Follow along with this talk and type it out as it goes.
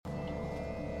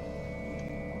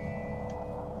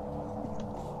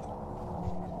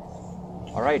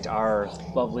All right, our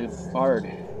lovely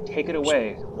bard, take it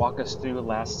away. Walk us through the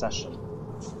last session.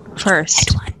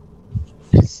 First.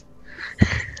 Thank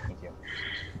you.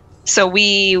 So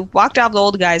we walked out of the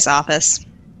old guy's office.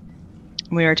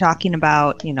 We were talking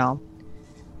about,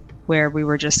 where we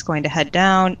were just going to head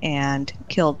down and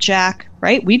kill Jack,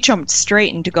 right? We jumped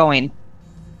straight into going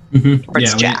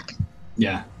towards Jack.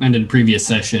 Ended the previous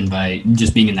session by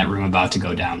just being in that room about to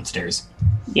go downstairs.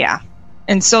 Yeah.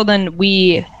 And so then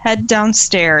we head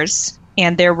downstairs,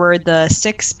 and there were the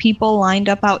 6 people lined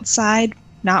up outside,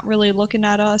 not really looking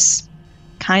at us,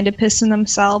 kind of pissing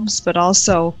themselves, but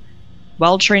also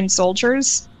well-trained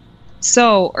soldiers.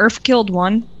 So Urf killed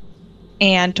one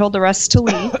and told the rest to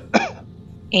leave.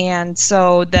 And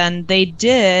so then they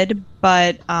did,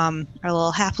 but our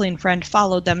little halfling friend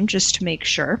followed them just to make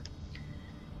sure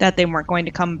that they weren't going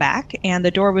to come back. And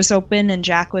the door was open, and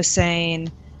Jack was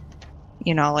saying,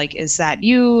 is that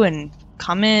you? And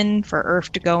come in for Urf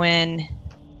to go in.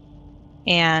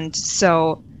 And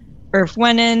so Urf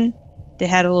went in. They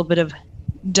had a little bit of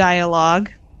dialogue.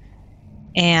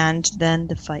 And then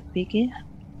the fight began.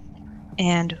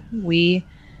 And we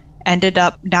ended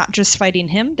up not just fighting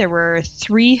him. There were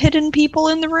 3 hidden people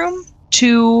in the room.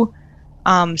 2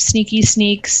 sneaky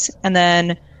sneaks. And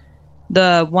then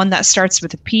the one that starts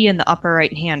with a P in the upper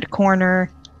right-hand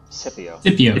corner. Scipio.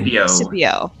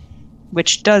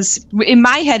 Which does, in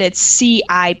my head, it's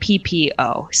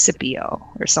Cippo, Scipio,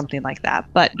 or something like that.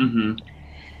 But,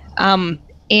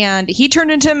 and he turned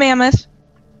into a mammoth,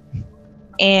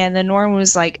 and then Norm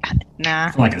was like, nah.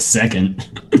 For like a second.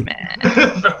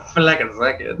 For like a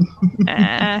second.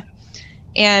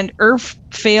 And Urf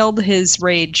failed his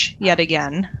rage yet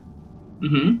again,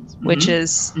 which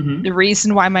is the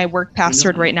reason why my work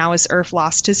password right now is Urf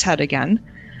lost his head again,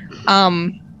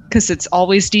 because it's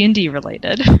always D&D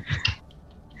related.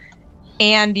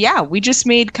 And yeah, we just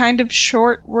made kind of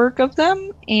short work of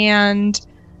them, and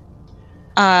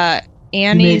Annie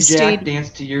made stayed. Jack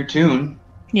dance to your tune.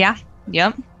 Yeah,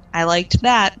 yep, I liked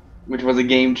that. Which was a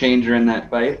game changer in that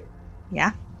fight.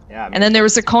 Yeah. Yeah. And then there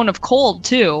was a cone of cold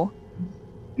too.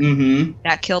 Mm-hmm.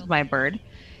 That killed my bird.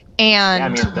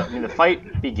 And the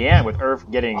fight began with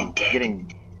Urf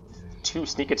getting 2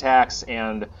 sneak attacks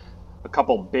and a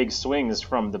couple big swings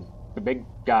from the big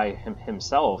guy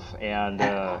himself,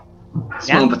 and.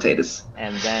 Small potatoes.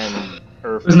 And then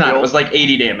Urf... It was like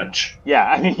 80 damage. Yeah,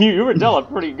 I mean, you were dealt a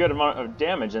pretty good amount of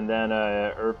damage, and then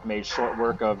Urf made short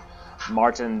work of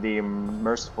Martin the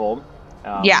Merciful.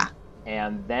 Yeah.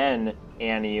 And then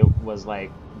Annie was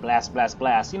like, blast, blast,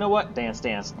 blast. You know what? Dance,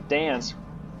 dance, dance.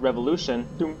 Revolution.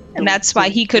 Doom, and that's why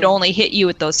he could only hit you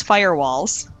with those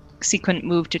firewalls, because he couldn't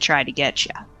move to try to get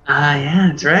you. Ah, yeah,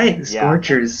 that's right. The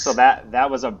Scorchers. So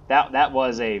that was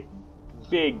a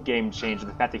big game changer.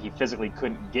 The fact that he physically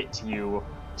couldn't get to you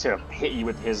to hit you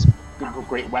with his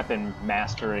great weapon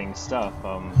mastering stuff.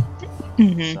 So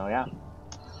yeah.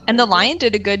 And the lion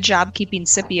did a good job keeping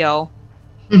Scipio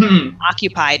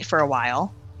occupied for a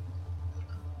while.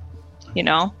 He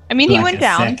went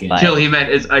down. Until he met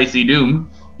his Icy Doom.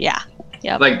 Yeah.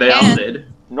 Yep. Like they all did.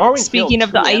 Speaking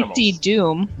of the Icy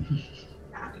Doom,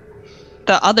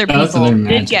 the other people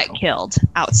did get killed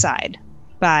outside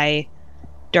by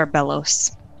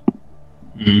Darbelos.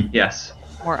 Yes.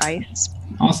 Or ice.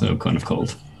 Also Cone of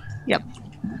Cold. Yep.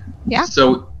 Yeah.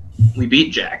 So we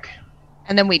beat Jack.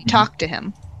 And then we talked to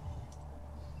him.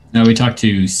 No, we talked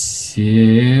to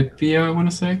Scipio, I want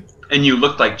to say. And you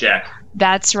looked like Jack.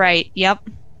 That's right. Yep.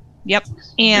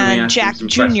 And Jack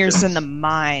Jr.'s in the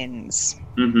mines.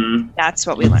 That's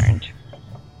what we learned.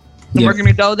 And we're going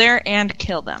to go there and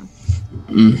kill them.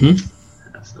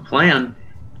 That's the plan.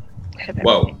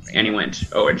 Whoa, Annie went.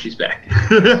 Oh, and she's back.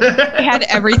 I had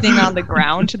everything on the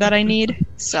ground that I need,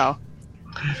 so.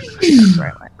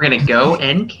 We're going to go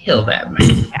and kill them.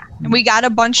 Yeah. And we got a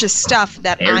bunch of stuff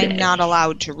that I'm not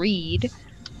allowed to read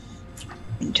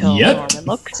until Norman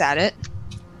looks at it.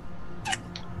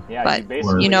 Yeah,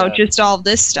 but, just all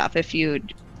this stuff if you...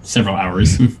 Several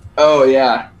hours. Oh,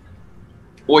 yeah.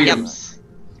 Items.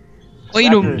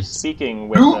 After speaking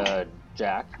with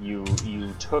Jack, you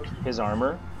took his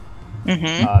armor.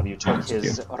 You took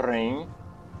his ring.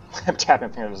 I'm tapping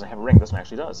my finger, doesn't have a ring. This one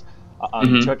actually does.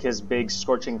 You took his big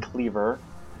scorching cleaver,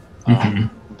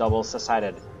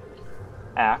 double-sided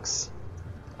axe.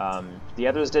 The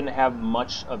others didn't have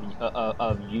much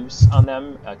of use on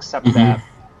them, except that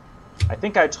I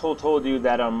think I told you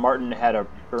that Martin had a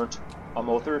burnt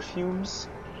othar fumes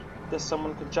that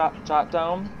someone could jot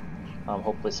down.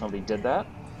 Hopefully somebody did that.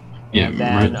 Yeah, and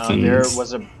then there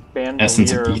was a bandolier.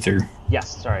 Essence of ether.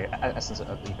 Yes, sorry, essence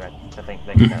of ether. I think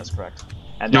that is correct.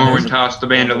 And Norman tossed the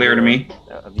bandolier to me.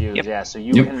 So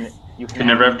you You can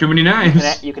never have too many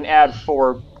knives. You can add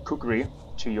 4 kukri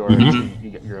to your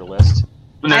Mm-hmm. your list.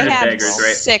 I have daggers,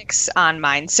 right? 6 on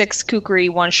mine. 6 kukri,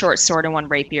 1 short sword, and 1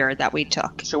 rapier that we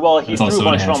took. So, well, he That's threw also a what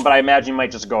I bunch of have. them, but I imagine you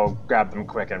might just go grab them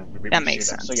quick and That makes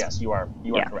them. sense. So yes, you are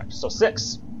correct. So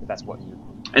 6, if that's what you.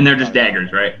 And they're just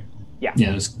daggers, right? Yeah,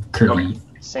 it was curly.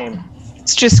 Same.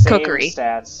 It's just Same cookery.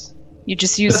 stats. You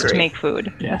just use it to Cookery. make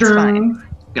food. Yeah. That's fine.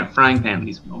 Got a frying pan.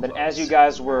 These. Then, as you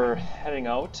guys were heading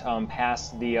out,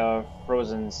 past the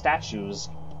frozen statues,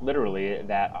 literally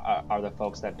that are the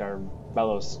folks that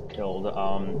Darbelos killed.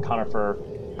 Conifer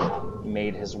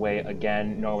made his way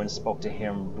again. Norwin spoke to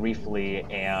him briefly,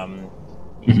 and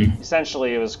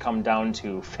essentially it was come down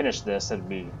to finish this. It'd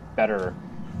be better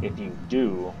if you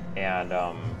do. And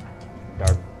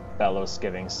Darbelos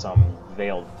giving some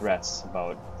veiled threats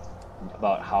about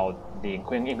how the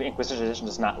Inquisition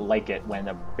does not like it when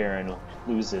a Baron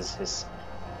loses his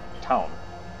town.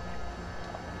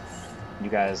 You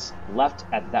guys left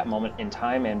at that moment in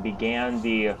time and began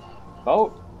the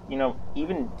about,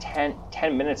 even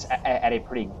 10 minutes at a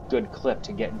pretty good clip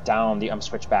to get down the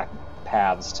switchback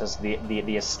paths, because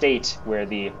the estate where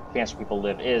the fancy people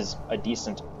live is a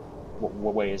decent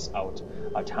ways out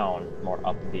of town, more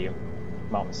up the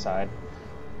mountainside.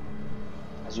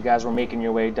 As you guys were making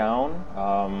your way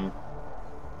down,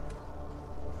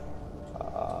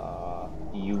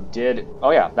 you did.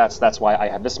 Oh yeah, that's why I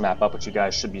have this map up, which you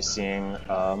guys should be seeing.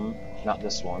 Not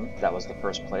this one. That was the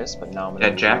first place, but now I'm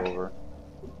going to go over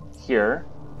here.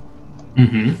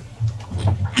 Mm-hmm.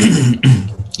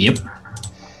 Yep.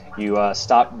 You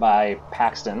stopped by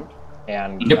Paxton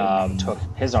and took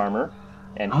his armor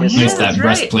and his. Nice that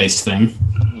breastplate thing.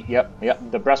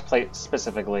 Yep. The breastplate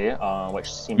specifically,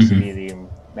 which seems to be the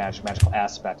magical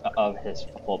aspect of his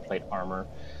full plate armor,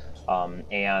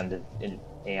 and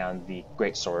the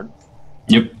great sword.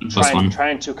 Yep. Plus 1.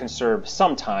 Trying to conserve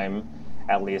some time,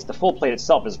 at least. The full plate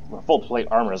itself full plate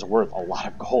armor is worth a lot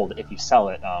of gold if you sell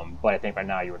it. But I think right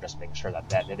now you were just making sure that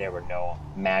there were no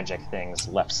magic things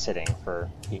left sitting for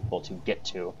people to get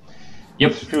to.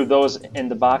 Yep. Threw those in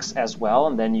the box as well,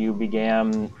 and then you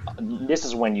began. This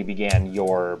is when you began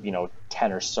your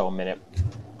 10 or so minute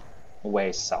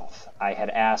way south. I had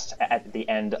asked at the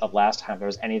end of last time if there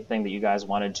was anything that you guys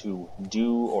wanted to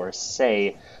do or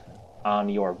say on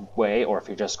your way, or if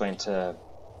you're just going to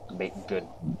make good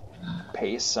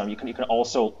pace. You can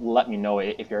also let me know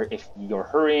if you're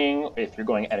hurrying, if you're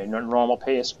going at a normal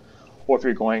pace, or if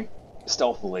you're going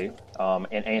stealthily.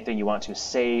 And anything you want to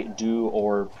say, do,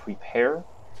 or prepare,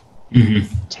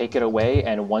 take it away.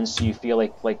 And once you feel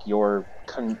like you're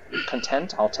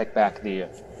content, I'll take back the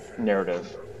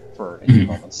narrative for a few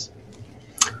moments.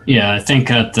 Yeah, I think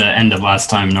at the end of last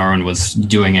time, Norwin was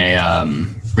doing a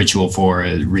ritual for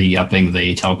re-upping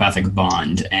the telepathic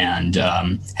bond, and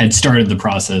had started the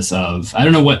process of, I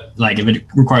don't know what, if it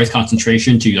requires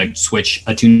concentration to switch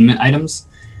attunement items,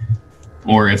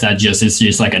 or if that it's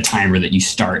just like a timer that you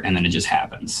start and then it just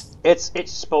happens. It's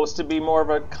supposed to be more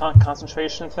of a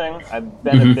concentration thing. I've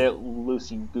been a bit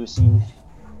loosey-goosey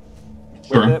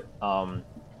with it,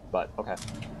 but okay.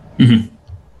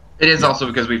 It is also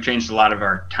because we've changed a lot of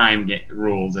our time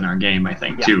rules in our game, I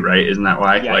think, too, right? Isn't that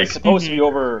why? Yeah, it's supposed to be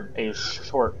over a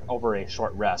short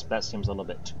rest, but that seems a little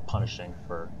bit too punishing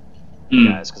for you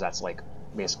guys, because that's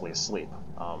basically sleep.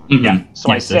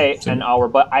 So I say an hour,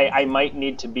 but I might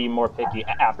need to be more picky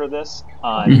after this.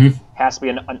 Has to be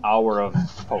an hour of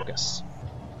focus.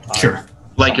 Sure.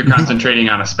 Like you're concentrating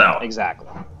on a spell. Exactly.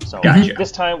 So Gotcha.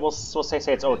 This time we'll say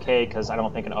it's okay, because I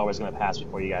don't think an hour is going to pass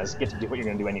before you guys get to do what you're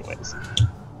going to do anyways.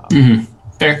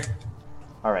 Fair.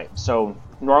 All right, so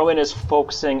Norwin is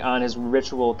focusing on his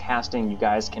ritual casting. You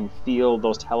guys can feel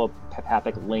those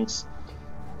telepathic links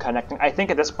connecting. I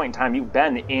think at this point in time, you've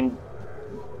been in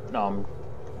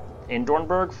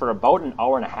Dornberg for about an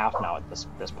hour and a half now at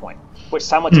this point, which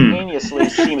simultaneously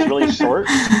seems really short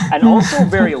and also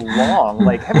very long.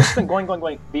 It's been going.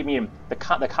 I mean, the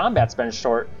combat's been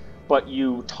short, but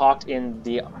you talked in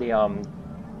the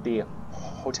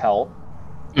hotel.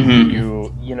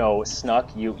 You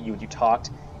snuck. You talked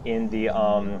in the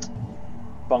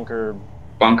bunker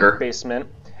basement.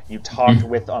 You talked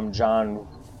with John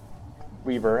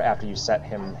Weaver after you set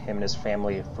him and his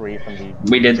family free from the.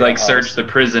 We did search the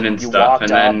prison and stuff, walked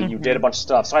and up, then you did a bunch of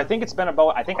stuff. So I think it's been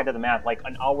about. I think I did the math,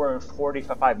 an hour and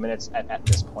 45 minutes at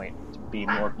this point, to be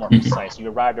more precise. You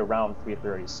arrived around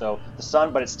 3:30. So the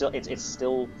sun, but it's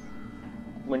still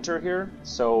winter here,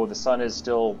 so the sun is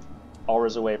still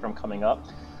hours away from coming up.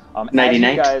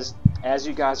 As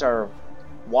you guys are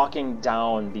walking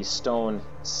down these stone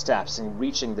steps and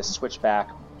reaching the switchback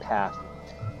path,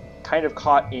 kind of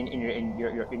caught in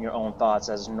your own thoughts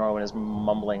as Norwin is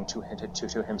mumbling to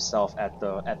himself at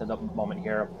the moment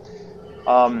here.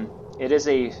 It is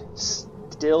a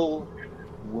still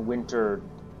winter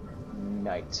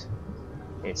night.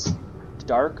 It's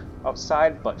dark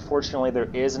outside, but fortunately there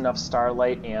is enough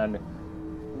starlight and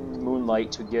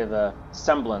moonlight to give a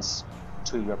semblance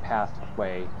to your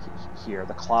pathway here.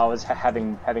 The clouds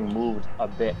having moved a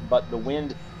bit, but the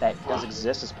wind that does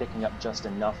exist is picking up just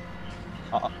enough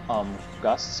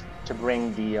gusts to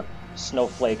bring the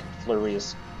snowflake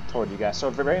flurries toward you guys. So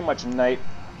very much night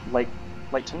like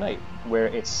tonight, where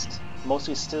it's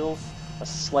mostly still a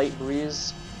slight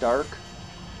breeze, dark,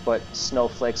 but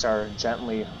snowflakes are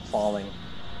gently falling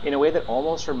in a way that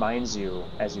almost reminds you,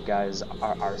 as you guys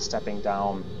are stepping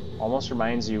down, almost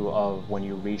reminds you of when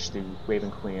you reach the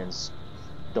Raven Queen's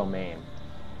domain.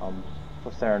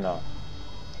 Potherna,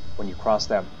 when you cross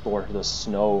that border, the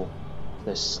snow,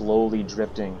 the slowly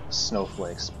drifting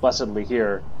snowflakes. Blessedly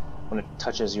here, when it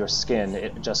touches your skin,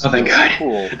 it just feels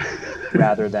cool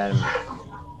rather than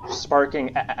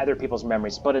sparking other people's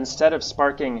memories. But instead of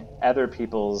sparking other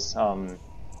people's hello,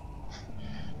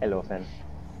 Finn.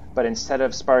 But instead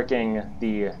of sparking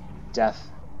the death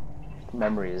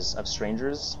memories of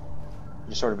strangers,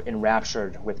 you're sort of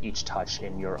enraptured with each touch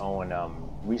in your own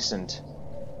recent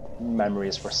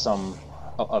memories for some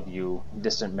of you,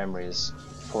 distant memories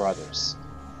for others,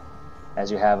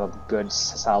 as you have a good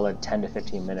solid 10 to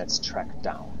 15 minutes trek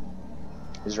down.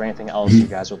 Is there anything else you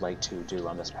guys would like to do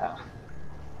on this path?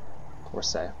 Or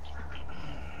say?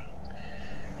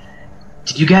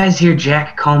 Did you guys hear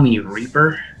Jack call me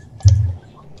Reaper?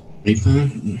 Reaper?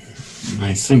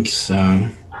 I think so.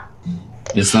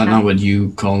 Is that not what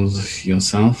you called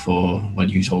yourself, or what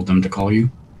you told them to call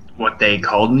you? What they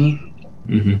called me?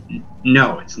 Mm-hmm.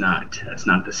 No, it's not. That's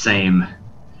not the same.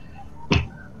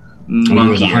 You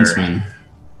were the huntsman.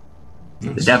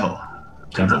 The devil.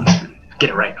 Devil. Get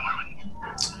it right,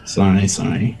 Norman.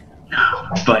 Sorry. No,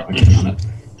 but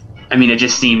it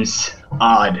just seems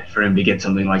odd for him to get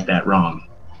something like that wrong,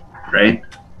 right?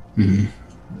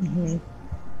 Mm-hmm. Mm-hmm.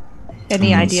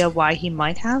 Any idea why he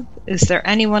might have? Is there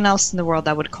anyone else in the world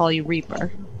that would call you Reaper?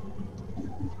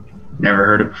 Never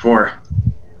heard it before.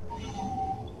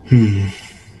 I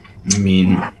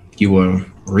mean, you were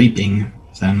reaping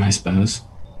them, I suppose.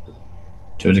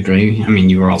 To a degree. I mean,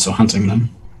 you were also hunting them,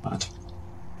 but...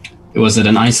 Was it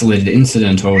an isolated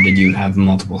incident, or did you have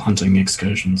multiple hunting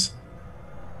excursions?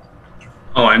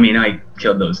 Oh, I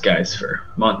killed those guys for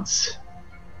months.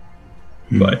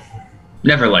 But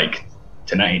never like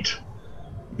tonight.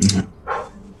 Yeah.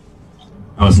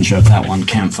 I wasn't sure if that one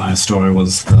campfire story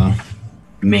was the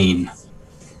main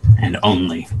and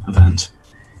only event.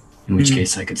 In which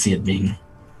case I could see it being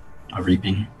a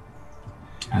reaping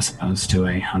as opposed to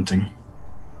a hunting.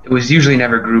 It was usually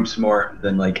never groups more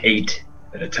than like 8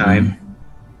 at a time.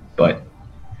 But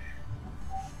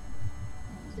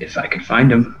if I could find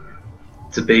them,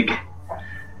 it's a big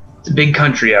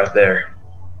country out there.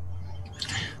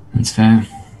 That's fair.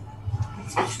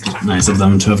 Nice of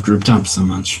them to have grouped up so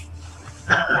much.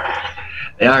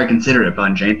 They are a considerate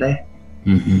bunch, ain't they?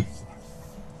 Mm-hmm.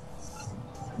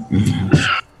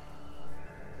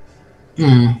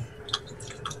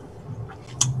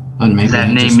 But maybe Does that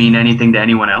name mean anything to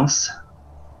anyone else?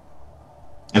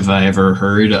 Have I ever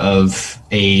heard of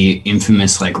a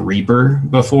infamous Reaper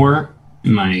before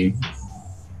in my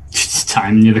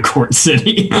time near the court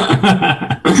city?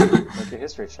 Make a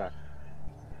history check.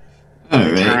 All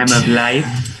right. Time of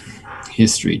life.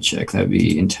 History check. That'd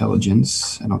be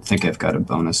intelligence. I don't think I've got a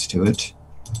bonus to it.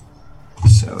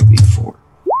 So it'd be 4.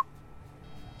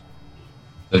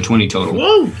 So 20 total.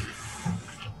 Whoa!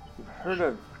 You've heard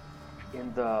of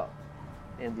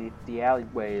in the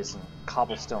alleyways and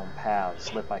cobblestone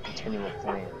paths lit by continual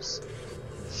flames.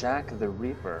 Jack the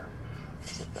Reaper.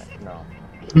 Is it that? No.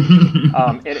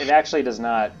 It actually does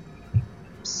not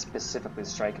specifically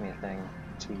strike anything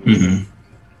to you. Mm-hmm.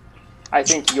 I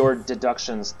think your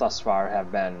deductions thus far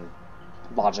have been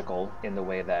logical in the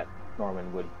way that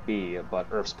Norman would be, but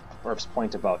Earp's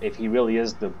point about if he really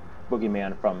is the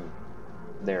boogeyman from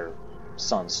their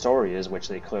son's stories, which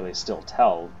they clearly still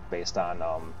tell based on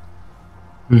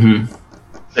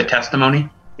the testimony?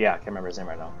 Yeah, I can't remember his name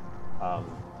right now.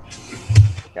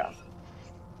 Yeah.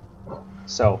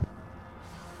 So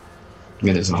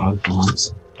It is odd.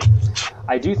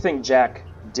 I do think Jack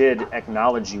did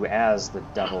acknowledge you as the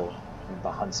devil,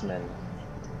 the huntsman,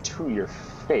 to your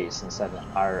face and said,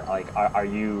 "Are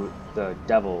you the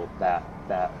devil that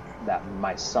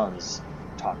my sons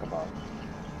talk about?"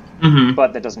 Mm-hmm.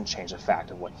 But that doesn't change the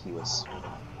fact of what he was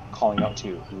calling out to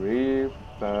you.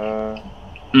 Reaper,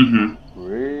 Mm-hmm.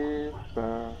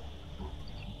 Reaper.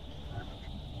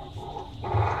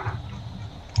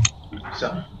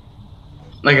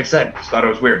 like I said, just thought it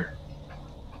was weird.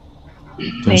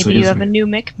 Maybe you have a new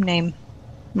nickname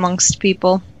amongst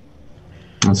people.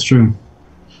 That's true.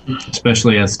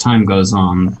 Especially as time goes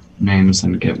on, names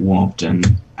then get warped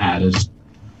and added.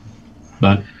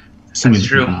 But that's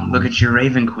true. Look at your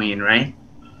Raven Queen, right?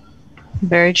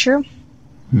 Very true.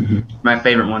 Mm-hmm. My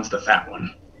favorite one's the fat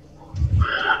one.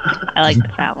 I like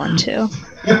the fat one too.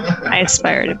 I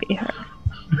aspire to be her.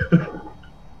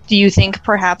 Do you think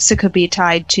perhaps it could be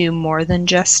tied to more than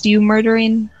just you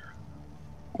murdering?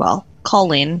 Well,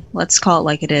 culling, let's call it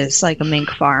like it is, like a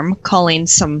mink farm, culling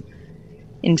some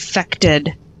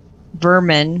infected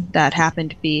vermin that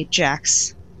happened to be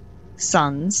Jack's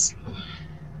sons.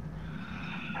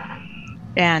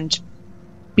 And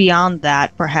beyond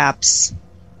that, perhaps,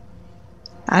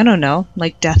 I don't know,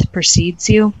 like death precedes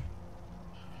you?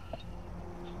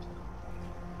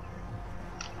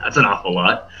 That's an awful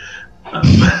lot.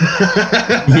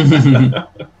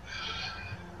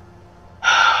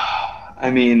 I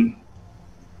mean,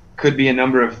 could be a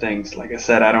number of things. Like I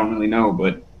said, I don't really know,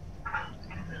 but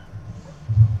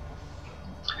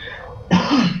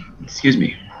excuse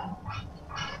me.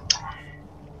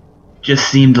 Just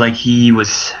seemed like he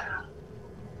was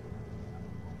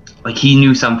like he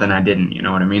knew something I didn't, you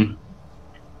know what I mean?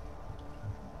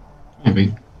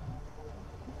 Maybe.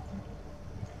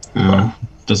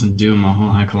 Doesn't do him a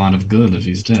whole heck of a lot of good if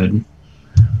he's dead.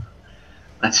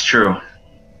 That's true.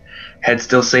 Head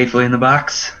still safely in the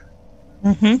box?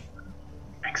 Mm-hmm.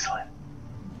 Excellent.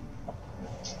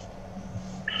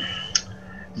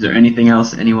 Is there anything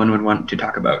else anyone would want to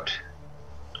talk about?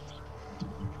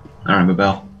 I don't have a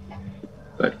bell.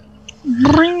 But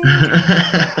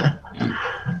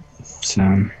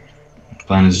So,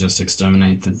 plan is just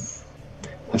exterminate the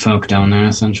folk down there,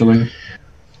 essentially.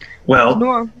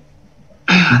 Well,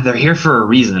 they're here for a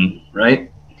reason,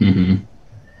 right? Mm-hmm.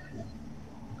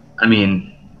 I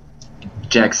mean,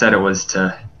 Jack said it was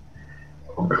to,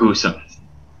 or whoever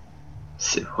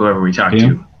we talked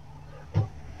to.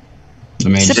 The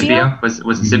main Scipio? Was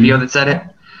it Scipio that said it?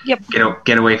 Yep.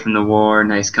 Get away from the war,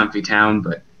 nice comfy town,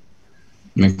 but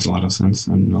makes a lot of sense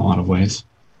in a lot of ways.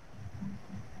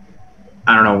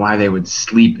 I don't know why they would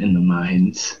sleep in the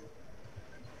mines,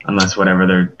 unless whatever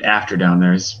they're after down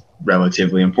there is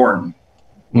relatively important.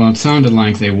 Well, it sounded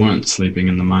like they weren't sleeping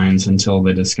in the mines until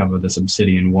they discovered this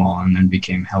obsidian wall and then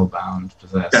became hellbound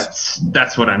possessed.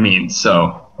 That's what I mean.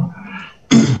 So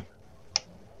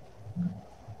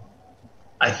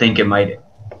I think it might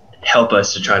help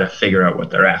us to try to figure out what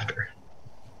they're after.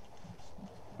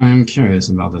 I'm curious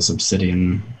about this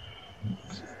obsidian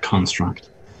construct,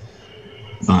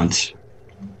 but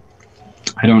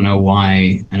I don't know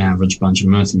why an average bunch of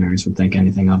mercenaries would think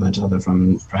anything of it other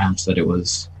from perhaps that it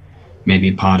was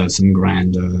maybe part of some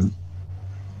grander,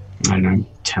 I don't know,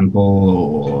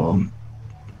 temple or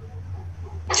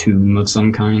tomb of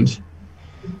some kind.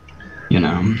 You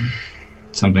know,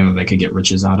 something that they could get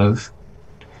riches out of.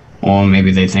 Or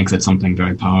maybe they think that something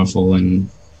very powerful and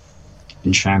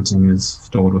enchanting is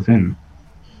stored within.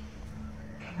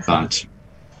 But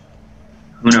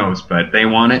who knows? But they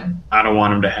want it. I don't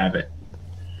want them to have it.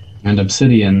 And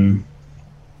obsidian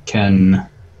can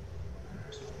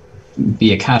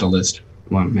be a catalyst.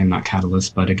 Well, maybe not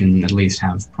catalyst, but it can at least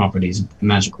have properties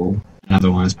magical and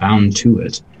otherwise bound to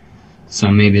it. So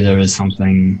maybe there is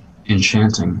something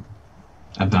enchanting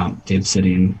about the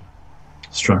obsidian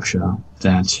structure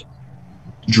that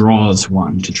draws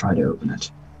one to try to open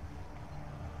it.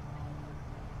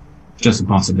 Just a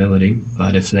possibility,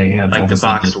 but if they have... Like the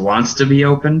box wants to be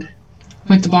opened?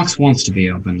 Like the box wants to be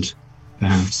opened,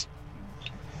 perhaps.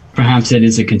 Perhaps it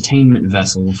is a containment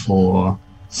vessel for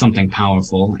something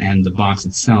powerful, and the box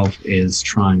itself is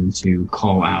trying to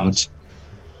call out.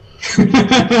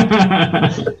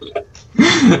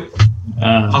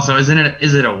 Also, is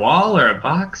it a wall or a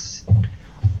box?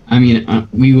 I mean,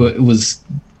 it was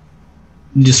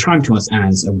described to us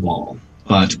as a wall,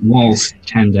 but walls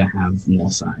tend to have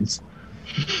more sides.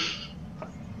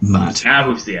 But now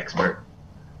who's the expert?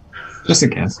 Just a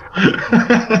guess.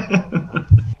 I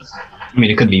mean,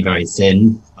 it could be very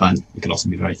thin, but it could also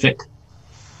be very thick.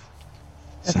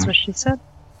 That's what she said.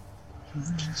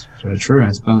 Very true,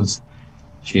 I suppose.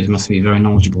 She must be very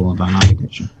knowledgeable about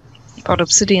architecture. About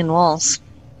obsidian walls.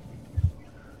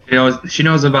 She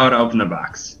knows about open the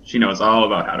box. She knows all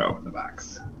about how to open the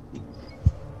box.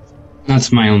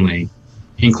 That's my only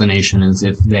inclination, is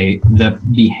if the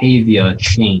behavior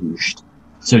changed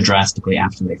so drastically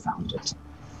after they found it,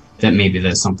 that maybe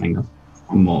there's something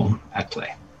more at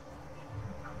play.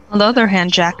 On the other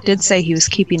hand, Jack did say he was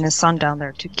keeping his son down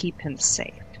there to keep him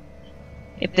safe.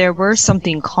 If there were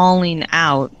something calling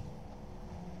out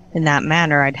in that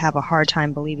manner, I'd have a hard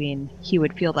time believing he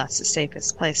would feel that's the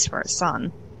safest place for his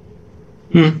son.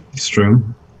 It's true,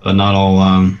 but not all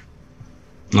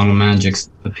magics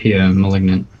appear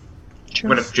malignant. True.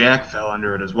 What if Jack fell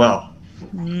under it as well?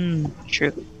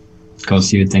 True. Of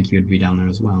course, you would think he would be down there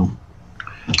as well.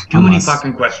 Too many Unless-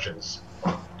 fucking questions.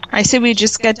 I say we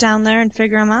just get down there and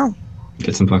figure him out.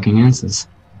 Get some fucking answers.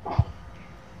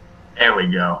 There we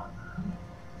go.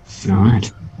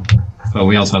 Alright. But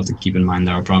we also have to keep in mind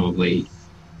there are probably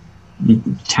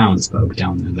townsfolk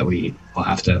down there that we will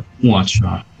have to watch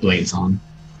our blades on.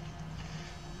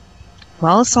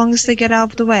 Well, as long as they get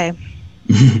out of the way.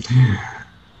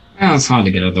 Well, it's hard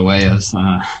to get out of the way as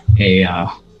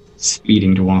a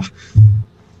speeding dwarf.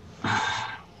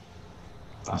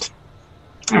 But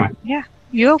anyway. Yeah.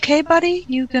 You okay, buddy?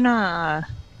 You gonna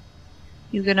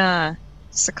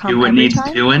succumb Do what every needs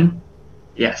time? doing?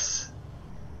 Yes.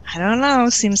 I don't know.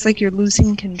 Seems like you're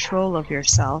losing control of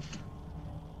yourself.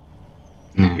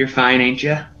 Yeah. You're fine, ain't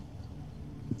you?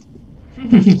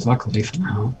 Luckily for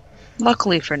now.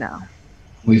 Luckily for now.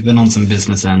 We've been on some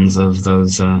business ends of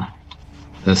those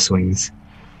swings.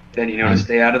 Then you know to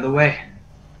stay out of the way.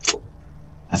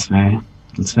 That's fair.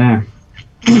 That's fair.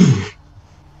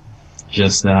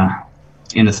 Just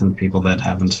innocent people that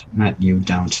haven't met you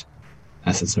don't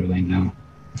necessarily know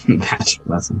that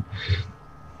lesson.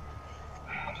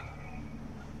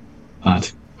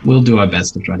 But we'll do our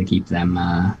best to try to keep them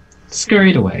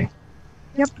scurried away.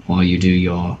 Yep. While you do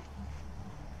your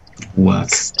work.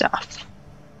 Stuff.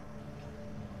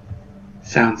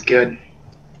 Sounds good.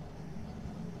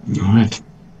 Alright.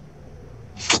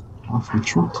 Off we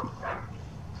trot.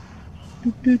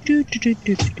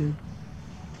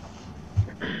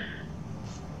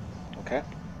 Okay.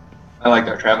 I liked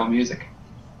our travel music.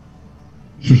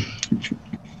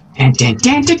 Dun, dun,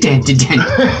 dun, dun, dun, dun, dun.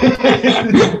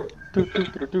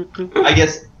 I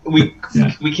guess we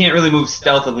Yeah. we can't really move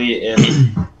stealthily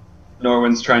if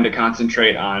Norwin's trying to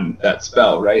concentrate on that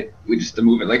spell, right? We just have to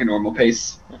move it like a normal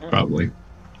pace. Probably.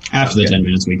 After the Okay. 10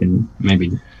 minutes we can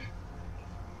maybe...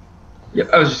 Yep,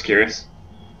 I was just curious.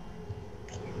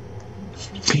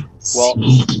 Well,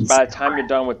 by the time you're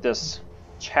done with this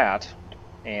chat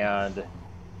and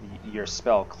your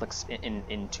spell clicks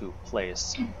into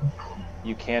place,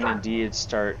 you can indeed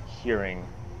start hearing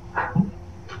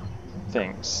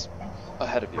things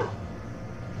ahead of you.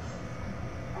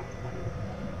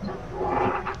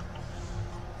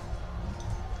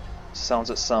 Sounds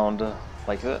that sound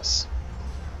like this.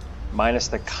 Minus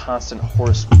the constant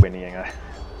horse whinnying.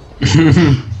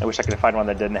 I wish I could find one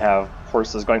that didn't have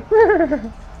horses going,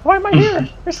 why am I here?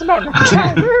 It's the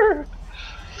mountain.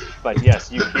 But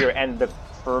yes, you hear, and the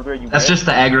further you That's get, just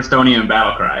the Agrestonian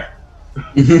battle cry.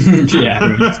 Yeah.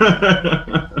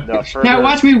 the further, Now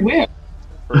watch me whip!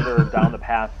 further down the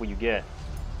path where you get,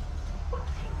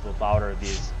 the louder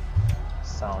these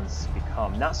sounds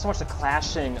become. Not so much the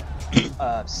clashing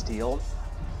of steel,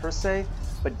 per se,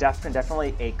 but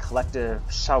definitely a collective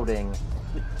shouting,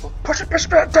 push it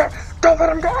back, don't let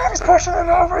him go, he's pushing it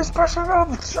over,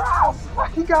 oh,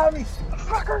 fuck, he got me,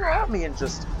 fucker got me, and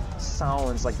just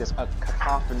sounds like this, a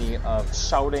cacophony of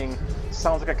shouting,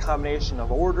 sounds like a combination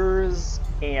of orders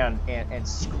and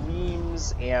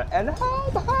screams and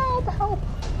help,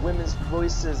 women's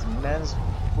voices, men's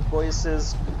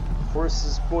voices,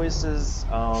 horses' voices,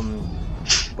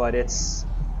 but it's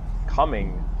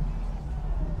coming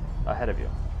ahead of you.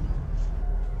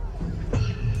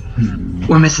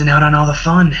 We're missing out on all the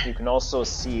fun. You can also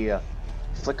see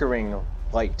flickering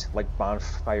light, like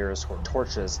bonfires or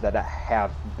torches that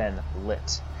have been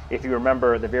lit. If you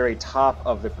remember the very top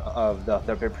of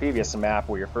the previous map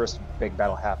where your first big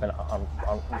battle happened on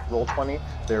Roll20,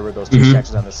 there were those two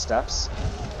statues on the steps.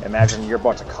 Imagine you're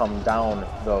about to come down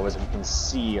those, and you can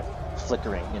see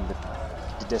flickering in the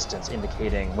distance,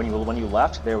 indicating when you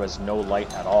left there was no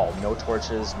light at all, no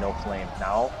torches, no flame.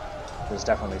 Now there's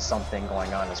definitely something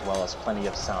going on, as well as plenty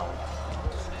of sound.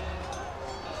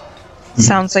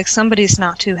 Sounds like somebody's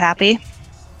not too happy.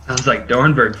 Sounds like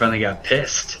Dornberg finally got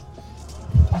pissed.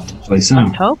 Hopefully so.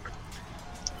 Hope.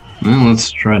 Well,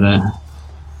 let's try to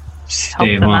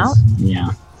stave them off. out? Yeah,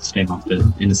 stave off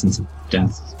the innocence of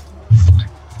death.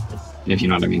 If you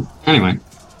know what I mean. Anyway,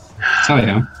 so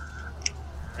yeah.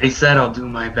 He said I'll do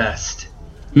my best.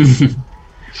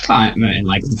 And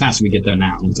like the faster we get there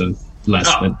now, the less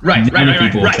the other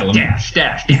people will kill him. Dash.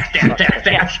 Get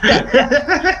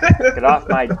off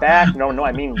my back. No,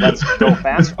 I mean, let's go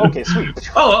fast. Okay, sweet.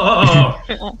 Oh.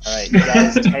 Alright, you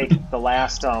guys take the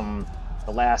last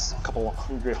couple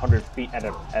hundred feet at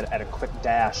a quick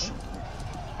dash,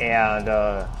 and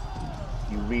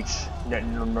you reach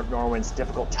Norwin's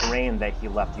difficult terrain that he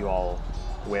left you all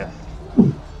with,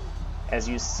 as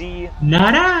you see,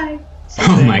 Not I.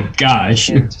 Oh my gosh.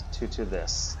 hint to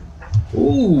this.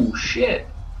 Ooh, shit.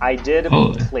 I did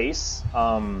Holy. place,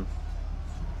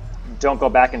 don't go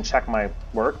back and check my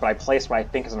work, but I placed what I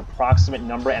think is an approximate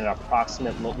number and an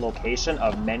approximate location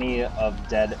of many of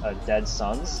dead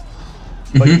sons.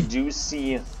 But you do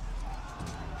see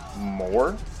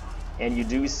more, and you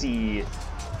do see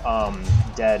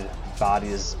dead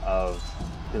bodies of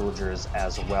villagers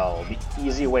as well. The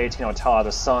easy way to tell how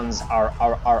the sons are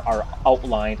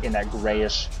outlined in that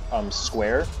grayish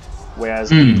square, whereas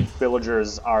the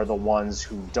villagers are the ones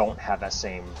who don't have that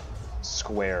same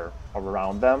square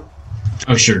around them.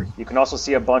 Oh, sure. You can also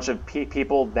see a bunch of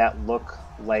people that look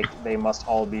like they must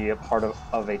all be a part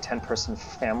of a 10-person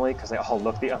family because they all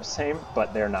look the same,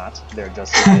 but they're not. They're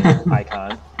just an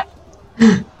icon.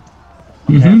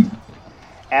 Okay.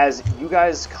 As you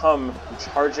guys come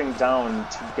charging down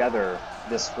together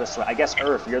this way, I guess,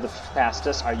 Earth, you're the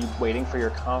fastest. Are you waiting for your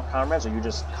comrades, or are you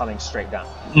just coming straight down?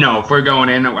 No, if we're going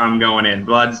in, I'm going in.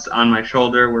 Blood's on my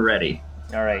shoulder. We're ready.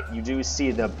 All right. You do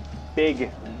see the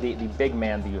big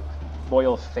man, the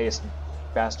royal-faced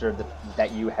bastard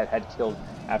that you had killed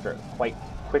after quite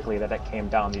quickly that came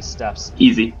down these steps.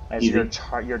 Easy. As Easy.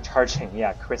 you're charging,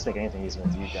 yeah, crits make anything easy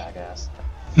with you, jackass.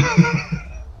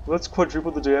 Let's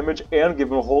quadruple the damage and give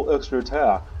him a whole extra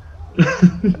attack.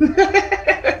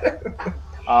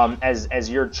 As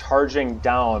you're charging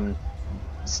down,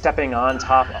 stepping on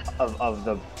top of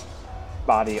the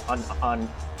body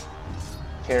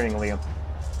uncaringly,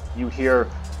 you hear,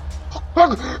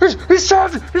 he's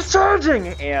charging!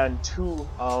 And two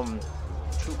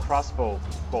crossbow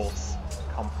bolts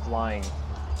come flying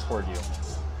toward you.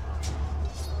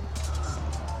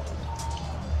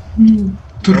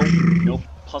 No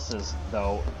pluses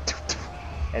though.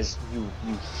 As you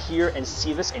hear and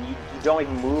see this, and you don't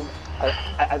even move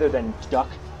other than duck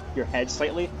your head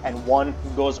slightly, and one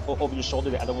goes over your shoulder,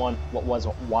 the other one was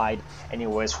wide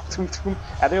anyways, and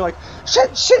they're like,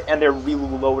 shit, and they're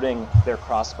reloading their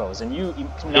crossbows, and you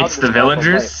can now It's the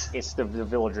villagers? It's the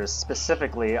villagers.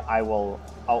 Specifically, I will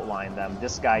outline them.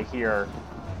 This guy here,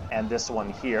 and this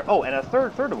one here. Oh, and a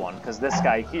third one, because this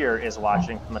guy here is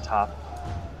watching from the top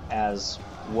as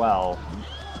well.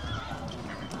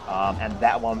 And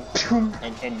that one,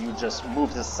 and you just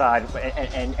move to the side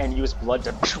and use blood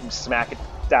to smack it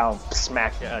down,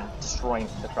 destroying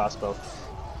the crossbow.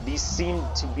 These seem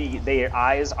to be, their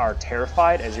eyes are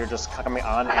terrified as you're just coming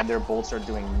on, and their bolts are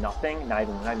doing nothing, not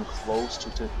even close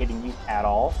to hitting you at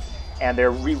all. And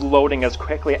they're reloading as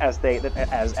quickly as they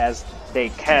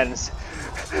can.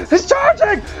 He's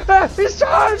charging! He's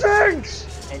charging!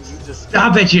 And you just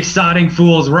Stop it, you sodding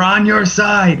fools! We're on your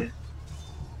side!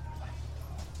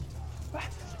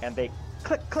 And they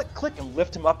click, and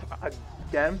lift him up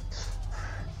again.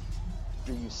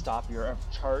 Do you stop your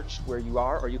charge where you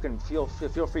are, or you can feel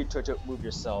free to move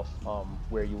yourself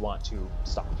where you want to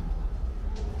stop?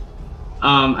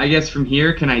 I guess from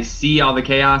here, can I see all the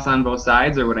chaos on both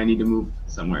sides, or would I need to move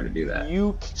somewhere to do that?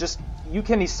 You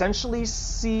can essentially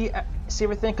see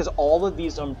everything, because all of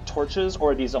these torches,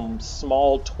 or these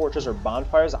small torches or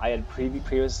bonfires, I had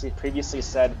previously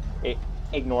said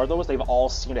ignore those. They've all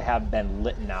seem to have been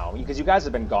lit now, because you guys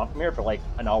have been gone from here for like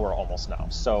an hour almost now.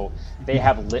 So they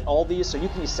have lit all these, so you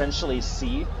can essentially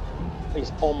see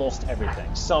almost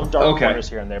everything. Some dark corners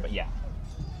here and there, but yeah.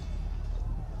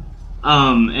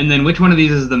 And then which one of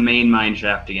these is the main mine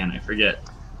shaft again? I forget.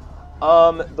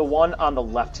 The one on the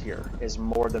left here is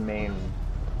more the main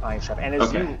mine shaft, and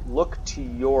as you look to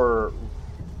your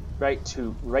right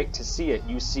to see it,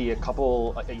 you see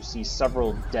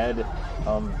several dead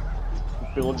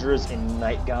villagers in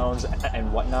nightgowns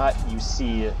and whatnot. You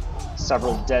see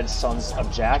several dead sons of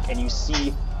Jack, and you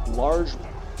see large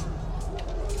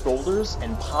boulders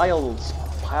and pile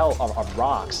of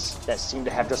rocks that seem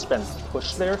to have just been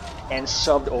pushed there and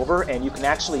shoved over. And you can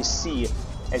actually see,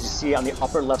 as you see on the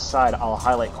upper left side, I'll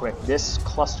highlight quick, this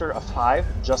cluster of 5,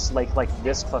 just like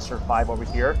this cluster of 5 over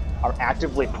here, are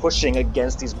actively pushing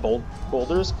against these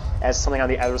boulders, as something on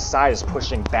the other side is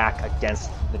pushing back against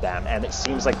them. And it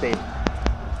seems like they've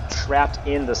trapped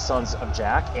in the sons of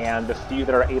Jack, and the few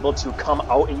that are able to come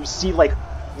out, and you see like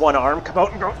one arm come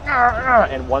out and go,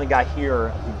 and one guy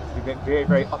here,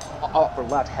 very upper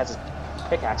left, has his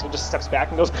pickaxe. He just steps back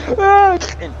and goes,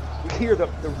 and you hear the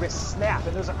wrist snap,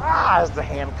 and there's as the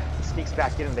hand sneaks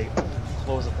back in, and they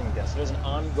close the thing again. So there's an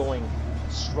ongoing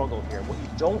struggle here. What you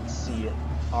don't see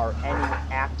are any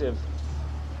active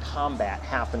combat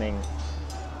happening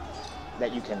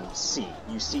that you can see.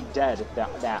 You see dead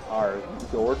that are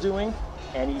you're doing,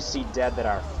 and you see dead that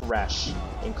are fresh,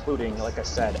 including, like I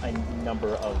said, a number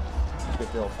of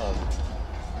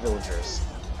villagers.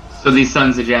 So these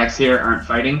Sons of Jax here aren't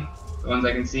fighting? The ones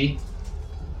I can see?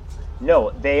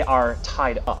 No, they are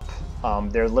tied up.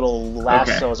 Their little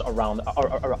lassos around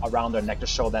their neck to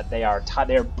show that they are tied.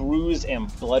 They are bruised and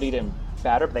bloodied and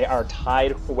battered. They are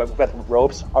tied with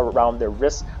ropes around their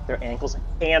wrists, their ankles,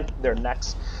 and their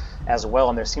necks as well.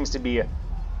 And there seems to be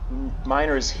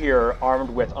miners here armed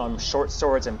with short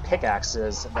swords and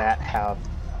pickaxes that have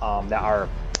that are.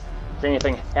 If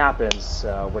anything happens,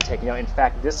 we're taking out. In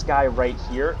fact, this guy right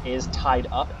here is tied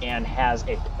up and has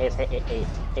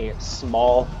a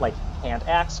small like hand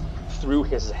axe through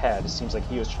his head. It seems like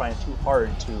he was trying too hard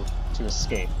to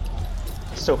escape.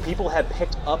 So people have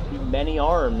picked up the many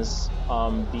arms,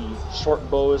 the short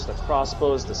bows, the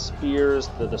crossbows, the spears,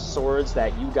 the swords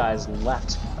that you guys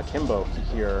left akimbo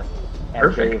here, and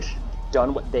Perfect. they've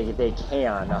done what they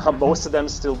can. Most of them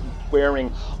still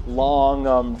wearing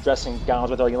long dressing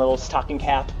gowns with like a little stocking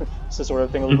cap, so sort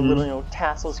of thing, little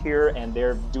tassels here, and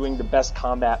they're doing the best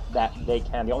combat that they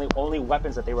can. The only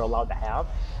weapons that they were allowed to have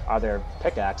are their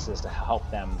pickaxes to help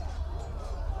them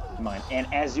mine. And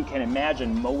as you can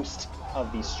imagine, most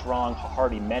of the strong,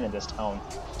 hardy men in this town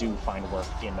do find work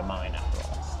in the mine after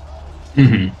all.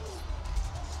 Mm-hmm.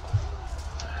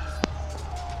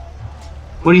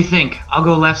 What do you think? I'll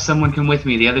go left, someone come with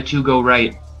me. The other two go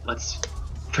right. Let's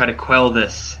try to quell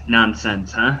this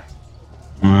nonsense, huh?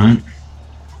 Alright.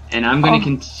 And I'm going to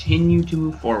continue to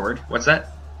move forward. What's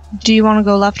that? Do you want to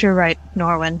go left or right,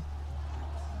 Norwin?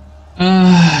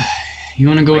 You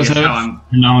want to go I with guess Ev? now I'm-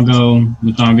 And I'll go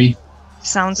with Darby.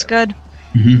 Sounds good.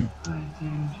 Mm-hmm.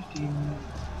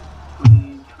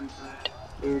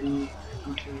 30,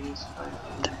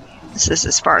 This is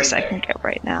as far as I can get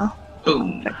right now,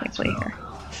 boom. technically here.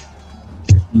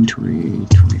 20,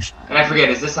 25. And I forget,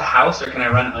 is this a house or can I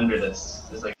run under this?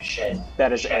 This is like a shed.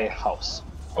 That is a house.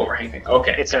 Overhanging.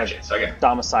 Okay, It's gotcha. So I got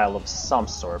domicile of some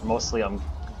sort, mostly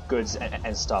goods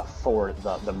and stuff for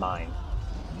the mine.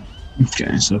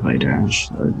 Okay, so if I dash,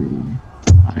 that would be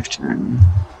 5, 10.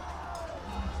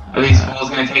 Are these fools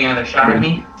going to take another shot at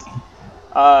me?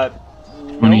 No,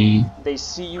 20. they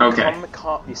see you Okay.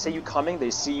 they see you coming, they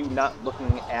see you not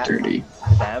looking at 30.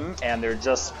 them, and they're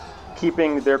just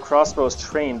keeping their crossbows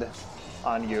trained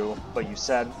on you. But you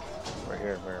said, we're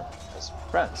here, we're as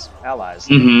friends, allies.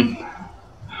 Mm-hmm.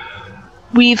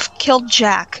 We've killed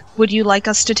Jack. Would you like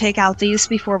us to take out these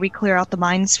before we clear out the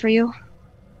mines for you?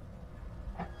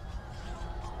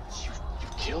 You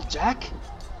killed Jack?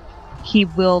 He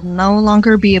will no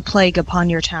longer be a plague upon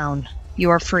your town. You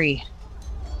are free.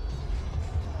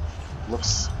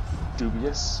 Looks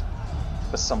dubious,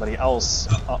 but somebody else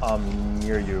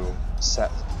near you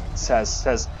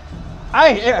says,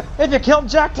 "Hey, if you killed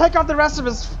Jack, take out the rest of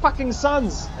his fucking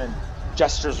sons!" and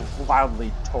gestures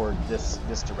wildly toward this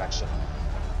direction,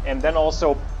 and then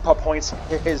also points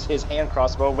his hand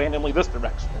crossbow randomly this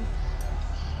direction.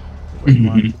 Where do you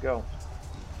want it to go?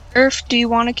 Urf, do you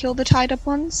want to kill the tied up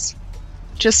ones?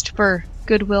 Just for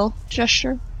goodwill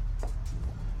gesture?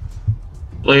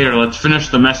 Later, let's finish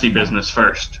the messy business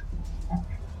first.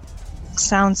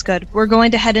 Sounds good. We're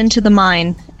going to head into the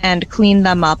mine and clean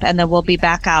them up, and then we'll be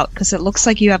back out, because it looks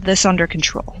like you have this under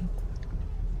control.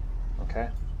 Okay.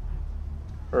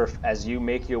 Urf, as you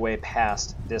make your way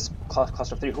past this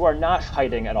cluster of three, who are not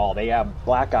hiding at all, they have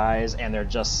black eyes and they're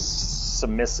just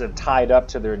submissive, tied up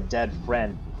to their dead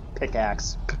friend,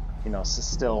 pickaxe,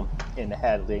 still in the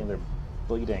head, they're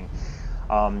bleeding.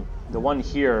 The one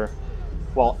here,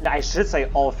 well, I should say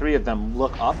all three of them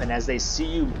look up, and as they see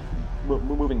you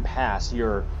moving past,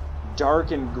 your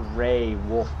dark and gray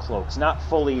wolf cloaks, not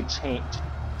fully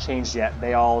changed yet,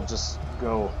 they all just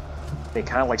go, they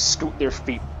kind of like scoot their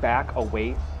feet back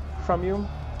away from you,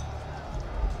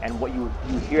 and what you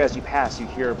hear as you pass, you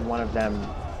hear one of them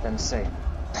say,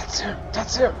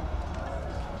 that's him.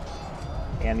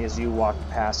 And as you walk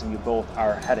past, and you both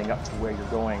are heading up to where you're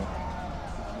going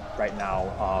right now,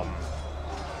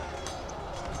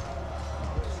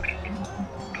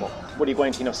 well, what are you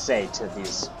going to say to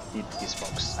these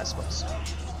folks, I suppose?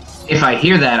 If I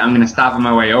hear that, I'm going to stop on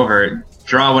my way over,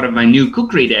 draw one of my new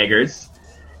kukri daggers,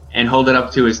 and hold it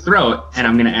up to his throat, and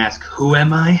I'm going to ask, who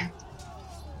am I?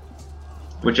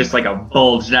 With just like a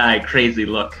bulged eye, crazy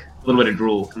look. A little bit of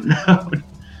drool coming out.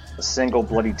 A single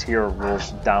bloody tear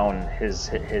rolls down his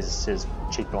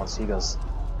cheekbones. He goes,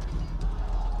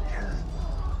 "You're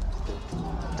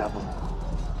the double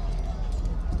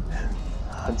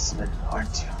huntsman,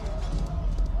 aren't you?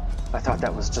 I thought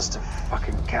that was just a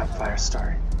fucking campfire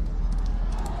story."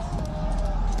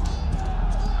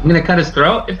 I'm going to cut his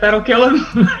throat, if that'll kill him.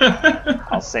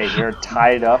 I'll say you're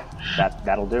tied up.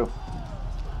 That'll do.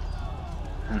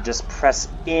 You just press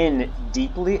in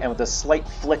deeply, and with a slight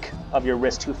flick of your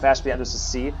wrist too fast for the others to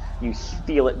see, you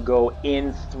feel it go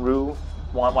in through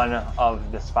one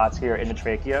of the spots here in the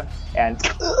trachea, and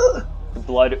the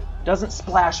blood doesn't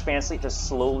splash fancily, it just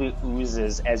slowly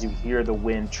oozes as you hear the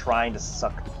wind trying to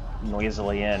suck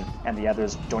noisily in, and the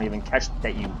others don't even catch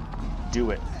that you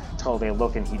do it until they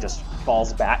look, and he just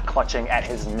falls back, clutching at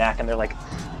his neck, and they're like,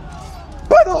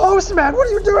 "By the host, man, what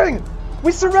are you doing?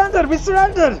 We surrendered! We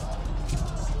surrendered!"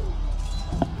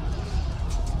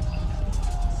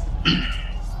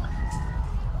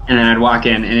 And then I'd walk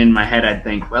in, and in my head I'd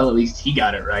think, well, at least he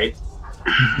got it right.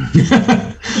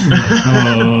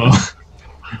 Oh.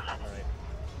 Alright.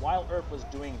 While Earth was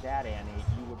doing that, Annie,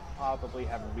 you would probably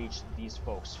have reached these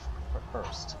folks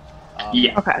first.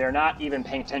 Yeah. Okay. They're not even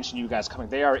paying attention to you guys coming.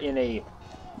 They are in a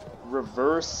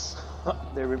reverse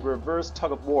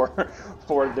tug of war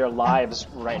for their lives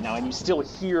right now, and you still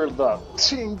hear the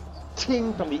ting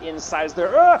ting from the insides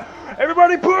there.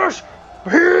 Everybody push!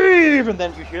 Heave! And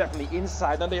then you hear that from the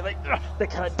inside. Then they they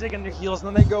kind of dig in their heels, and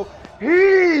then they go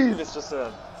heave. It's just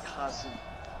a constant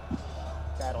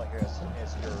battle here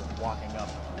as you're walking up,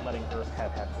 letting Earth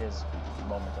have his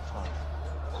moment of time.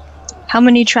 How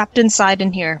many trapped inside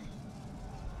in here?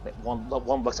 One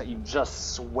looks at you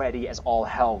just sweaty as all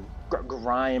hell,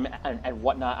 grime and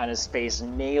whatnot on his face,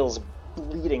 nails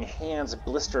bleeding, hands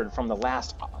blistered from the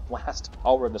last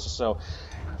hour of this or so.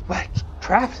 What?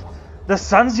 Trapped? The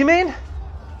Suns, you mean?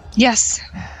 Yes,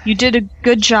 you did a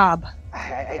good job.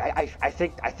 I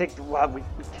think well, we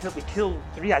killed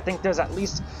 3. I think there's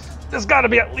got to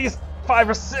be at least 5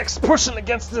 or 6 pushing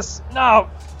against this now.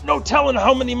 No telling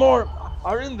how many more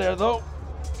are in there though.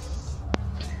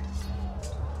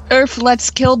 Earth, let's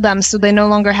kill them so they no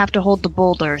longer have to hold the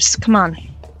boulders. Come on.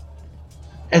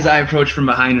 As I approach from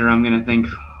behind her, I'm gonna think,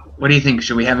 what do you think?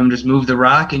 Should we have him just move the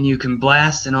rock and you can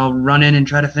blast and I'll run in and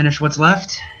try to finish what's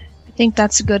left? I think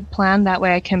that's a good plan. That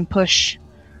way I can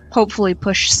hopefully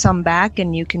push some back,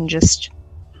 and you can just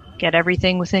get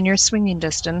everything within your swinging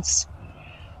distance.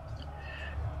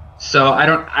 So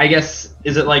I guess,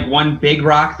 is it like one big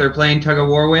rock they're playing tug of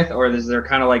war with, or is there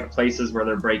kind of like places where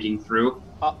they're breaking through?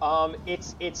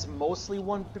 It's mostly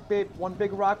one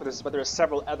big rock, but there's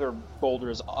several other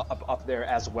boulders up there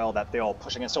as well that they're all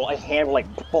pushing in. So a hand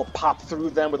will pop through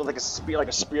them with like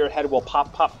a spearhead will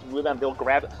pop through them. They'll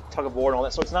grab tug of war and all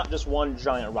that. So it's not just one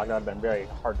giant rock that would have been very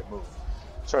hard to move.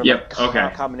 Sort of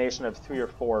a combination of 3 or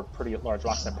 4 pretty large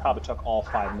rocks that probably took all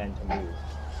 5 men to move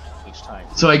each time.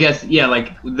 So I guess, yeah,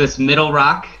 like this middle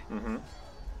rock,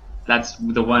 that's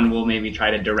the one we'll maybe try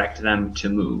to direct them to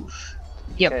move.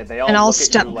 Yep, Okay, they all and I'll look at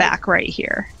step you like- back right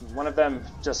here. One of them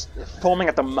just foaming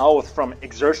at the mouth from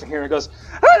exertion here and goes,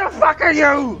 "Who the fuck are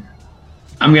you?"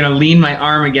 I'm gonna lean my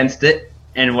arm against it,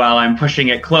 and while I'm pushing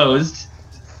it closed,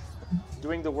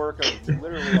 Doing the work of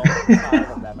literally all 5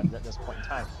 of them at this point in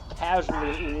time,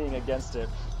 casually leaning against it,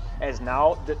 as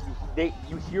now that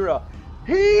you hear a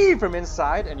heave from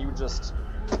inside, and you just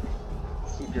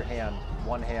keep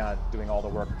one hand doing all the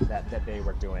work that they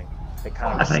were doing. They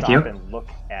kind of Thank stop you. and look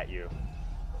at you.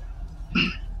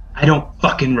 I don't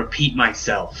fucking repeat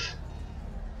myself.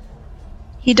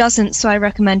 He doesn't, so I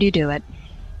recommend you do it.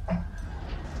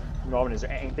 Norman, is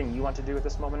there anything you want to do at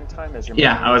this moment in time?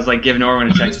 Yeah, I was like, give Norman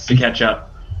a chance to catch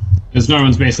up. Because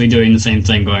Norman's basically doing the same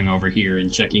thing, going over here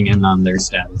and checking in on their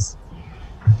status.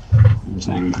 I'm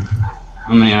saying,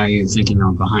 how many are you thinking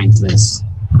are behind this?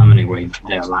 How many were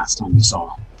there last time you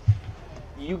saw?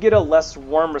 You get a less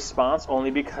warm response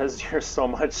only because you're so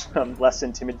much less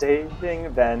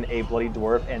intimidating than a bloody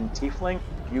dwarf and tiefling.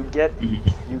 You get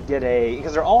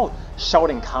because they're all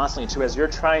shouting constantly too as you're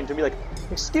trying to be like,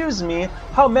 "Excuse me,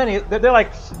 how many?" They're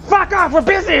like, "Fuck off, we're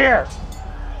busy here."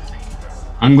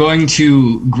 I'm going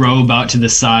to grow about to the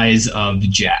size of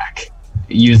Jack,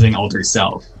 using Alter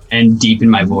Self, and deepen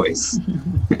my voice.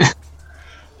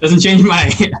 Doesn't change my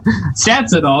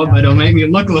stats at all, but it'll make me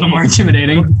look a little more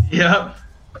intimidating. Yep.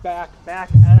 Back,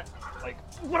 and like,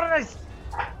 what did I?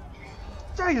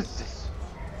 Jesus,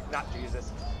 not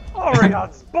Jesus.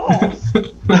 Orion's balls.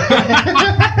 And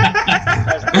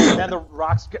then the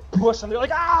rocks get pushed, and they're like,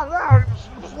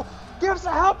 give us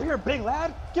a help here, big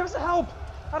lad. Give us a help.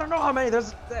 I don't know how many.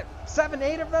 There's 7,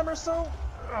 8 of them or so.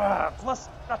 Plus,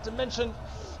 not to mention,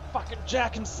 fucking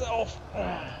Jack himself.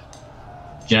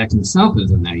 Jack himself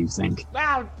is in there, you think?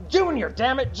 Junior,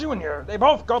 damn it, Junior. They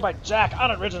both go by Jack,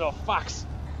 unoriginal fucks.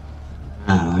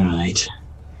 Alright.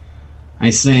 I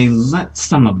say let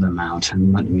some of them out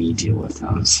and let me deal with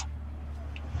those.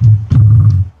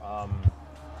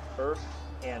 Earth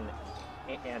and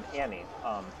Annie,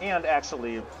 and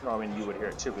actually, Norman, you would hear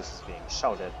it too because it's being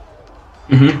shouted.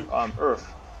 Mm-hmm.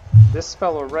 Earth, this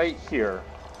fellow right here,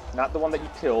 not the one that you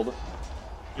killed,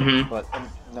 but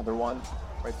another one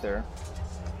right there.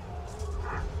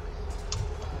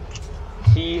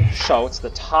 He shouts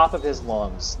the top of his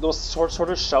lungs. Those sort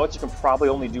of shouts you can probably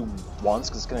only do once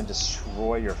because it's going to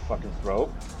destroy your fucking throat.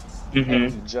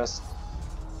 And he just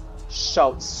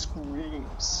shouts,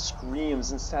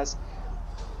 screams, and says,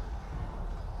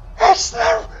 It's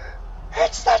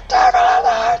the devil and the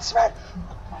huntsman!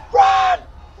 Run!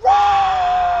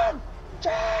 Run!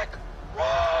 Jack!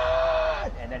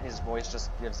 Run! And then his voice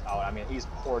just gives out. I mean, he's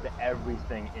poured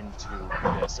everything into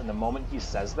this. And the moment he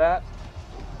says that,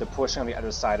 the pushing on the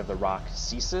other side of the rock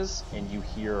ceases, and you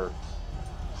hear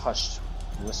hushed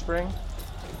whispering,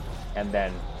 and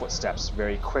then footsteps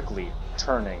very quickly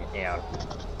turning and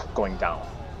going down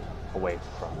away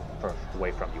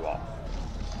from you all.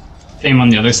 Same on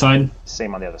the other side?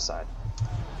 Same on the other side.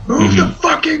 Move the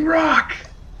fucking rock!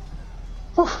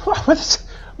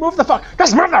 Move the fuck!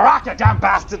 Just move the rock, you damn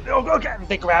bastard! Oh, go get it! And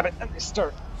they grab it and they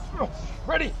start.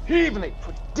 Ready, heave, and they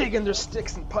dig in their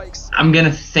sticks and pikes. I'm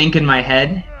gonna think in my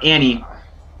head, Annie,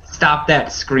 stop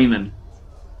that screaming.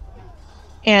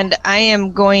 And I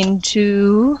am going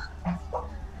to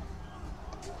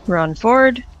run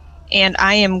forward, and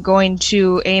I am going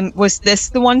to aim. Was this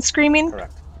the one screaming?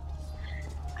 Correct.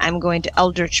 I'm going to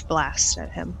Eldritch Blast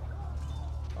at him.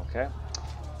 Okay.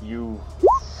 You.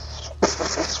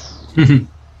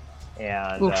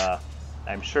 And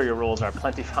I'm sure your rolls are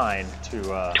plenty fine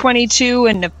to. 22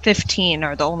 and a 15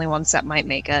 are the only ones that might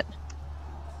make it.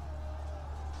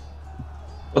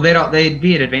 Well, they'd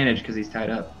be at advantage because he's tied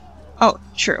up. Oh,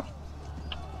 true.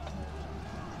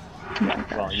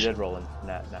 Well, you did roll in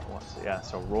that once. Yeah,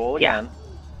 so roll again.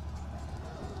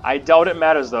 I doubt it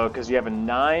matters, though, because you have a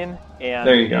 9 and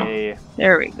there you go.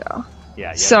 There we go.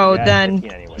 Yeah, so then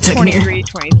 23,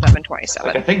 27, 27.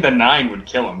 Like, I think the 9 would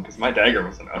kill him because my dagger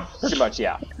was enough. Pretty much,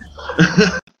 yeah.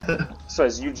 So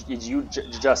as you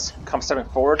just come stepping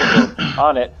forward and go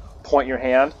on it, point your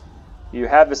hand, you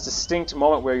have this distinct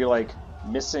moment where you're like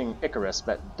missing Icarus,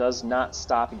 but does not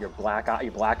stop your black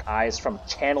eyes from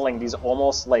channeling these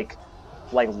almost like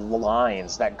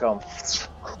lines that go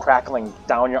crackling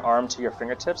down your arm to your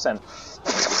fingertips, and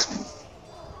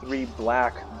 3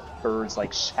 black birds,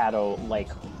 like shadow, like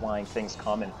flying things,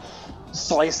 come and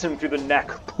slice him through the neck,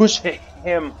 pushing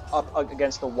him up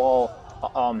against the wall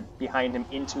behind him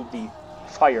into the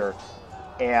fire,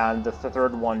 and the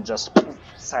third one just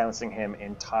silencing him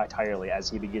entirely as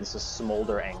he begins to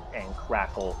smolder and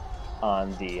crackle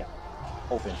on the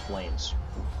open flames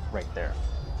right there.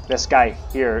 This guy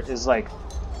here is like,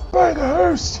 by the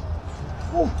host!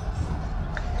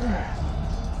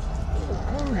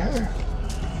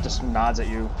 Just nods at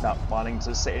you, not wanting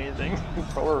to say anything,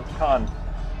 pro or con,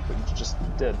 but you just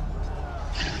did.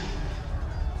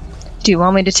 Do you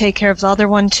want me to take care of the other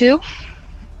one too?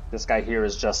 This guy here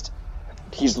is just,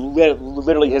 he's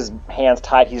literally his hands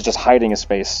tied, he's just hiding his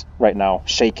face right now,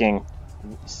 shaking,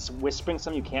 whispering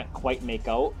something you can't quite make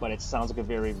out, but it sounds like a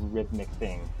very rhythmic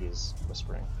thing he's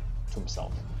whispering to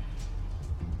himself.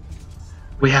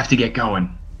 We have to get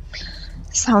going.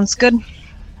 Sounds good.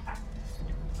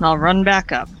 I'll run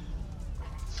back up.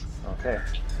 Okay.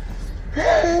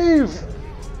 Heave!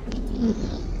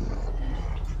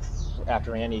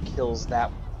 After Annie kills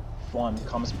that one,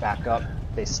 comes back up,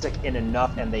 they stick in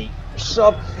enough and they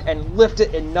shove and lift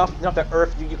it enough that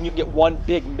Earth, you can get one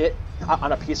big mitt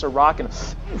on a piece of rock and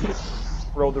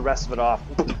throw the rest of it off.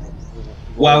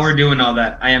 While we're doing all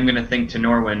that, I am going to think to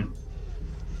Norwin,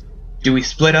 do we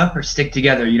split up or stick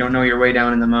together? You don't know your way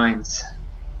down in the mines.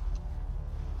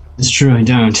 It's true, I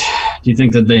don't. Do you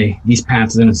think that these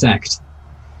paths intersect?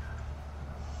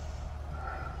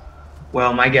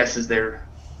 Well, my guess is they're...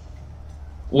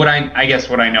 I guess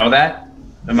would I know that?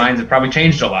 The mines have probably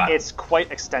changed a lot. It's quite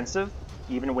extensive,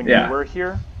 even when you were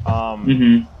here.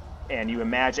 And you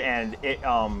imagine, and it,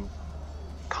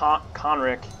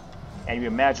 Conric, and you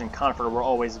imagine Conifer were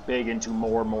always big into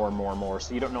more.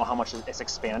 So you don't know how much it's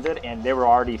expanded, and they were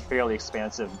already fairly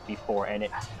expansive before, and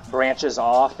it branches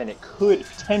off, and it could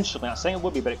potentially, not saying it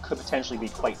would be, but it could potentially be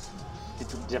quite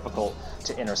difficult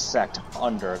to intersect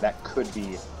under. That could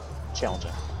be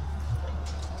challenging.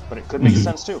 But it could make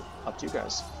sense too. Up to you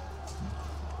guys.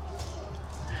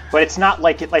 But it's not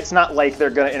like they're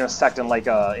gonna intersect in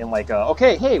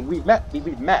okay, hey, we've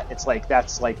met. It's like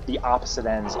that's like the opposite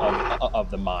ends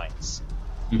of the mines.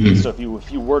 So if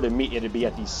you were to meet, it'd be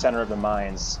at the center of the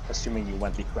mines, assuming you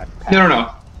went the correct path.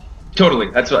 No. Totally.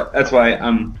 That's why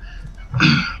I'm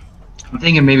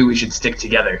thinking maybe we should stick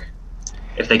together.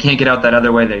 If they can't get out that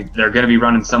other way, they're gonna be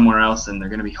running somewhere else, and they're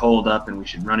gonna be holed up, and we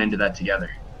should run into that together.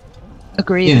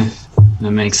 Agreed. Yeah,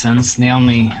 that makes sense. The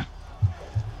only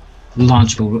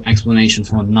logical explanation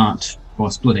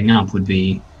for splitting up would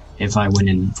be if I went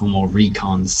in for more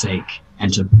recon's sake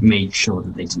and to make sure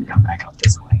that they didn't come back up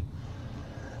this way.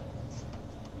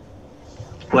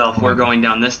 Well, if we're going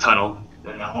down this tunnel,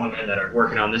 then the men that are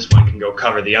working on this one can go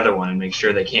cover the other one and make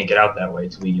sure they can't get out that way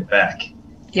till we get back.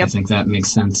 Yep. I think that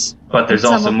makes sense. But there's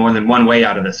also more than one way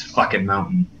out of this fucking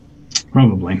mountain.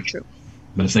 Probably. True.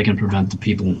 But if they can prevent the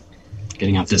people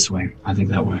getting out this way, I think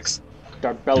that works.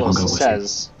 Darbelos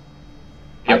says,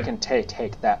 Yep. I can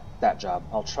take that job.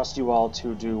 I'll trust you all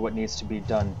to do what needs to be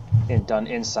done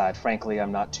inside. Frankly,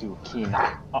 I'm not too keen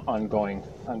on going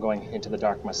into the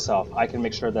dark myself. I can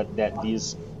make sure that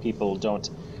these people don't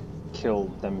kill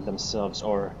themselves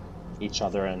or each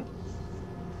other, and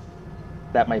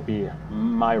that might be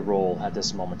my role at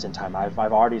this moment in time. I've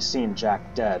already seen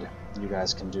Jack dead. You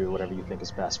guys can do whatever you think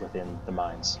is best within the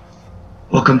mines.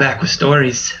 We'll come back with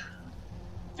stories.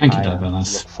 Thank you, I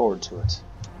Darbelos. look forward to it.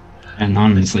 And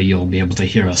honestly, you'll be able to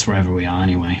hear us wherever we are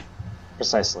anyway.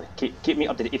 Precisely. Keep me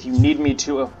updated. If you need me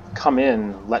to come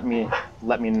in, let me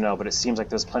know. But it seems like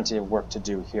there's plenty of work to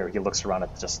do here. He looks around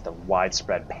at just the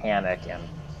widespread panic and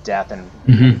death,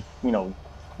 and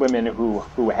women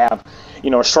who have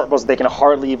short bows that they can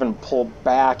hardly even pull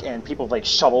back, and people with like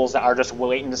shovels that are just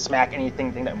waiting to smack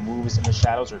anything that moves in the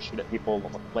shadows or shoot at people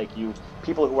like you.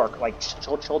 People who are like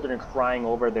children crying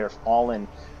over their fallen.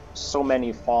 So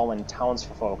many fallen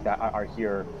townsfolk that are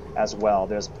here as well.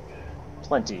 There's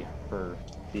plenty for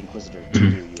the Inquisitor to do,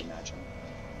 you imagine.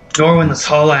 Norwin, let's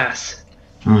haul ass.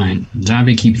 Alright,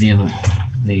 Darby, keep the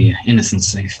innocents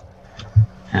safe.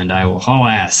 And I will haul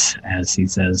ass, as he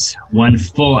says. One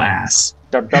full ass.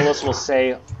 Darbelos will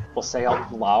say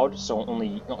out loud, so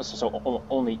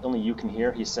only you can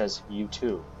hear. He says, "You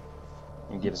too,"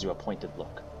 and gives you a pointed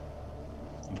look.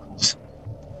 Of course.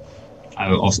 I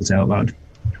will also say out loud.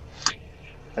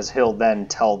 As he'll then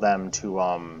tell them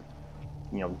to,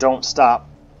 don't stop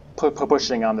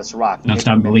pushing on this rock. Don't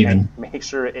stop believing. Make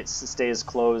sure it stays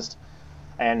closed.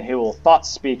 And he will thought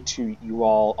speak to you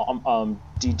all.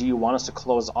 Do you want us to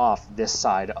close off this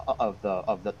side of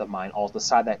the mine? All the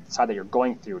side that you're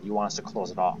going through. Do you want us to close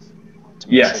it off to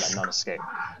make sure that none escape?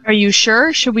 Are you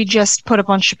sure? Should we just put a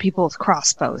bunch of people with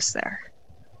crossbows there?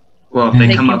 Well, if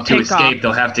they come can up to pick escape, off.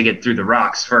 they'll have to get through the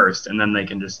rocks first, and then they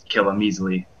can just kill them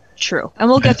easily. True. And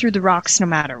we'll get through the rocks no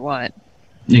matter what.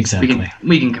 Exactly.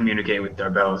 We can communicate with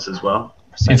Darbelos as well.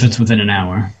 If it's within an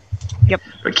hour. Yep.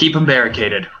 But keep them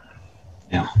barricaded.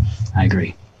 Yeah, I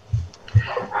agree.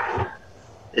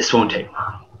 This won't take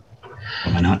long.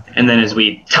 Why not? And then as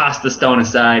we toss the stone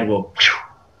aside, we'll...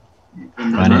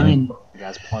 Right in. You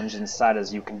guys plunge inside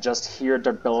as you can just hear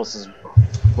Darbelos'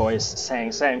 voice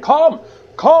saying, "Calm!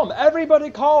 Calm! Everybody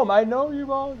calm! I know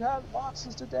you all have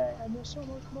losses today, and there's so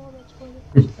much more that's going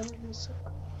to be so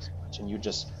much." And you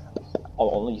just...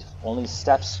 Only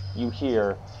steps you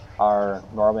hear are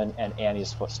Norman and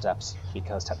Annie's footsteps,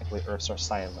 because technically Earths are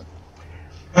silent.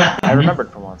 I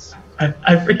remembered for once.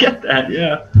 I forget that,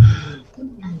 yeah.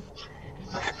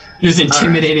 Just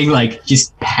intimidating, like,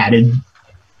 just padded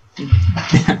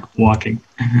walking.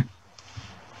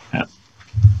 Yeah.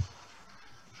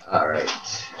 Alright.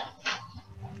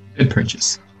 Good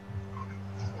purchase.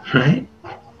 Right?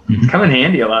 Mhm. Come in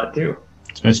handy a lot, too.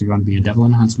 Especially if you want to be a devil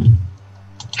and huntsman.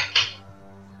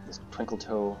 These twinkle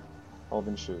toe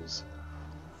elven shoes.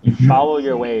 Mhm. Follow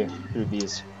your way through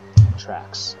these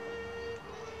tracks.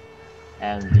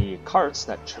 And the carts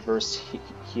that traverse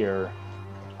here,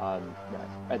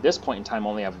 at this point in time,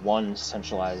 only have one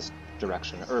centralized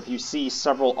direction. Or if you see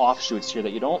several offshoots here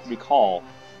that you don't recall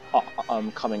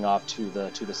coming off to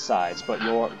the sides, but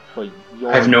your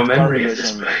I have no dark memory of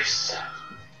this vision- place.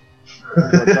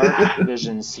 Your dark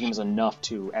vision seems enough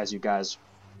to, as you guys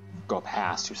go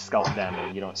past, to scout them,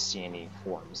 and you don't see any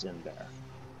forms in there.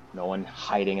 No one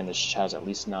hiding in the shadows, at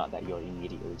least not that you're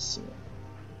immediately seeing.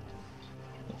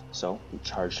 So you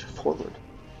charge forward.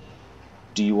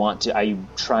 Are you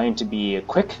trying to be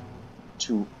quick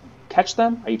to catch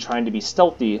them? Are you trying to be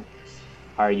stealthy?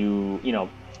 Are you,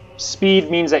 speed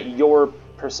means that your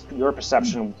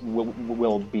perception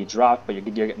will be dropped, but you're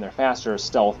getting there faster.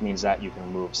 Stealth means that you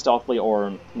can move stealthily,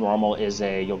 or normal is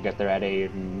you'll get there at a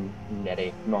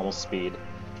normal speed,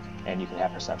 and you can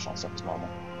have perception on stuff as normal.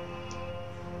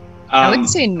 I would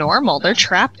say normal. They're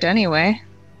trapped anyway.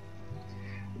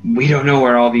 We don't know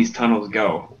where all these tunnels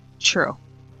go. True.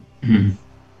 Mhm.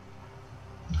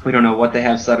 We don't know what they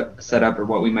have set up or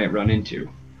what we might run into.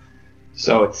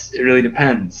 So it really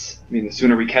depends. I mean, the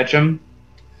sooner we catch them,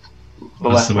 the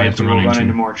That's less the way likely to we'll run run into.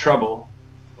 into more trouble.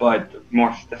 But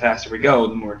the faster we go,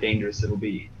 the more dangerous it'll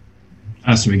be. The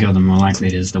faster we go, the more likely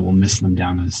it is that we'll miss them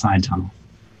down to the side tunnel.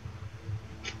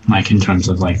 Like in terms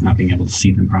of like not being able to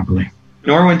see them properly.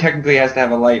 Norwin technically has to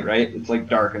have a light, right? It's like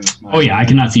dark in this mine. Oh yeah, I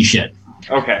cannot see shit.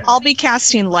 Okay. I'll be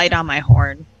casting light on my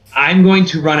horn. I'm going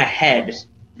to run ahead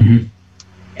Mhm.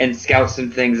 and scout some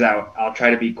things out. I'll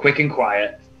try to be quick and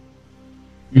quiet.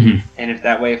 Mhm. And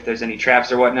if there's any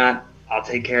traps or whatnot, I'll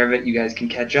take care of it. You guys can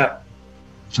catch up.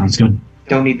 Sounds good.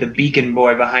 Don't need the beacon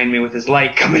boy behind me with his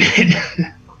light coming in.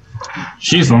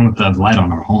 She's the one with the light on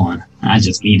her horn. I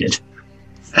just need it.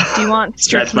 Do you want That's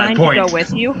my Strychnine to point. go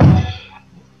with you?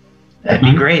 That'd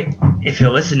be great if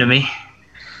he'll listen to me.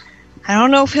 I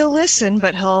don't know if he'll listen,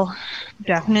 but he'll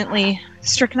definitely.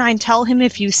 Strychnine, tell him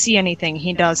if you see anything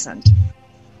he doesn't.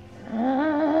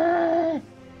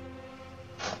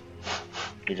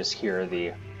 You just hear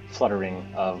the fluttering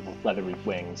of leathery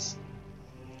wings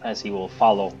as he will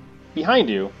follow behind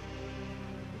you,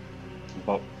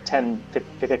 about 10,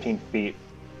 15 feet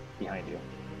behind you.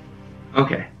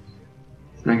 Okay.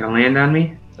 It's not gonna land on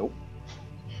me? Nope.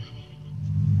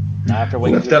 Not after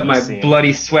what Lift up my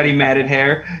bloody, sweaty, matted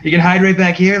hair. You can hide right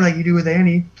back here like you do with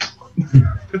Annie.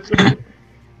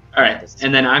 Alright,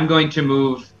 and then I'm going to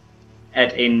move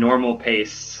at a normal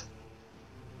pace.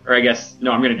 Or I guess,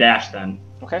 no, I'm going to dash then.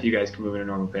 Okay. If you guys can move at a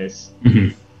normal pace.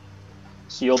 Mhm.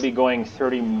 So you'll be going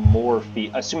 30 more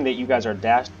feet, assuming that you guys are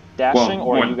dashing, Well,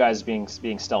 or more- are you guys being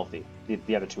stealthy,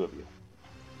 the other two of you?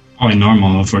 Probably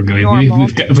normal if we're going. Normal.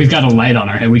 We've got a light on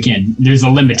our head. We can't. There's a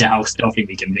limit to how stealthy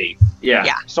we can be. Yeah.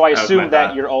 Yeah. So I That was my assume that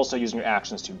thought. you're also using your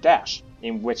actions to dash,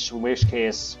 in which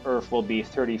case Earth will be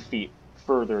 30 feet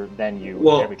further than you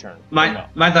Well, every turn. Or My no?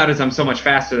 my thought is I'm so much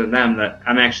faster than them that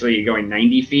I'm actually going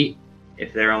 90 feet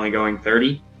if they're only going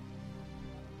 30.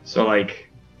 So, like,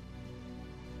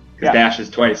 because Yeah. dash is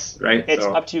twice, right? It's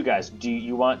so, up to you guys. Do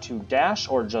you want to dash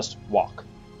or just walk?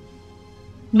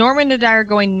 Norman and I are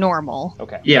going normal.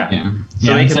 Okay. Yeah. Yeah. So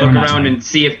Yeah, they I'd can say look we're not around trying. and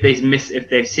see if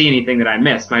they see anything that I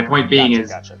missed. My point being Gotcha, is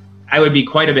gotcha. I would be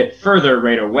quite a bit further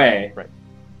right away.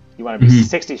 You want to be Mhm.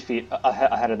 60 feet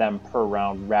ahead of them per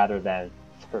round rather than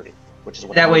 30, which is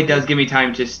what That it way would it does be. give me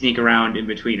time to sneak around in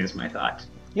between is my thought.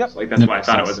 Yep. So, like, that's That why I makes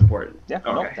thought it sense. was important. Yeah,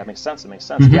 no, Okay. that makes sense. It makes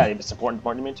sense. Mhm. Yeah, it's important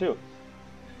to me too.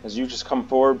 As you just come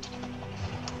forward,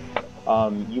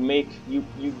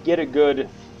 you get a good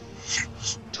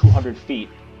 200 feet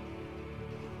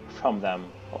from them,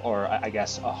 or I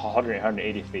guess 100,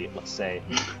 180 feet, let's say.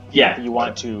 Yeah. If you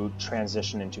want to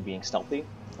transition into being stealthy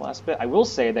the last bit. I will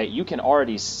say that you can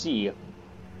already see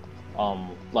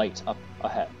light up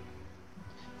ahead.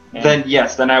 And Then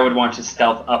yes, then I would want to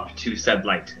stealth up to said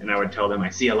light, and I would tell them I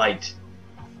see a light,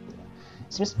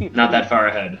 it seems to be not pretty- that far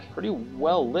ahead. pretty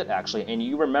well lit actually, and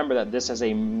you remember that this is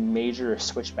a major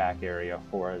switchback area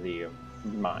for the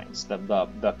mines. The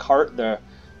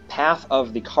path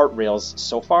of the cart rails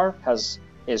so far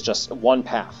is just one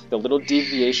path. The little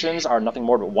deviations are nothing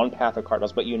more but one path of cart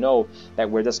rails, but you know that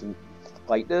where this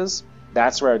light is,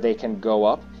 that's where they can go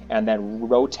up and then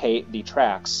rotate the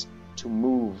tracks to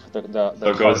move the So it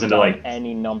cart goes into, down like,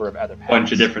 any number of other paths.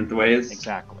 Bunch of different ways.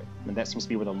 Exactly. And that seems to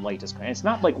be where the light is. And it's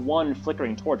not like one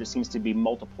flickering torch, it seems to be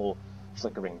multiple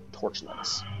flickering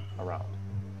torchlights around.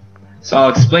 So I'll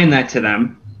explain that to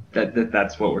them,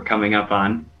 that's what we're coming up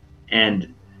on,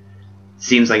 and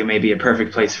seems like it may be a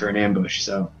perfect place for an ambush,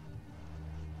 so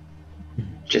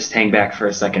just hang back for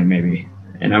a second maybe,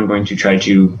 and I'm going to try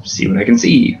to see what I can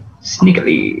see,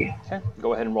 sneakily. Okay,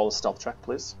 go ahead and roll a stealth check,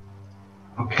 please.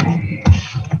 Okay.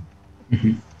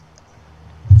 You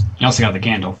also got the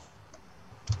candle.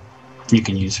 You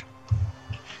can use.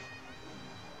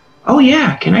 Oh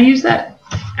yeah, can I use that?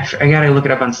 I gotta look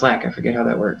it up on Slack. I forget how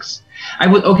that works. I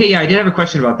did have a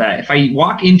question about that. If I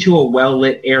walk into a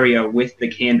well-lit area with the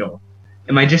candle,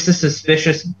 am I just a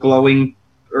suspicious glowing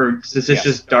or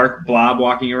suspicious Yes. dark blob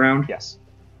walking around? Yes.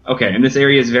 Okay, and this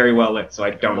area is very well lit, so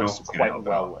I don't know if Looks it's gonna quite help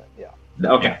well out. lit,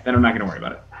 yeah. Okay, then I'm not gonna worry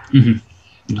about it.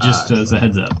 Just as a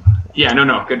heads up. Yeah,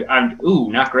 no, good.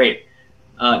 Not great.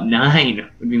 9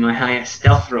 would be my highest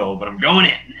stealth roll, but I'm going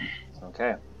in.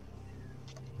 Okay.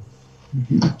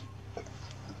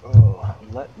 Oh,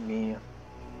 let me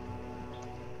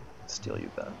steal you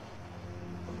then.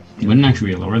 It wouldn't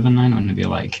actually be lower than 9. Wouldn't it be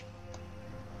like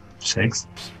 6?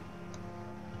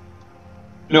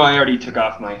 No, I already took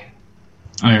off my.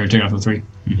 Oh, you already took off the 3.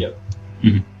 Yep.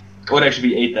 Mhm. It would actually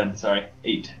be 8 then. Sorry,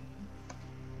 8.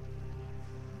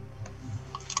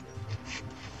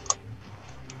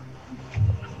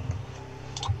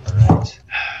 Alright.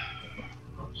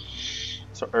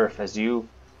 So Earth, as you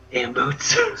Damn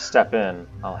boots. step in,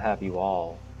 I'll have you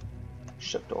all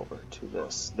shift over to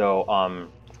this. Though,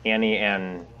 Annie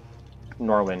and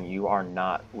Norwin, you are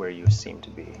not where you seem to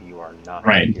be. You are not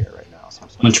Right. here right now.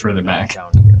 Seems like Much further you're back.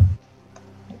 down here.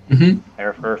 Mm-hmm.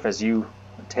 Earth, as you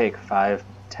take 5,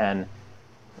 10,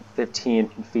 15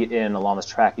 feet in along this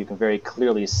track, you can very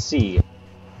clearly see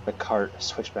the cart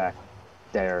switchback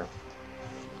there.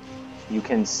 You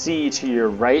can see to your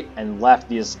right and left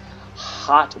these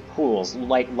hot pools,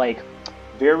 like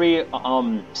very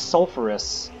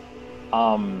sulfurous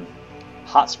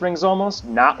hot springs almost.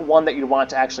 Not one that you'd want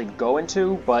to actually go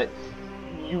into, but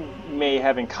you may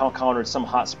have encountered some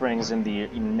hot springs in the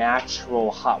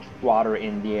natural hot water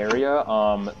in the area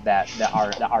that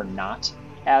are not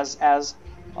as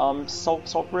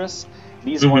sulfurous.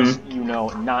 These ones,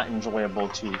 not enjoyable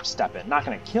to step in. Not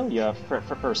going to kill you for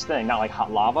first thing, not like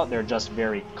hot lava. They're just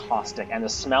very caustic, and the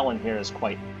smell in here is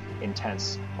quite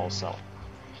intense also.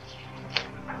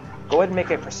 Go ahead and make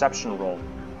a perception roll,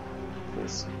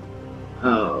 please.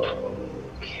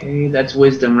 Okay, that's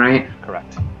wisdom, right?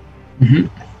 Correct. Mm-hmm.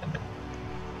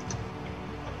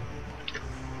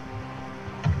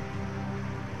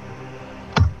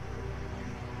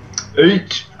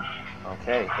 Eight.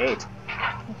 Okay, 8.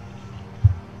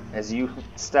 As you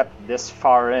step this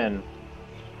far in,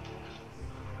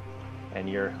 and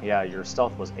your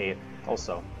stealth was 8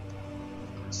 also.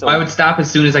 So I would stop as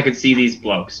soon as I could see these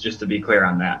blokes, just to be clear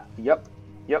on that. Yep.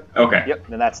 Okay. Yep.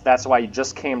 And that's why you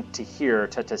just came to here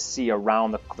to see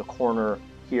around the corner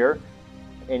here,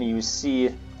 and you see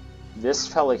this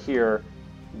fella here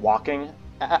walking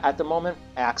at the moment,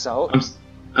 axe out.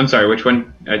 I'm sorry, which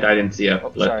one? I didn't see it.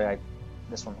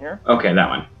 This one here. Okay, that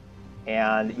one.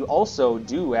 And you also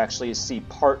do actually see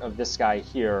part of this guy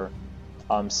here,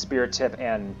 spear tip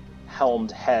and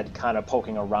helmed head kind of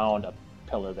poking around a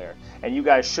pillar there. And you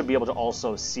guys should be able to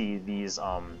also see these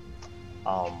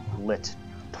lit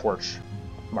torch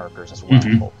markers as well,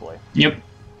 hopefully. Yep.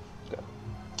 Good.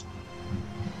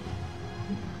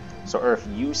 So Earth,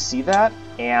 you see that,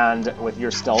 and with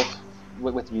your stealth,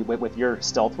 with your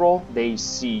stealth roll, they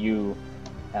see you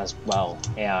as well,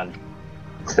 and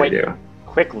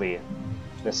quickly,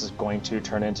 this is going to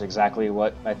turn into exactly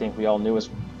what I think we all knew was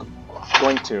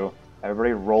going to.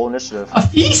 Everybody roll initiative. A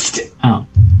feast! Oh.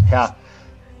 Yeah.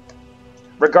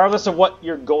 Regardless of what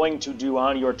you're going to do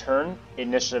on your turn,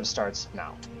 initiative starts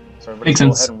now. So everybody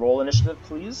go ahead and roll initiative,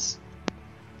 please.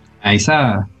 Nice.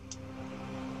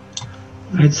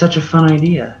 It's such a fun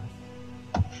idea.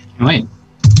 Wait.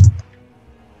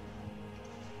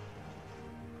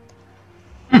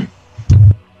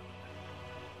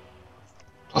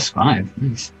 +5.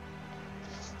 Nice.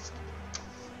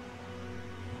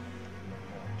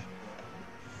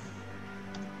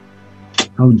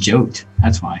 Oh, joked.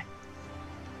 That's why.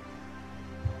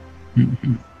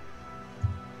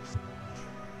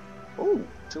 Ooh,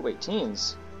 2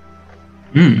 18s.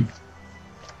 Hmm.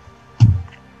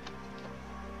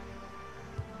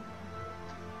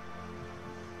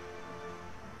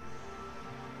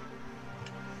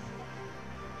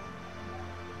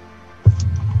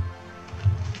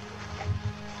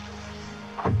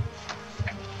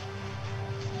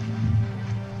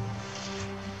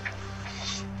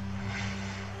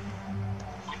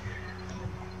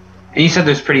 And you said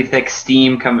there's pretty thick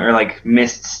steam or like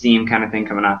mist steam kind of thing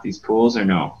coming off these pools, or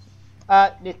no?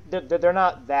 They're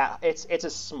not that. It's a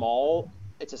small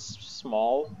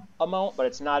amount, but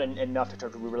it's not enough to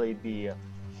really be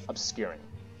obscuring.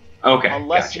 Okay.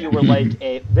 Unless gotcha. you were like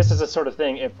this is a sort of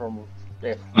thing. If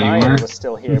Ryan was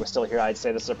still here, I'd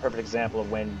say this is a perfect example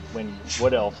of when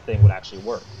Wood Elf thing would actually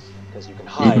work, because you can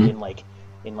hide in light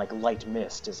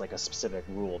mist is like a specific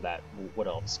rule that Wood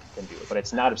Elves can do, but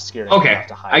it's not obscuring enough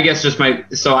to hide. I guess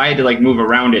so I had to like move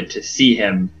around it to see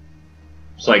him.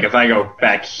 So like if I go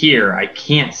back here, I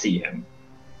can't see him.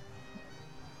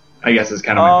 I guess is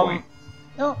kind of my point.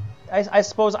 No, I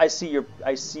suppose I see your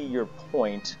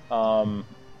point.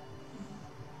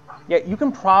 Yeah, you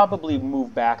can probably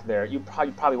move back there. You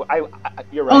probably.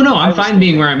 You're right. Oh no, I'm fine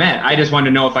being where I'm at. I just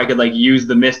wanted to know if I could like use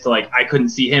the mist to like I couldn't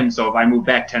see him, so if I move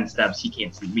back 10 steps, he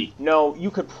can't see me. No, you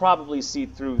could probably see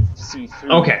through.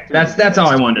 Okay, that's all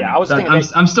I wanted. Yeah, I was thinking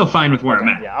I'm still fine with where I'm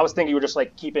at. Yeah, I was thinking you were just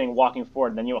like walking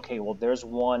forward, and then well, there's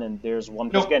one and there's one.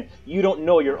 Because again, you don't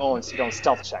know your own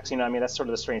stealth checks. You know what I mean? That's sort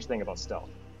of the strange thing about stealth.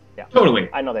 Yeah. Totally.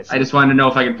 I know that. I just wanted to know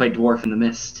if I could play Dwarf in the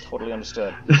Mist. Totally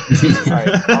understood. All right,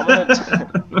 I'm gonna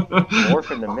Dwarf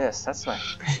in the Mist. That's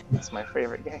my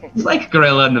favorite game. It's like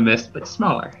Gorilla in the Mist, but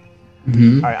smaller.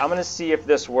 Mm-hmm. All right, I'm gonna see if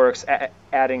this works.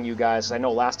 Adding you guys. I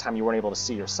know last time you weren't able to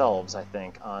see yourselves. I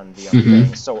think on the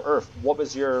thing. So Earth, what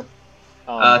was your?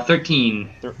 13.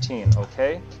 13.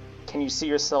 Okay. Can you see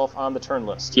yourself on the turn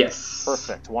list? Yes.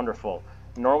 Perfect. Wonderful.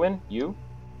 Norwin, you?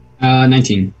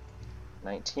 19.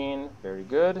 19, very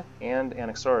good. And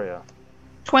Anaxoria?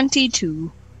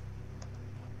 22.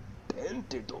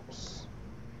 22.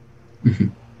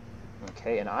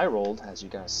 Okay, and I rolled, as you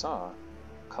guys saw,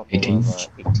 a couple 18. of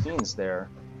 18s there.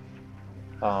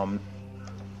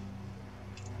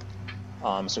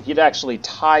 So he'd actually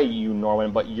tie you,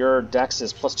 Norwin, but your dex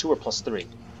is +2 or +3?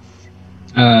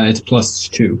 It's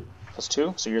 +2.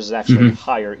 +2? So yours is actually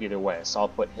higher either way. So I'll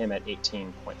put him at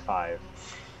 18.5.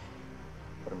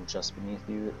 Put him just beneath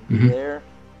you there.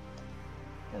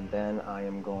 And then I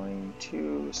am going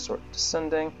to sort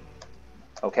descending.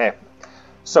 Okay.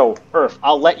 So, Earth,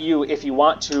 I'll let you, if you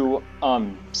want to,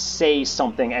 say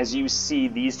something as you see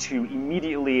these two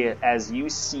immediately. As you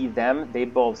see them, they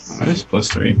both see That is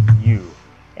 +3. you,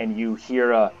 and you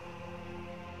hear a,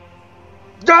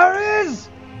 "There is!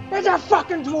 It's a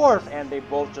fucking dwarf!" And they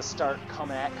both just start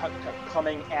coming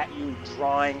at you,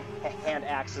 drawing hand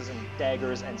axes and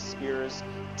daggers and spears.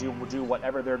 Do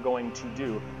whatever they're going to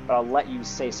do. But I'll let you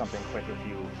say something quick if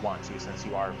you want to, since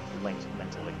you are linked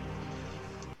mentally.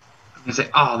 I'm gonna say,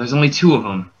 "Oh, there's only 2 of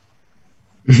them."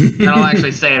 And I'll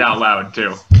actually say it out loud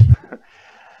too.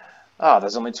 Oh,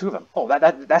 there's only 2 of them. Oh,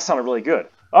 that sounded really good.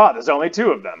 Oh, there's only 2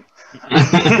 of them.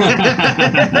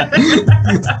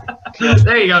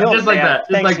 There you go, Killed, just like man. that,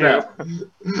 just Thanks, like you. that.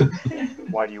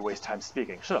 Why do you waste time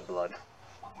speaking? Shut up, Blood.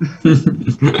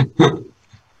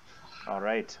 All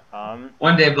right.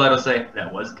 One day Blood will say,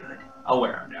 "That was good. I'll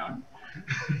wear him down."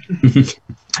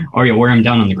 Or you wear him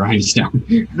down on the grindstone.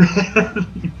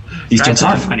 These jokes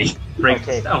are funny. Break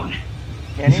Okay. the stone.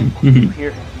 Annie, you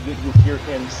hear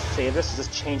him say this. Does this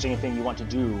change anything you want to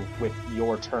do with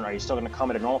your turn? Are you still going to come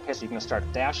at a normal pace? Are you going to start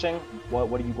dashing?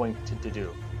 What are you going to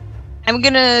do? I'm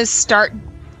gonna start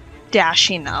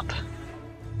dashing up.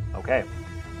 Okay.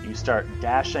 You start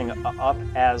dashing up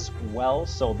as well,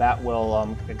 so that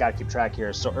will, I gotta keep track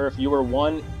here. So, Earth, you were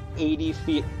 180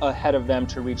 feet ahead of them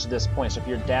to reach this point. So if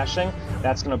you're dashing,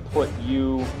 that's gonna put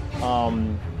you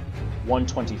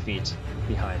 120 feet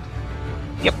behind.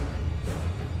 Yep.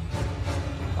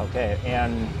 Okay,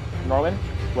 and Norwin,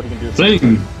 what are you gonna do?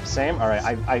 Same. Same?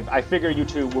 Alright, I figure you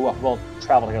two will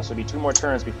travel together, so it'll be 2 more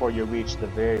turns before you reach the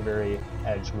very, very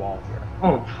edge wall here.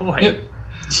 Oh boy.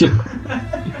 Yep.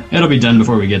 It'll be done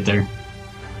before we get there.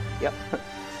 Yep.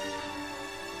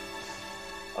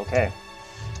 Okay.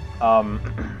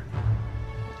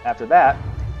 After that,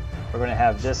 we're going to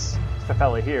have this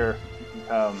fella here.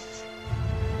 5,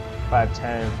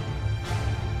 10.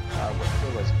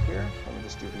 What was it here? Let me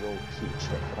just do the old key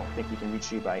check. I don't think we can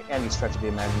reach you by any stretch of the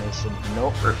imagination.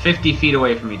 Nope. We're 50 feet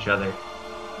away from each other.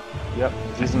 Yep.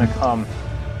 He's going to come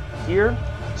here.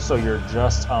 So you're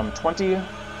just 20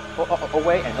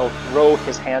 away, and he'll throw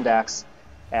his hand axe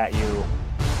at you.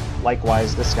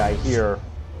 Likewise, this guy here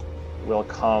will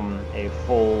come a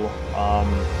full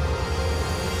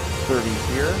 30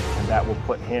 here, and that will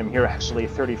put him here actually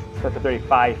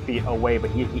 35 feet away, but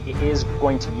he is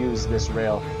going to use this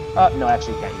rail. No,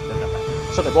 actually he can't use it.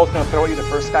 So they're both going to throw at you. The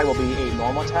first guy will be a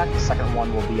normal attack, the second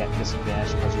one will be at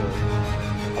disadvantage because you're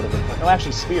out of the... No,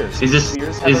 actually spears. Is this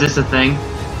a thing?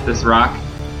 This rock?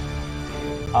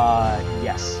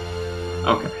 Yes.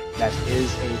 Okay. That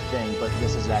is a thing, but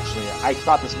this is actually... I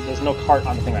thought there's no cart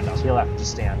on the thing right now, so he'll have to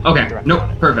just stand. Okay, directly nope, on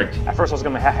it. perfect. At first I was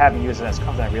going to have him use it as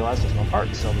cover, then I realized there's no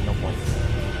cart, so no point.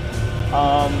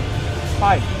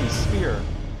 5E spear.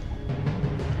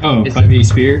 Oh, Is 5e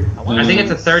spear? I think it's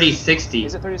a 30-60.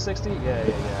 Is it 30-60? Yeah.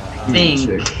 I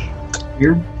think.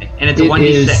 Here? And it's a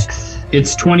 1d6.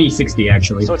 It's 2060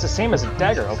 actually. So it's the same as a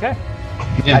dagger, okay.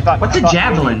 Yeah. What's a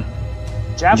javelin?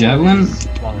 Javelin? Javelin? is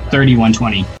longer than that.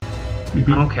 3120.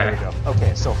 There Okay. you go.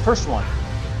 Okay, so first one.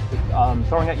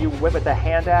 Throwing at you with the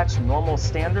hand axe, normal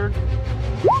standard.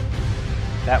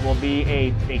 That will be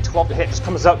a 12 to hit. Just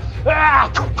comes up. Ah!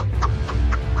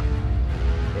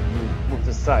 And you move to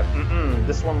the side.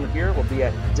 This one here will be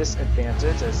at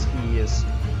disadvantage as he is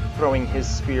throwing his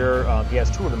spear. He has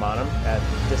 2 of them on him at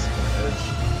disadvantage.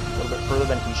 A little bit further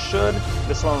than he should.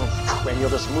 This one, and you'll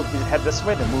just move your head this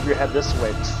way, then move your head this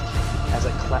way as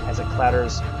it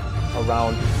clatters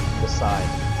around the side.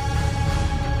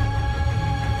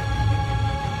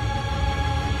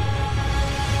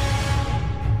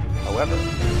 However,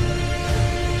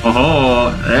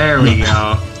 Oh, there we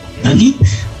go. Nani?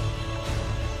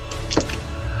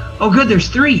 Oh, good, there's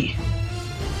 3.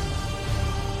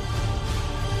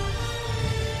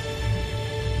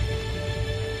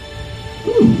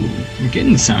 Ooh, we're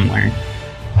getting somewhere.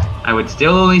 I would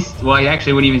still only... Well, I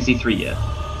actually wouldn't even see 3 yet.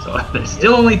 So there's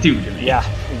still only 2 to me. yeah,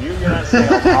 you're not saying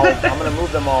I'm going to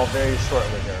move them all very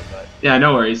shortly here, but Yeah,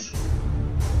 no worries.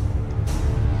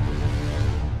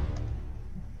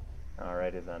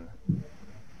 alrighty then.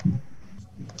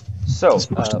 So,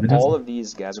 all of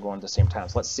these guys are going at the same time.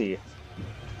 So let's see.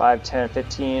 5, 10,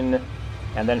 15,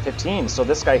 and then 15. So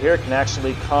this guy here can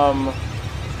actually come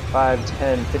 5,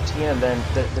 10, 15, and then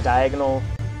the diagonal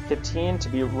 15 to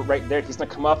be right there. He's gonna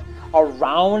come up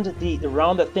around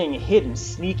the thing, hidden,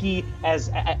 sneaky as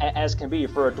can be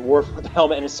for a dwarf with a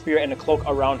helmet and a spear and a cloak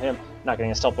around him. Not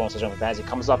getting a stealth bonus as he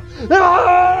comes up.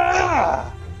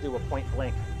 Ah! Do a point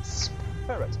blank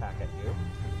spear attack at you.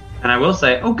 And I will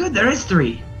say, oh good, there is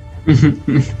 3. 20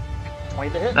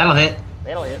 to hit. That'll hit.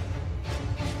 That'll hit.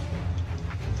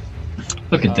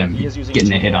 Look at them He is using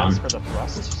getting a 2 hit on. for the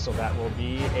thrust, so that will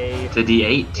be a It's a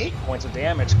D8. 8 points of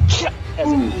damage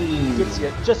as it gets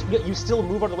you. Just you still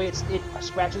move out of the way. It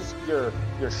scratches your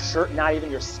shirt, not even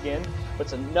your skin, but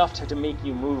it's enough to make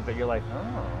you move that you're like,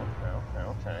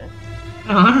 oh, okay.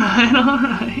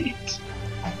 Alright.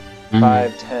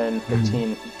 5, 10,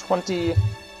 15, 20,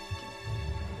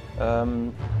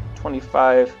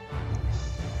 25.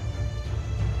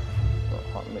 Oh,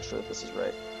 let me make sure that this is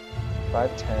right.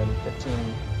 5, 10, 15,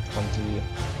 20,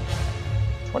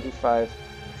 25,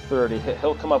 30.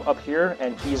 He'll come up here,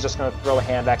 and he's just going to throw a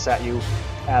hand axe at you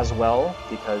as well,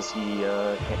 because he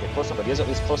can't get close enough, but he is at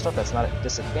least close enough. That's not a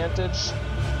disadvantage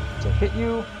to hit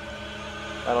you.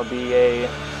 That'll be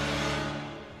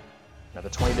another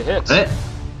 20 to hit. Hit.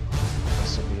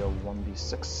 This will be a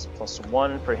 1d6 plus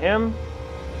 1 for him.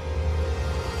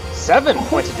 7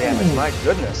 points of damage, my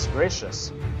goodness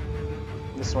gracious.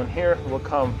 This one here will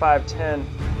come 5, 10,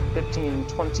 15,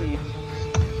 20.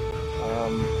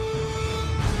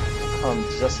 Come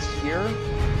just here.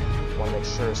 Want to make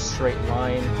sure a straight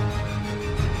line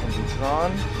can be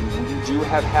drawn. You do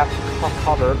have half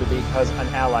cover because an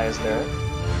ally is there.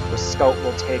 The scout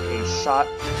will take a shot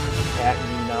at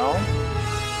you now.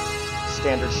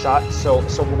 Standard shot. So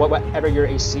whatever your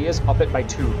AC is, up it by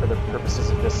 2 for the purposes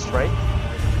of this strike.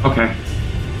 Okay.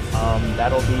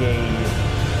 That'll be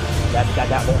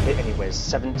that won't hit anyways.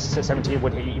 17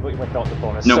 would hit you without the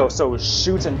bonus. Nope. So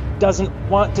shoots and doesn't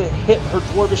want to hit her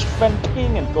dwarvish friend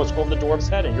ping and goes over the dwarf's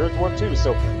head, and you're a dwarf too,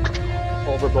 so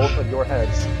over both of your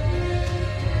heads.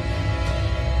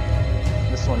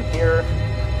 This one here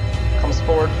comes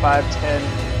forward 5, 10,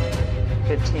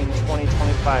 15, 20,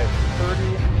 25,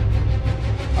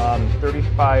 30,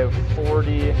 35, 40.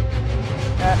 No,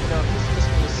 he's just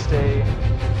gonna stay.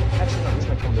 Actually, no, he's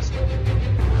gonna come this way.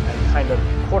 And kind of,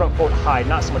 quote unquote, hide.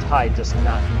 Not so much hide, just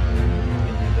not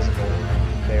invisible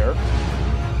there.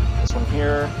 This one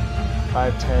here,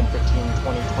 5, 10, 15,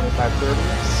 20, 25, 30.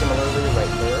 Similarly,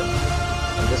 right there.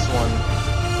 And this one,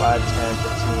 5, 10,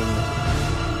 15,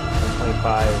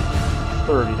 25,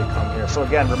 30 to come here. So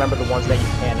again, remember the ones that you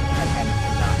can and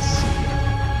cannot see.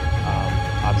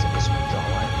 Obviously, this one, draw a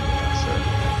line. I'm not sure.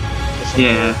 This one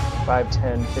here, 5,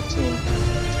 10, 15,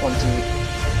 20,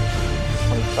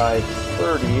 25,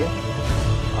 30.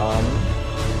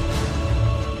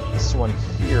 This one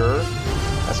here,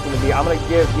 that's going to be, I'm going to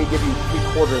give you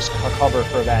 3/4 cover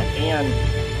for that, and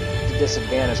the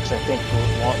disadvantage, because I think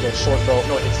the short bow,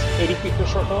 no, it's 80 feet for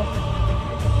short bow? I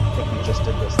think we just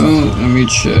did this. Oh, let me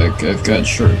check. I've got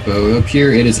short bow up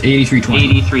here. It is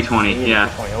 8320. 8320, yeah.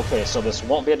 8320. Okay, so this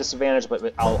won't be a disadvantage,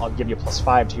 but I'll give you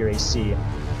 +5 to your AC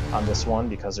on this one,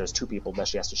 because there's 2 people that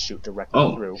she has to shoot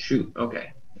directly through. Oh, shoot,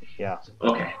 okay. Yeah.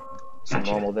 Okay. So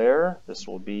Gotcha. normal there. This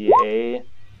will be a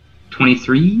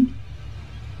 23?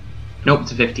 Nope,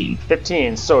 it's a 15.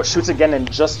 15. So shoots again, and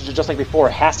just like before,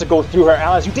 has to go through her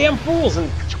allies. You damn fools!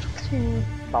 And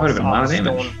That would have been a lot of bounces off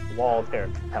the damage. stone wall there.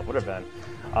 That would have been.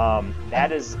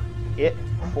 That is it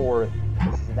for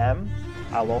them.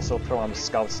 I'll also throw on the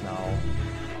scouts now.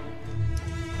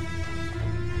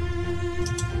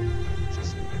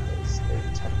 Just because they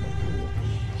technically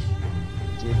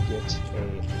did get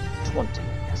a 20.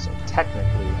 So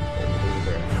technically, they're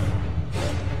there.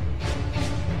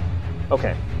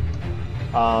 Okay.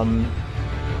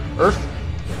 Earth.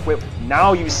 Wait,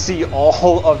 now you see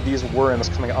all of these worms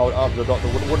coming out of the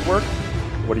woodwork.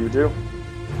 What do?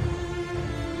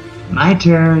 My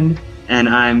turn, and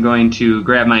I'm going to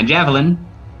grab my javelin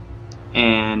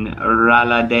and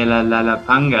Rala de la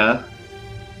Lalapanga.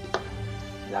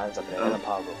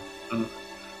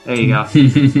 There you go.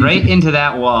 Right into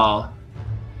that wall.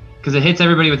 Because it hits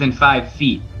everybody within 5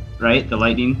 feet, right? The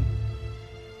lightning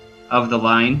of the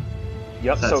line.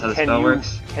 Yep. That's So how the can spell you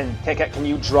works. can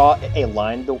you draw a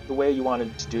line the way you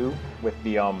wanted to do with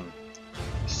the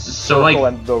So like, circle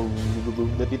and the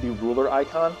ruler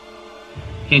icon?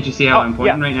 can't you see how I'm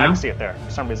pointing yeah, right now? I can see it there.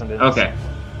 For some reason, it is. Okay.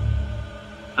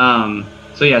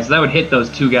 So yeah, so that would hit those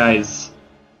 2 guys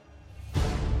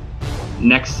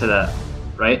next to that,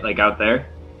 right? Like out there.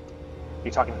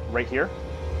 You talking right here,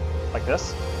 like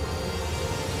this?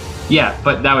 Yeah,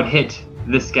 but that would hit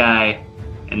this guy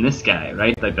and this guy,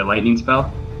 right? Like the lightning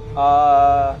spell.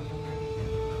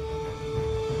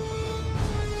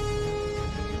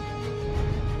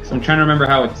 I'm trying to remember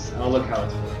how it's. I'll look how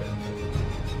it's worded.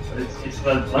 But it's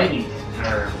the lightning,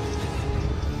 or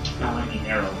not lightning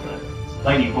arrow, but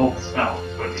lightning bolt spell.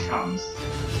 Is what it becomes.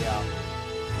 Yeah.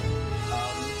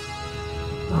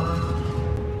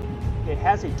 It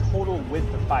has a total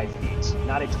width of 5 feet,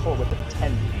 not a total width of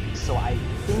 10 feet. So I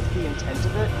think the intent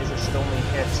of it is it should only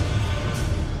hit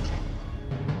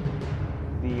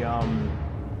the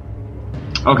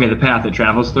Okay, the path it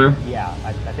travels through. Yeah,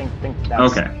 I think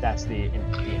that's Okay. That's the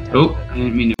intent. Oh, of it. I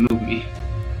didn't mean to move me.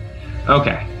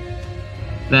 Okay.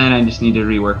 Then I just need to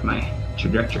rework my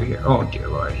trajectory here. Oh dear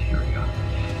lord, here we go.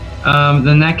 Then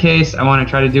in that case, I want to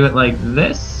try to do it like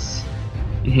this.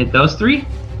 And hit those 3.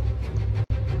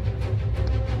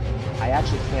 I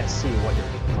actually can't see what you're.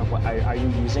 Are you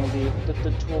using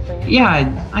the tool thing? Yeah,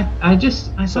 I So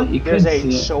thought you could there's a see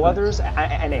it, show but- others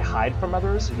and a hide from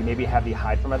others. You maybe have the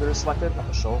hide from others selected, not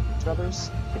the show to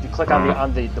others. If you click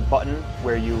on the button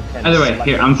where you can. Either way, select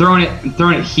here it. I'm throwing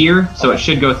it here, so Okay. it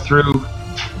should go through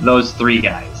those 3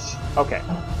 guys. Okay.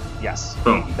 Yes.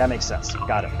 Boom. That makes sense.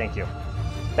 Got it. Thank you.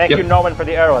 Thank Yep. you, Norman, for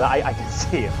the arrow. I can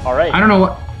see it. All right. I don't know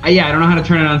what. Yeah, I don't know how to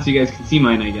turn it on so you guys can see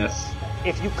mine. I guess.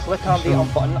 If you click on the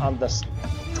button on the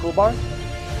toolbar,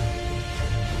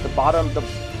 the bottom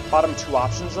 2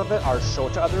 options of it are show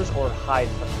to others or hide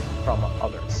from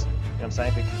others. You know what I'm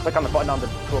saying? If you click on the button on the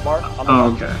toolbar, on the Oh,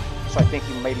 left, okay. so I think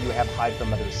maybe you have hide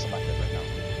from others selected right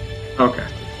now. Okay.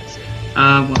 Let's see.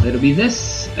 Well, it'll be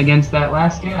this against that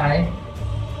last guy,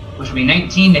 which will be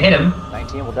 19 to hit him.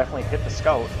 19 will definitely hit the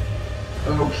scout.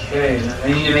 Okay, then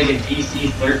I need to make a DC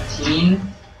 13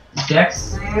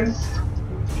 Dex save.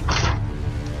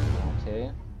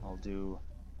 Okay, I'll do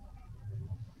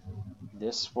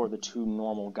this for the 2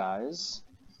 normal guys.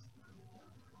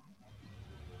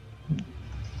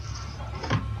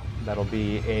 That'll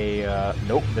be a,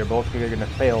 nope, they're both going to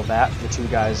fail that. The 2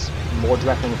 guys more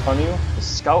directly in front of you. The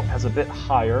scout has a bit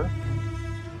higher,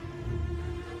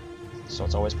 so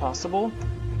it's always possible.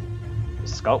 The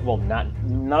scout will not,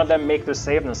 none of them make their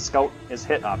save, and the scout is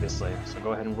hit, obviously. So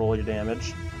go ahead and roll your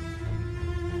damage.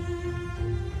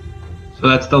 So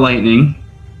that's the lightning.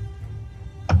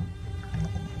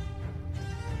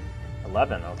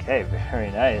 11, okay,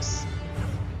 very nice.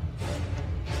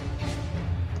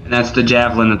 And that's the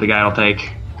javelin that the guy will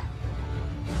take.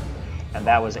 And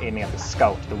that was aiming at the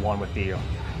scout, the one with the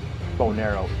bow and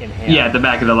arrow in hand. Yeah, at the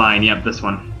back of the line. Yep, this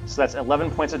one. So that's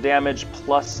 11 points of damage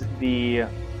plus the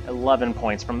 11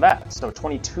 points from that. So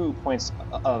 22 points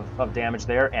of damage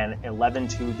there, and 11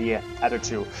 to the other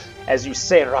 2. As you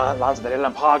say,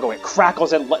 it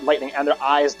crackles in lightning, and their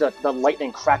eyes, the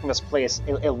lightning cracking this place,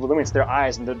 it illuminates their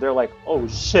eyes, and they're like, oh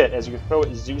shit, as you throw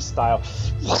it Zeus style,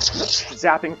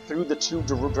 zapping through the 2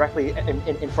 directly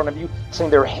in front of you, seeing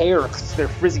their hair, their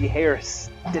frizzy hair,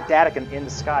 static in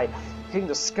the sky, hitting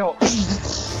the skull,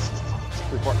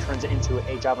 before it turns it into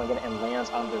a javelin again and lands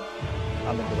on the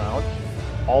ground.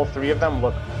 All 3 of them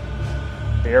look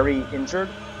very injured,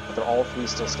 but they're all 3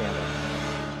 still standing.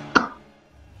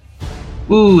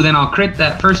 Ooh, then I'll crit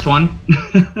that first one.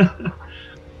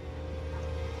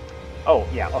 Oh,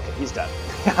 yeah, okay, he's dead.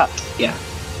 Yeah.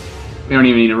 We don't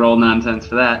even need to roll nonsense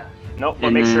for that. Nope, but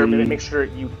And make then- sure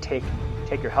you take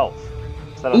your health.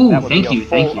 So Ooh, that would thank be you,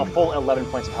 thank you. a full 11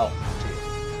 points of health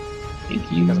to you,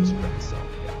 Thank you. because it was crit, so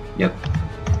yeah. Yep.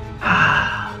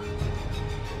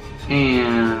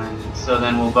 And so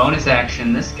then we'll bonus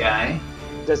action this guy.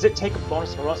 Does it take a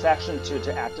bonus action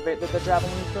to activate the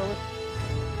javelin when you throw it?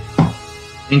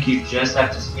 I think you just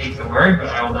have to speak the word, but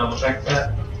I will double check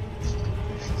that.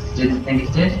 Didn't think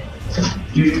it did.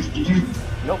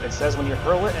 Nope, it says when you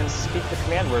hurl it and speak the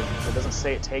command word. It doesn't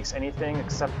say it takes anything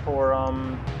except for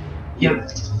Yep.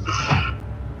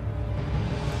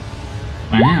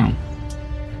 Wow.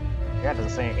 yeah, it doesn't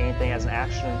say anything as an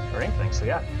action or anything. So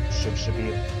yeah, should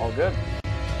be all good.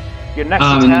 Your next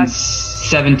And attack,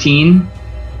 17.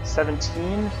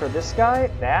 17 for this guy.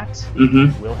 That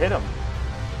Mm-hmm. will hit him.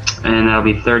 And that'll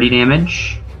be 30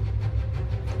 damage.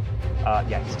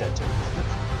 Yeah, he's dead too.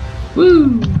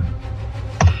 Woo!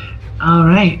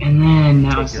 Alright, and then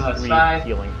now Take it's your 3 5,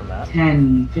 healing from that.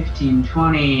 10, 15,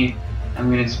 20. I'm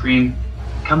gonna scream,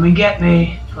 come and get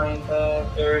me.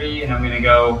 25, 30, and I'm gonna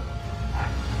go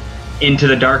into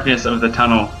the darkness of the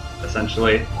tunnel,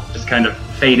 essentially. Just kind of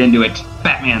fade into it,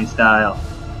 Batman style.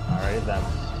 Alright then.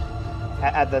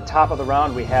 At the top of the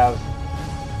round, we have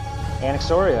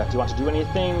Anaxoria. Do you want to do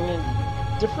anything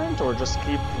different, or just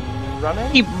keep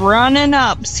running? Keep running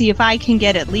up, see if I can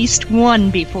get at least one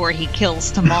before he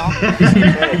kills them all.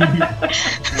 Okay.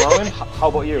 Rowan, how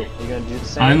about you? Are you gonna do the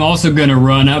same? I'm also gonna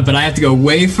run up, but I have to go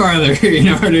way farther in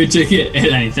order to get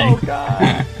anything. Oh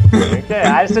god. Okay,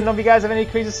 I just didn't know if you guys have any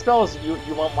crazy spells you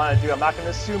won't want to do. I'm not going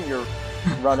to assume you're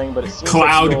running, but it seems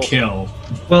Cloud like kill.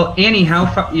 Well, Annie, how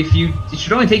far? If you, it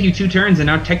should only take you 2 turns, and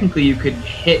now technically you could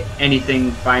hit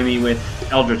anything by me with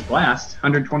Eldritch Blast,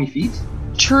 120 feet.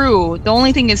 True. The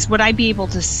only thing is, would I be able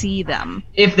to see them?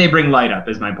 If they bring light up,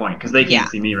 is my point, because they can't Yeah.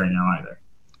 see me right now either.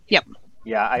 Yep.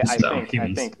 Yeah, I So, think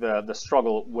humans. the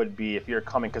struggle would be if you're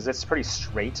coming, because it's pretty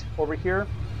straight over here.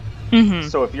 Mm-hmm.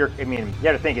 So if you're, I mean, you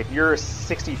got to think, if you're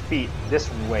 60 feet this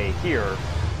way here,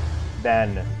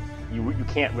 then you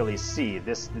can't really see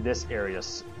this area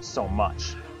so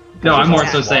much. No, I'm more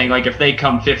so Exactly. saying, like, if they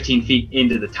come 15 feet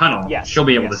into the tunnel, Yes, she'll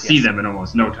be able yes, to see yes. them in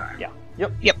almost no time. Yeah.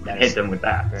 Yep. Yep. That Hit is them with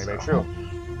that. very, very so. true.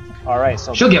 All right,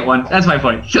 so She'll get one. That's my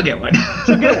point. She'll get one.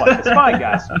 she'll get one. It's fine,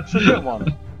 guys. She'll get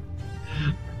one.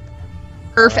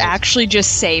 Earth Alright. actually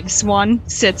just saves one,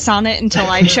 sits on it until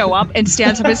I show up, and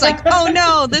stands up and is like, "Oh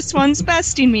no, this one's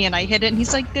besting me," and I hit it, and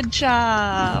he's like, "Good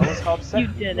job." I was upset. You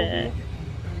did it.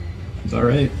 It's all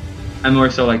right. I more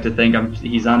so like to think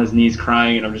he's on his knees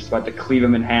crying, and I'm just about to cleave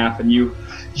him in half, and you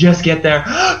just get there.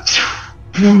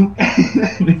 And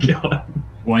kill him.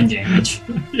 1 damage.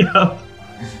 Yeah.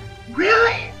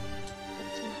 Really?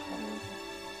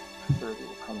 30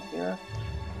 will come here.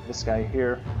 This guy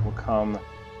here will come.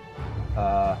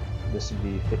 This would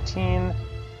be 15,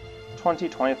 20,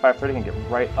 25, 30. Can get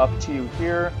right up to you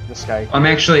here. This guy. I'm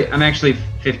actually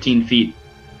 15 feet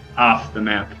off the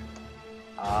map.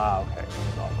 Ah, okay.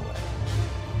 He's all the way.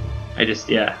 I just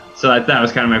So that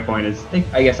was kind of my point. Is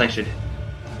I guess I should.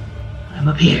 I'm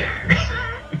up here.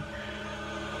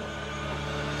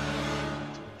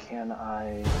 Can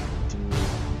I do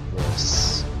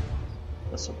this?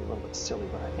 This will be a little bit silly,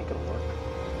 but I think it'll work.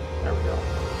 There we go.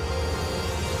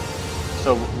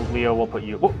 So Leo, we'll put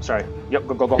you. Oh, sorry. Yep.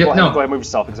 Go Yep, ahead. no. Go ahead. Move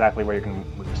yourself exactly where you can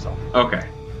move yourself. Okay.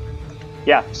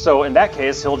 Yeah. So in that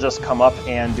case, he'll just come up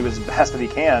and do his best that he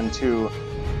can to.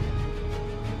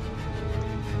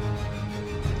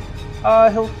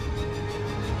 He'll.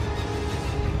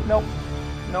 Nope.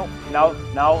 Nope. Now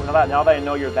that I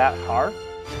know you're that far,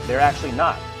 they're actually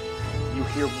not. You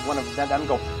hear one of them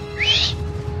go,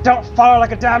 "Don't follow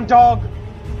like a damn dog,"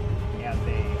 and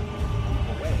they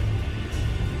move away.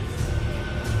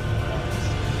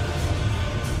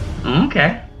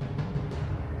 Okay.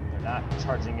 They're not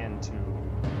charging into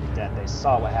death. They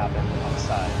saw what happened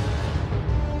outside.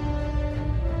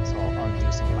 So I'll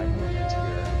undo some of my movement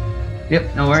here.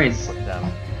 Yep. No worries. Put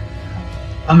them.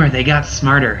 Bummer, they got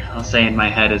smarter. I'll say in my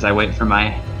head as I wait for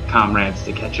my comrades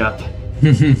to catch up.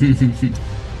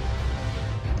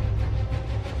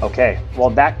 Okay. Well,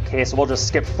 in that case, we'll just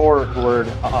skip forward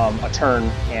a turn,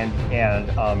 and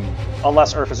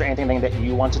unless Earth, is there anything that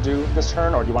you want to do this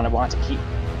turn, or do you want to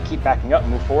keep backing up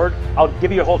and move forward? I'll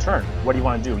give you a whole turn. What do you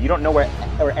want to do? You don't know where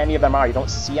any of them are. You don't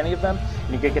see any of them,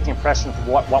 and you get the impression from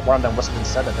what one of them whispered and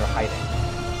said that they're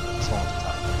hiding. This moment of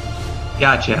time.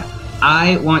 Gotcha.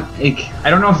 I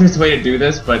don't know if there's a way to do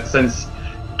this, but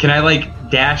can I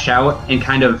dash out and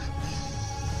kind of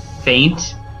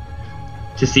feint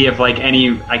to see if I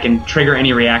can trigger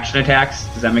any reaction attacks?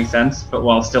 Does that make sense? But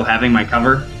while still having my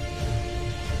cover?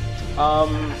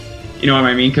 You know what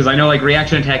I mean? Because I know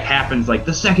reaction attack happens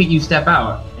the second you step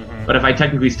out. Mhm. But if I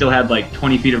technically still had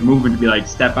 20 feet of movement to be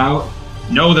step out,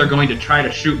 no, they're going to try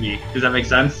to shoot me. Does that make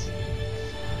sense?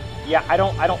 Yeah, I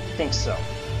don't think so.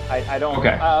 I don't.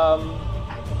 Okay.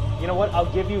 You know what? I'll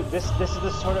give you this. This is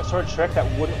the sort of trick that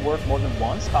wouldn't work more than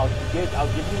once. But I'll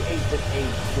give you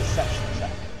a deception check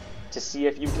to see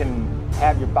if you can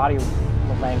have your body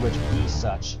language be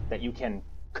such that you can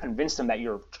convince them that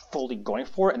you're fully going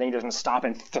for it, and then you're just gonna stop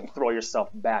and throw yourself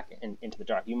back into the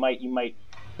dark. You might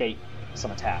bait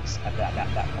some attacks at that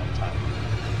point in time.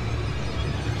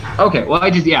 Okay, well,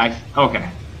 okay.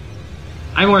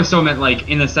 I more so meant,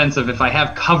 in the sense of if I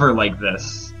have cover like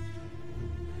this,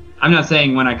 I'm not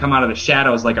saying when I come out of the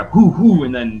shadows like a hoo-hoo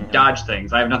and then dodge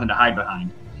things. I have nothing to hide behind.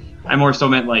 I more so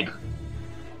meant,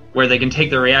 where they can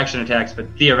take their reaction attacks, but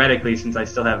theoretically, since I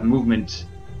still have movement,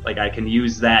 I can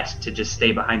use that to just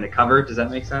stay behind the cover. Does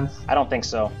that make sense? I don't think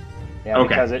so. Yeah, Okay.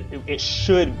 because it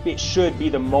should be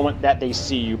the moment that they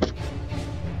see you.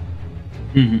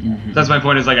 That's my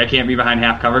point. Is I can't be behind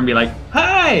half cover and be like,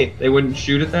 "Hi!" They wouldn't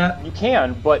shoot at that. You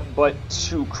can, but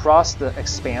to cross the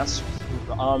expanse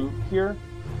here,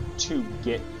 to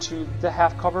get to the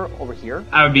half cover over here.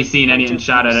 I would be seen and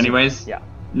shot at anyways. Yeah.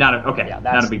 Not a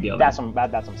big deal. Then. That's what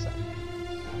I'm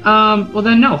saying. Well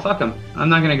then no, fuck them. I'm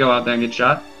not gonna go out there and get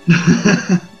shot.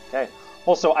 Okay.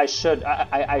 Also, I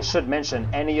should mention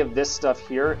any of this stuff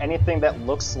here. Anything that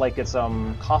looks like it's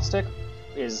caustic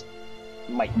is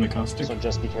might. The caustic. So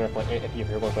just be careful if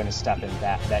you're going to step in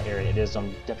that area. It is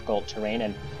difficult terrain,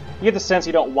 and you get the sense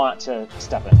you don't want to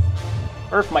step in.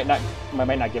 Earth might not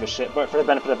give a shit, but for the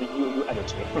benefit of you other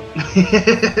two.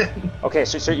 Okay,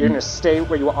 so you're gonna stay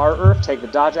where you are, Earth. Take the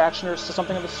dodge action or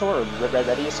something of the sort, or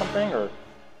ready or something, or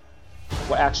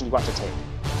what action you want to take.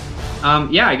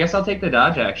 Yeah, I guess I'll take the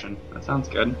dodge action. That sounds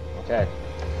good. Okay.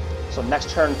 So next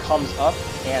turn comes up,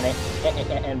 and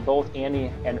both Annie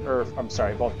and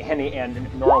both Annie and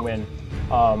Norwin,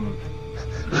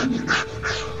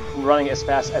 running as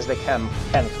fast as they can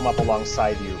come up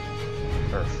alongside you,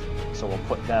 Earth. So we'll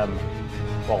put them,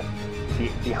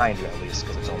 behind you at least,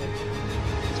 because it's only 10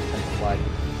 feet wide.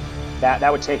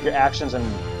 That would take your actions and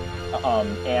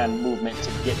movement to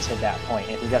get to that point.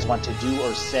 And if you guys want to do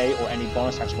or say or any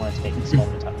bonus action you want to take this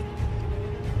moment in time.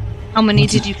 How many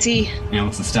did you see? Yeah,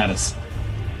 what's the status?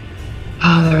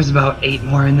 Oh, there's about 8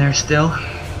 more in there still.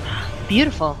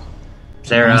 Beautiful.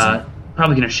 They're Awesome.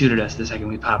 probably gonna shoot at us the second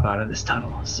we pop out of this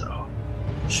tunnel. So,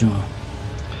 Sure.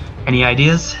 any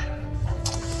ideas?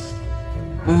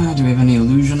 Do we have any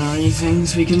illusionary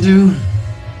things we can do?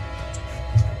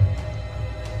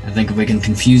 I think if we can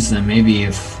confuse them, maybe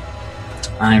if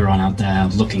I run out there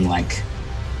looking like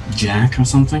Jack or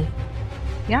something.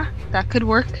 Yeah, that could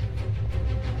work.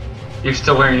 You're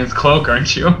still wearing his cloak,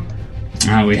 aren't you?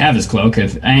 We have his cloak.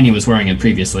 If Annie was wearing it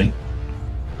previously,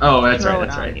 Oh, that's Throw right. it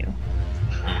That's on right. you.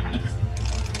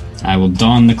 I will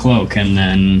don the cloak and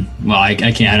then. Well, I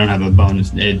can't. I don't have a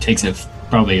bonus. It takes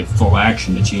probably a full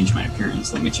action to change my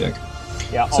appearance. Let me check.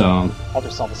 Yeah, So. I'll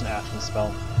just solve as an action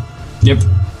spell. Yep.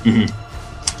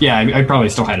 Yeah, I probably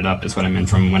still had it up. Is what I meant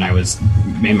from when I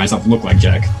made myself look like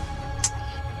Jack,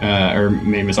 or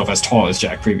made myself as tall as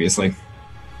Jack previously.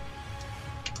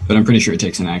 But I'm pretty sure it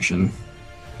takes an action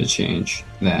to change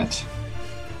that.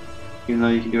 Even though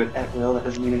you can do it at will, that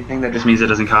doesn't mean anything. That just means it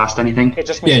doesn't cost anything. It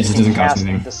just Yeah, means it just you can doesn't cost cast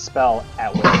anything. the spell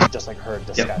at will, just like her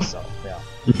disguise self. Yeah.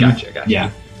 Gotcha.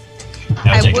 Yeah. That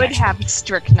I take an would action. have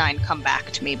Strychnine come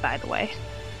back to me, by the way.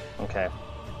 Okay.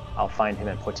 I'll find him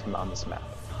and put him on this map.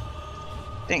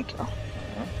 Thank you.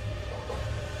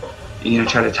 You gonna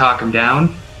try to talk him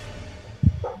down?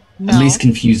 No. At least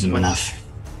confuse him enough.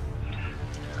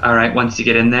 All right. Once you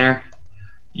get in there,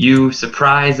 you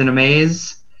surprise and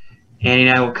amaze. Annie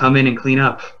and I will come in and clean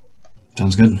up.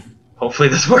 Sounds good. Hopefully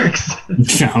this works.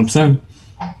 I hope so.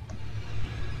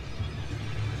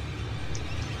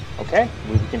 Okay,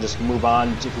 we can just move on.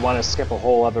 If you want to skip a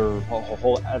whole other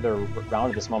round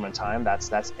at this moment in time,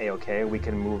 that's a-okay. We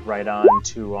can move right on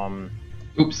to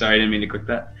Oops, sorry, I didn't mean to click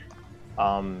that.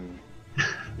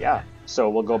 yeah. So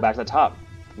we'll go back to the top.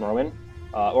 Norwin,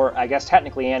 or I guess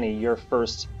technically Annie, you're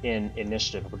first in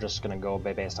initiative. We're just gonna go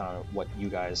based on what you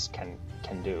guys can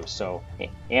do. So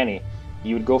Annie,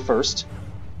 you would go first.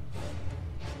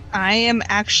 I am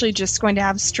actually just going to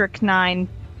have Strychnine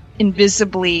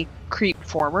invisibly creep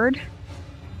forward.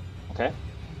 Okay.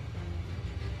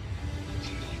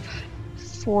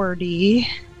 40,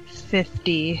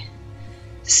 50,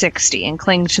 60, and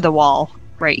cling to the wall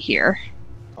right here.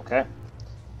 Okay.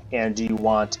 And do you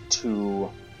want to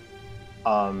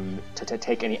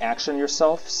take any action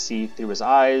yourself? See through his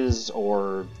eyes,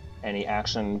 or any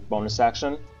action, bonus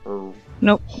action, or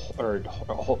Nope. or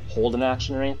hold an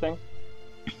action or anything?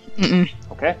 Mm-mm.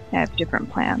 Okay. I have different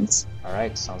plans. All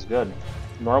right. Sounds good.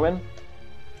 Norwin.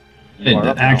 You are An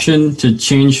up now. action to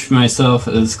change myself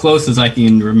as close as I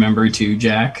can remember to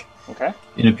Jack Okay.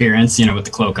 in appearance, with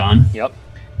the cloak on. Yep.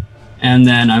 And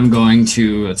then I'm going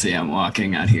to, let's see, I'm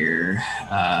walking out here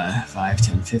 5,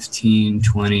 10, 15,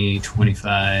 20,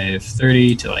 25,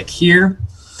 30 to like here.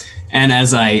 And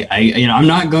as I'm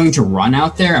not going to run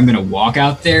out there. I'm going to walk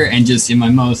out there and just in my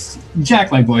most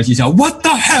Jack-like voice, you say, "What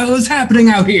the hell is happening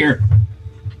out here?"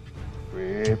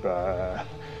 Reaper.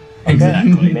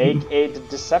 Exactly. Make a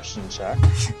deception check,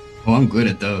 Oh, I'm good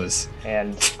at those.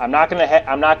 and I'm not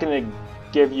gonna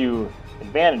give you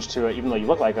advantage to it, even though you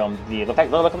look like him. The fact that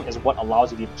you look like him is what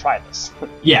allows you to even try this.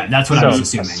 Yeah, that's what I was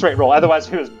assuming. A straight roll. Otherwise,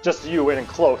 if it was just you in a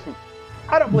cloak,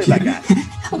 I don't believe that guy.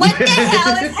 What the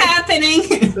hell is happening?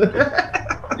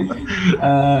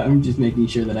 I'm just making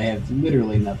sure that I have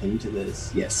literally nothing to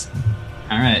this. Yes.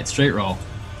 All right, straight roll.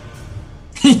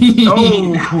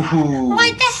 Oh!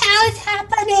 What the hell is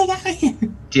happening out here?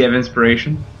 Do you have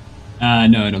inspiration?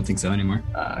 No, I don't think so anymore.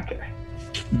 Okay.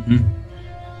 Mm-hmm.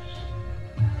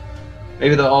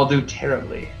 Maybe they'll all do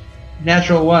terribly.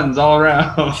 Natural ones all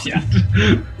around. Yeah.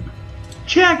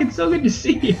 Jack, it's so good to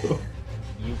see you.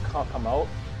 You come out,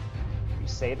 you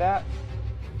say that,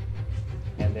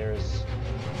 and there's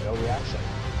no reaction.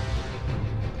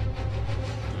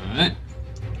 All right.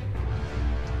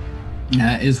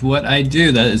 That is what I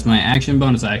do. That is my action,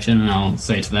 bonus action, and I'll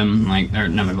say to them, like, or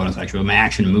not my bonus action, but my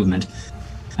action movement.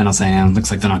 And I'll say,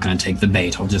 looks like they're not going to take the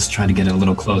bait. I'll just try to get a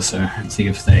little closer and see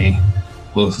if they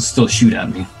will still shoot at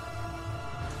me.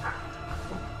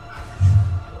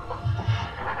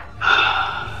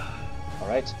 All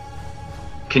right.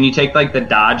 Can you take like the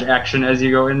dodge action as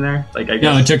you go in there? Like I guess.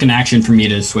 No, it took an action for me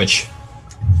to switch.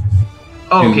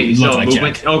 Oh, okay. You still have like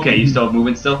movement. Jack. Okay, you still have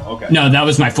movement still. Okay. No, that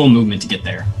was my full movement to get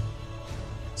there.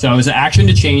 So it was an action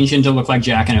to change and to look like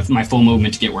Jack, and my full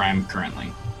movement to get where I'm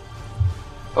currently.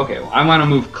 Okay, well, I want to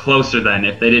move closer then.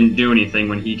 If they didn't do anything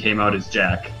when he came out as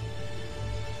Jack.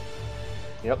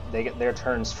 Yep, they get their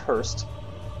turns first.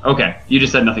 Okay, you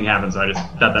just said nothing happened, so I just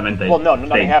thought that meant they. Well, no,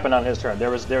 nothing happened on his turn.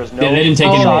 There was no. Yeah, they didn't take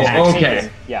any shots action. Okay.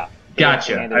 taken. Yeah.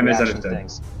 Gotcha. And I reaction misunderstood.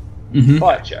 things. Mm-hmm.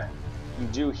 But Gotcha.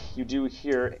 you do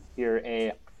hear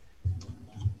a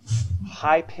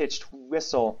high-pitched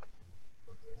whistle.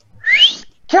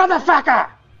 Kill the fucker!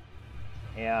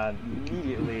 And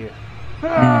immediately.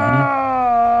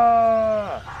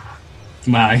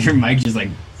 Wow, your mic just like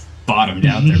bottomed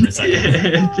out there for a second.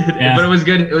 Yeah. But it was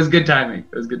good. It was good timing.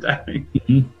 It was good timing.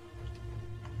 Mm-hmm.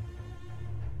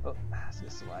 Oh,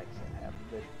 this is why I can't have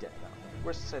the dead on me.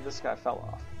 Where's to say this guy fell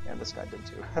off, and this guy did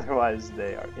too. Otherwise,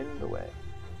 they are in the way.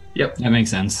 Yep. That makes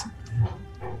sense.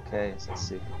 Okay, so let's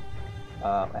see.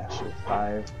 Actually,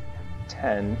 5,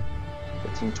 10,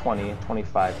 15, 20,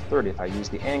 25, 30. If I use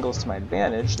the angles to my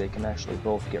advantage, they can actually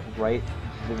both get right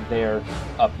there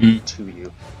up to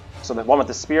you. So the one with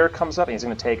the spear comes up, and he's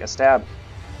going to take a stab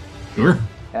Sure.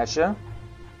 at you.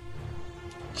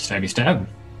 Stabby stab.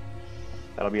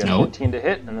 That'll be a Nope. 14 to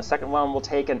hit, and the second one will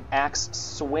take an axe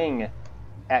swing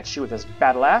at you with his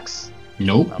battle axe.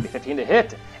 Nope. That'll be 15 to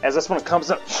hit. As this one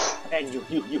comes up, and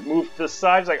you move to the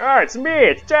side, it's like, all right, it's me,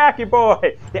 it's Jackie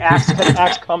boy. The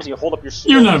axe comes, you hold up your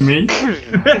shield. You're not me.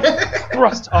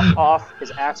 Thrust off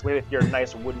his axe with your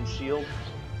nice wooden shield.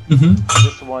 Mm-hmm.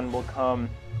 This one will come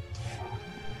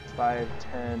 5,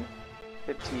 10,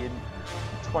 15,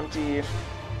 20,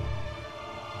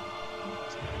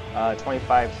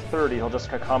 25, 30. He'll just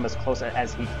come as close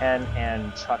as he can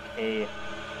and chuck a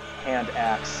hand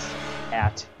axe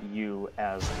at you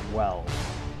as well.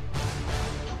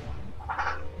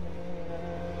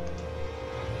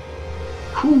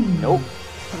 Nope.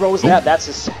 Throws that. That's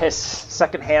his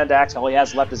second hand axe. All he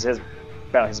has left is his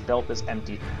belt is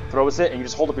empty. Throws it, and you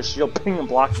just hold up your shield, ping, and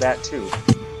block that too.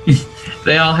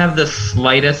 They all have the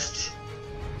slightest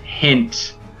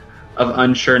hint of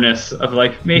unsureness of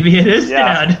like maybe it is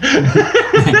Yeah. Dad.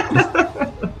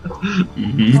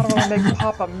 Mm-hmm. I don't want to make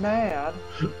Papa mad.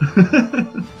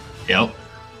 Yep.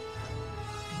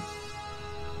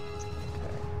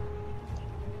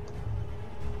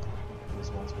 These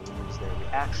ones will use their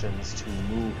reactions to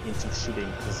move into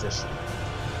shooting position.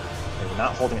 They were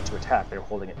not holding it to attack, they were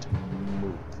holding it to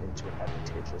move into an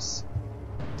advantageous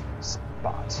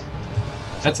spot.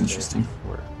 That's interesting.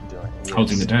 We're doing.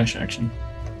 Holding the dash action.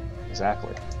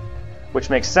 Exactly. Which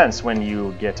makes sense when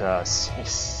you get a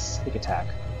sneak attack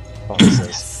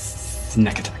bonuses.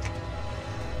 Neck attack.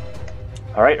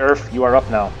 Alright, Urf, you are up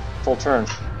now. Full turn.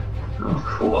 Oh,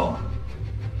 cool.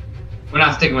 We're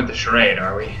not sticking with the charade,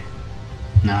 are we?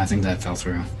 No, I think that fell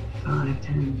through. 5,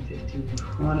 10, 15,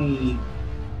 20.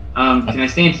 Can I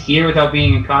stand here without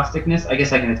being in causticness? I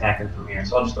guess I can attack him from here,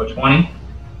 so I'll just go 20.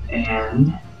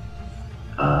 And,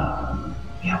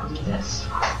 yeah, we'll do this.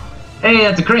 Hey,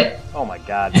 that's a crit! Oh my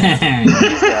god. He's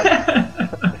dead.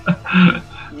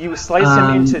 You slice him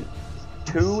into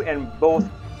two, and both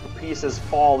pieces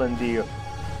fall in the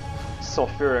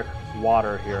sulfuric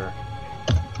water here.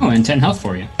 Oh, and 10 health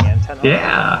for you. And 10 health.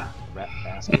 Yeah. Rat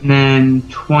bastard. And then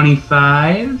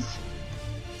 25.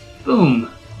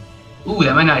 Boom. Ooh,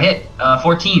 that might not hit.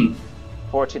 14.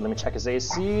 14. Let me check his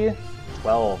AC.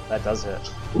 12. That does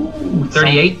hit. Ooh,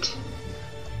 38.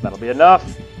 That'll be enough.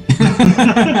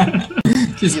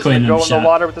 Just He's cleaning gonna up go in the shop.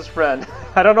 water with his friend.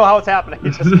 I don't know how it's happening.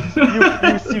 It's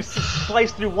just you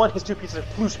slice through one, his two pieces of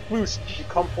floosh, floosh. You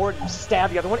come forward, you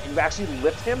stab the other one, and you actually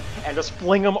lift him and just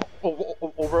fling him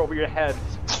over your head,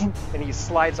 and he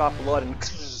slides off blood and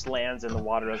just lands in the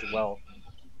water as well.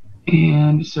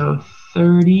 And so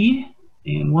 30.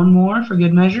 And one more for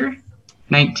good measure.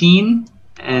 19.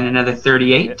 And another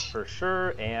 38. Hit for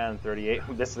sure, and 38.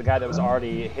 This is the guy that was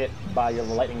already hit by your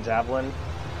lightning javelin.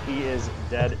 He is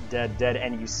dead, dead, dead,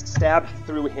 and you stab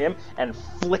through him and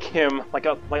flick him like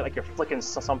you're flicking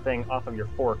something off of your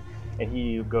fork, and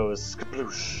he goes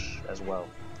sploosh as well,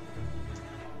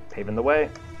 paving the way.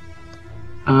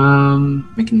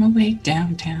 Making my way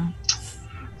downtown.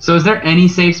 So is there any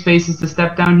safe spaces to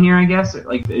step down here, I guess?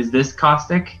 Like, is this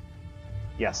caustic?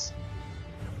 Yes.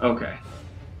 Okay.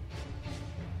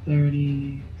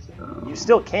 30. So... You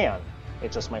still can.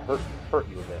 It just might hurt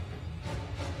you a bit.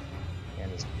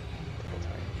 And it's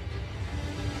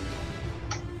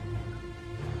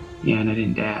Yeah, and I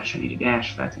didn't dash. I need a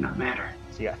dash. That did not matter.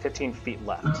 so you got 15 feet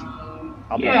left.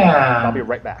 I'll Yeah. be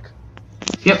right back.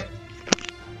 Yep.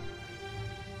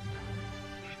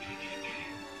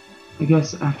 I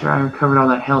guess after I recovered all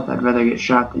that health, I'd rather get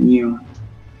shot than you.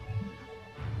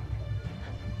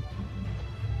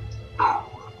 Whew.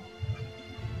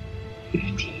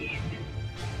 15.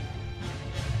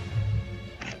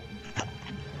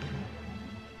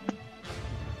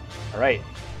 All right.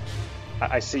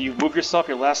 I see you move yourself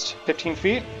your last 15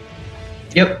 feet.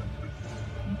 Yep.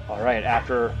 All right.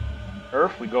 After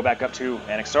Earth, we go back up to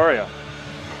Anaxaria.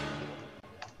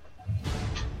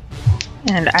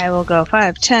 And I will go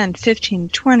 5, 10, 15,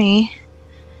 20,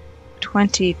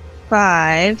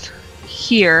 25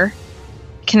 here.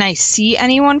 Can I see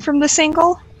anyone from this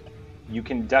angle? You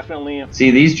can definitely.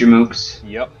 See these jamooks?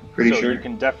 Yep. Pretty so sure. You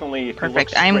can definitely. If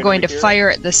Perfect. You look I'm straight going to over here, fire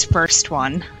at this first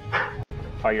one.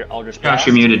 Fire your Eldritch Josh, Blast.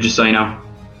 you're muted, just so you know.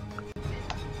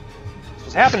 This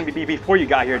was happening before you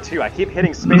got here too. I keep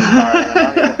hitting spacebar and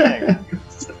I'm not even thing.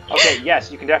 Okay, yes,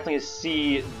 you can definitely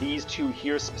see these two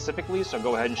here specifically, so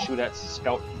go ahead and shoot at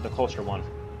Scout, the closer one.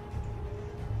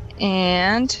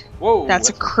 And Whoa! that's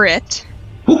a crit.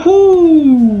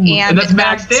 Woohoo! And that's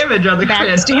max damage on the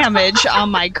Max crit. damage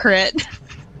on my crit.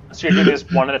 So you're doing this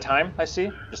one at a time, I see?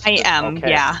 I am, okay.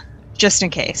 yeah. Just in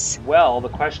case. Well, the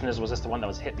question is, was this the one that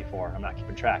was hit before? I'm not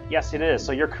keeping track. Yes, it is.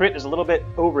 So your crit is a little bit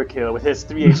overkill with his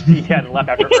 3 HP he had left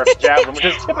after Earth's Javelin, which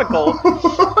is typical.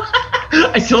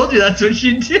 I told you that's what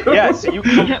you do. Yeah, so you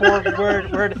come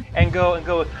forward and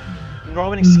go,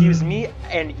 Norman, excuse me,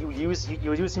 and you use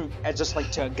him as just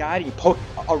like to guide. You poke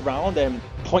around and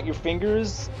point your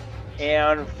fingers,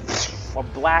 and a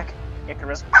black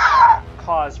Icarus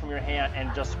claws from your hand,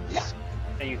 and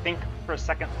you think for a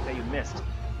second that you missed,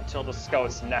 until the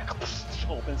scout's neck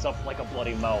opens up like a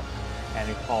bloody mouth, and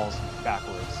he falls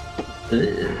backwards.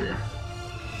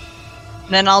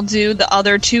 Then I'll do the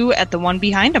other two at the one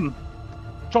behind him.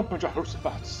 Jump into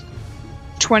Jehoshaphat.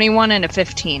 21 and a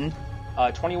 15.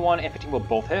 21 and 15 will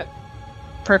both hit.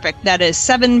 Perfect. That is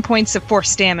 7 points of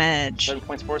force damage. 7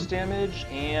 points force damage,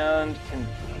 and can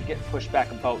get pushed back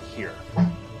about here.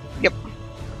 Yep.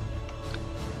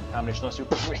 Combination of those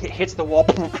two. It hits the wall.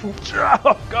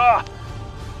 Oh, God.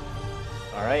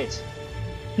 All right.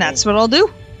 That's what I'll do.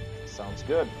 Sounds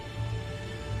good.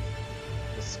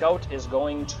 The scout is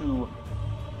going to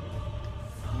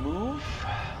move.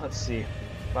 Let's see.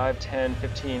 5, 10,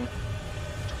 15,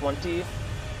 20.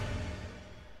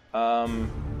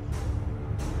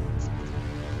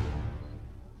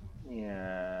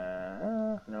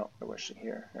 Yeah. No, where was she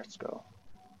here? Let's go.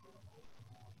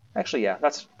 Actually, yeah,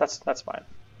 that's fine.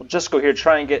 We'll just go here,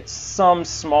 try and get some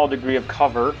small degree of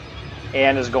cover,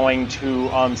 and is going to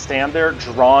stand there,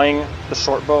 drawing the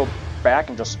short bow back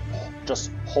and just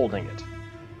holding it.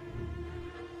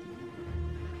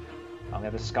 The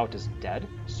other scout is dead,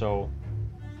 so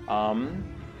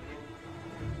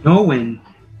Norwin,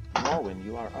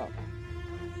 you are up.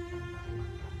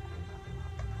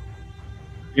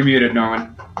 you're muted,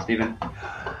 Norwin. Steven.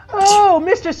 Oh,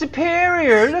 Mr.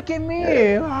 Superior, look at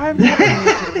me. I'm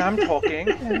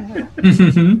talking.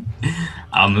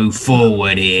 I'll move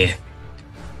forward here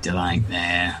to like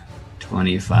there.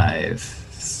 25,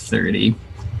 30.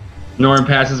 Norwin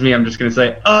passes me. I'm just gonna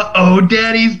say, "Uh-oh,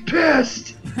 Daddy's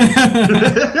pissed."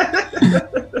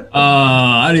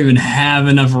 I don't even have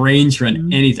enough range for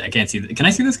anything. I can't see. Can I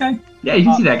see this guy? Yeah, you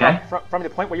can see that guy. From the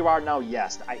point where you are now,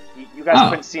 yes. You guys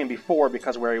couldn't see him before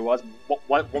because of where he was.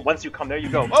 Once you come there, you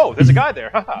go, oh, there's a guy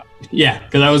there. Yeah,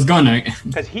 because I was going to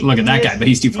look at that guy, but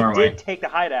he's too far away. He did take the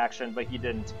hide action, but he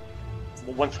didn't.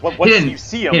 Once didn't- you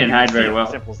see him, he didn't you hide see very him. well.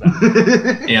 Simple as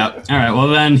that. Yeah. All right. Well,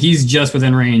 then he's just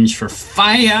within range for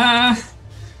fire.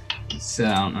 So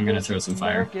I'm gonna throw some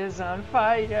fire. Mark is on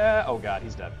fire. Oh God,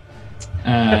 he's dead.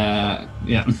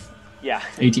 Yeah. Yeah.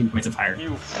 18 points of fire.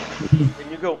 You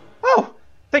go, oh,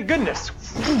 thank goodness.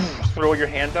 Throw your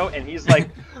hand out, and he's like,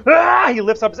 ah! He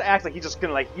lifts up his axe like he's just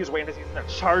gonna he's waiting. He's gonna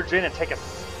charge in and take a.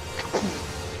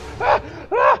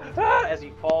 As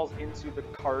he falls into the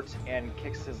cart and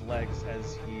kicks his legs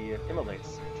as he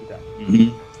immolates to death.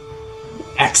 Mm-hmm.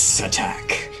 X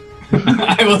attack.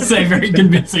 I will say very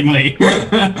convincingly.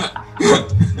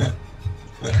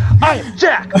 I am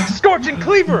Jack, Scorching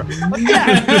Cleaver.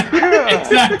 Attack!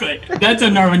 Exactly. That's how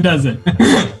Norman does it.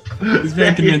 It's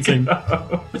very convincing.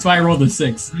 That's why I rolled a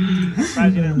 6.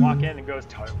 Surprised you didn't walk in and goes,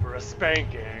 time for a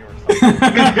spanking or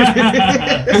something.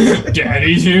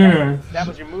 Daddy's here. That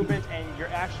was your movement and your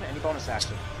action. Any bonus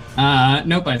action?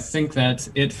 Nope, I think that's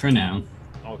it for now.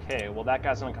 Okay, well that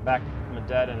guy's gonna come back from the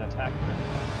dead and attack you.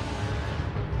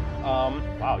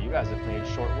 Wow, you guys have made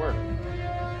short work.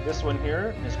 This one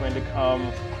here is going to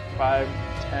come 5,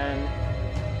 10,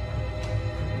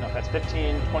 no, that's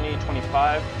 15, 20,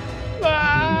 25.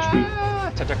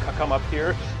 To come up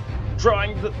here,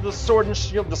 drawing the sword and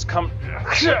shield, just come,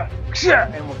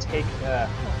 and we'll take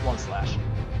 1 slash.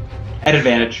 At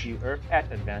advantage. You are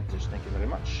at advantage, thank you very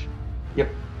much. Yep.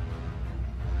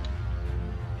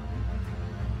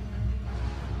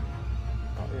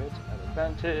 At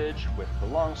advantage with the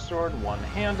longsword,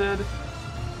 one-handed.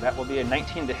 That will be a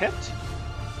 19 to hit.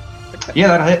 Yeah,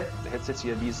 that'll hit. The hit hits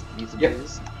you these Yep.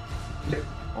 days. Yep.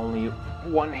 Only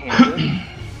one-handed.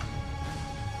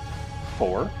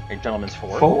 4. A gentleman's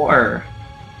 4. 4.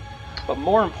 But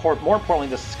more importantly,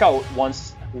 the scout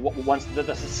once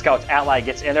the scout's ally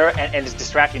gets in there and is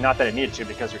distracting, not that it needed to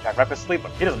because you're attacked recklessly,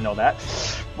 but he doesn't know that,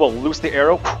 will loose the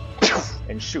arrow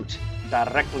and shoot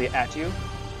directly at you.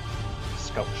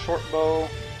 Scout short bow,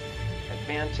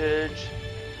 advantage.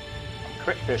 I'm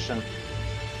crit fishing.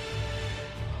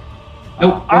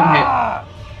 Nope.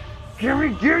 Give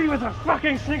me with a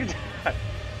fucking sneak attack.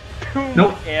 Boom,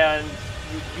 Nope. and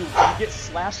you get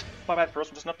slashed by that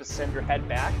first one just enough to send your head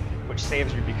back, which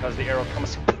saves you because the arrow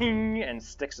comes ping and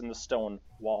sticks in the stone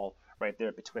wall right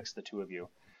there betwixt the two of you.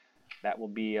 That will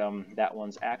be that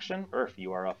one's action. Earth,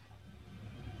 you are up.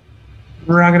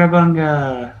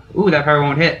 Ragadabunga. Ooh, that probably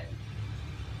won't hit.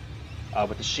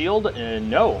 With the shield,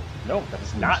 no, that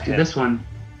does not Let's do hit. this one.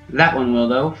 That one will,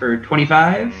 though, for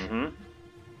 25. Mm-hmm.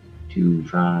 2,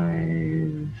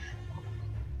 5.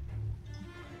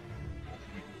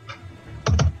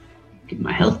 Get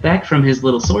my health back from his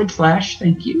little sword slash.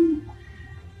 Thank you.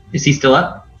 Is he still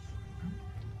up?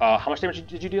 How much damage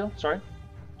did you deal? Sorry.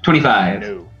 25.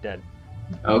 No, dead.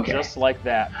 Okay. Just like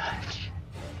that.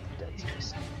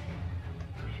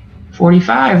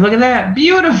 45. Look at that.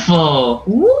 Beautiful.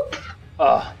 Whoop.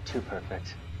 Oh, too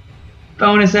perfect.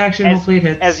 Bonus action. Hopefully it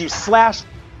hits. As you slash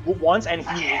once and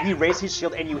he raises his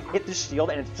shield and you hit the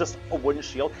shield and it's just a wooden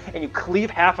shield and you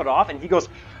cleave half it off and he goes,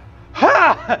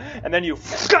 ha! And then you,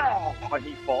 and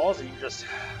he falls and you just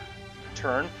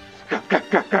turn.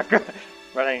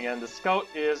 Right, and the scout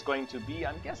is going to be,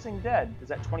 I'm guessing, dead. Is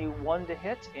that 21 to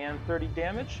hit and 30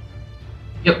 damage?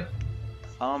 Yep.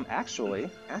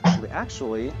 Actually.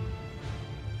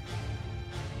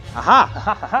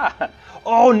 Aha!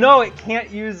 Oh no, it can't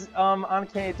use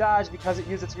uncanny dodge because it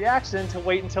used its reaction to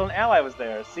wait until an ally was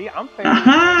there. See, I'm fair.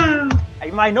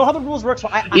 I know how the rules work, so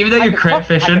Even though you're crit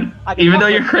fishing,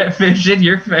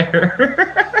 you're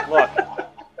fair. Look,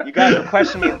 you guys would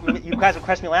question me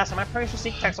last time. I'm pretty sure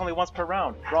Seek Tech's only once per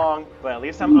round. Wrong, but at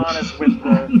least I'm honest with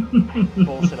the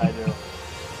bullshit I do.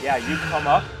 Yeah, you come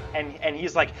up, and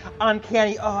he's like,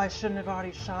 uncanny, oh, I shouldn't have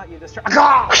already shot you this turn.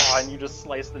 And you just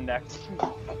slice the neck.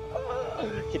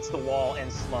 Hits the wall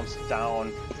and slumps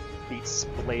down, feet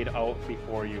splayed out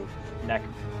before you, neck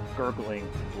gurgling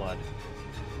blood.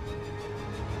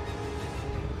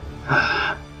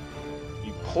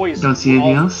 You poise. Don't see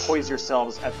anything else? Poise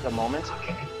yourselves at the moment,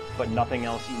 but nothing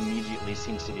else immediately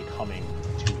seems to be coming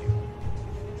to you.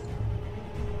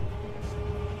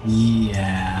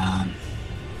 Yeah.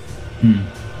 I'm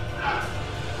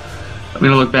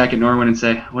gonna look back at Norwin and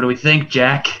say, "What do we think,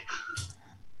 Jack?"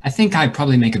 I think I'd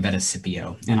probably make a bet of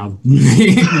Scipio, and I'll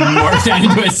morph that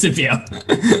into a Scipio.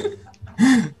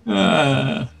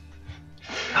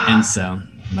 And so,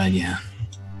 but yeah.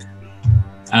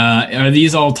 Are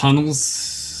these all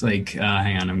tunnels? Like,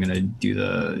 hang on, I'm gonna do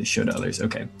the show to others.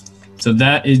 Okay. So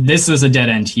this is a dead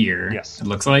end here. Yes. It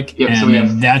looks like. Yep, and so we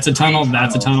have that's a tunnel,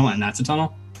 that's a tunnels. tunnel, and that's a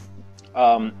tunnel?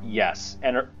 Yes.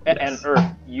 And Earth,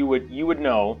 you would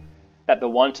know that the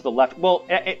one to the left, well,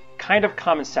 it kind of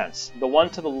common sense. The one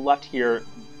to the left here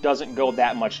doesn't go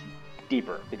that much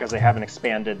deeper because they haven't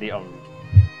expanded the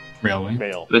Railway.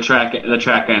 veil. The track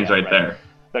ends right there.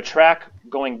 The track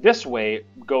going this way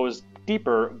goes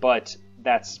deeper, but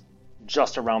that's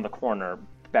just around the corner,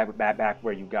 back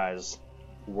where you guys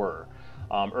were.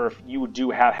 Earth, you do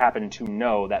happen to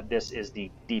know that this is the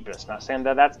deepest. Not saying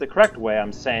that that's the correct way.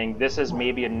 I'm saying this is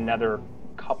maybe another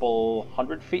couple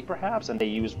 100 feet, perhaps, and they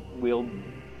use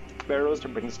wheelbarrows to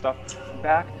bring stuff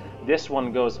back. This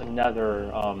one goes another,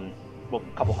 a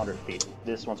couple 100 feet.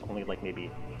 This one's only like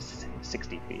maybe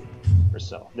 60 feet or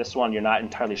so. This one, you're not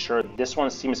entirely sure. This one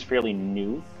seems fairly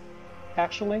new,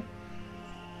 actually.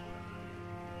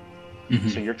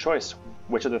 So your choice.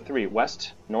 Which of the three?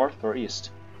 West, north, or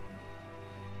east?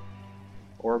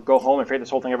 Or go home and forget this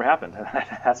whole thing ever happened.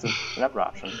 That's another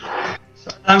option.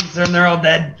 I'm concerned they're all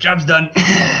dead. Job's done.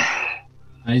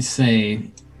 I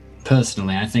say,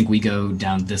 personally, I think we go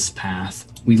down this path.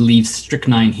 We leave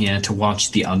Strychnine here to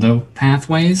watch the other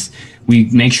pathways. We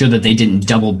make sure that they didn't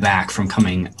double back from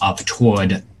coming up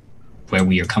toward where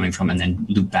we are coming from and then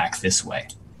loop back this way.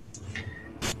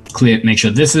 Make sure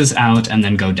this is out and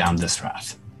then go down this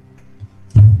path.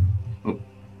 Oh,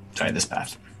 sorry, this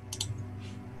path.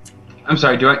 I'm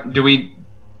sorry. Did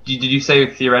you say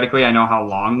theoretically I know how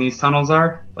long these tunnels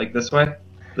are? Like this way?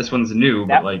 This one's new,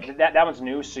 but like that one's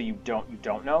new, so you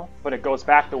don't know. But it goes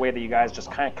back the way that you guys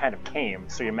just kind of came.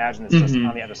 So you imagine it's just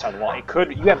on the other side of the wall.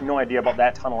 You have no idea about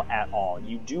that tunnel at all.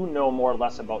 You do know more or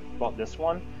less about this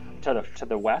one to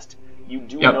the west. You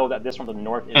do know that this one to the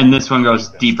north is and this one goes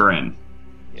deepest. deeper in.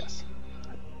 Yes.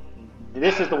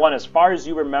 This is the one, as far as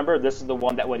you remember, this is the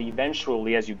one that would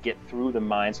eventually, as you get through the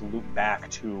mines, loop back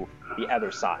to the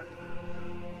other side.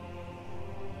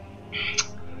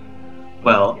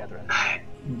 Well, The other end.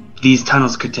 these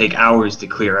tunnels could take hours to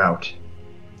clear out.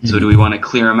 So do we want to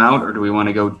clear them out, or do we want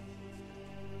to go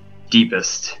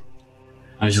deepest,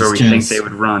 I was where just we gonna think they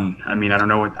would run? I mean, I don't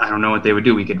know what they would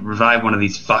do. We could revive one of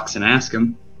these fucks and ask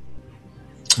them.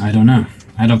 I don't know.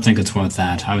 I don't think it's worth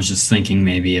that. I was just thinking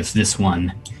maybe if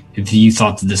you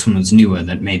thought that this one was newer,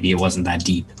 that maybe it wasn't that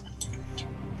deep.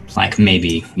 Like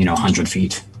maybe, 100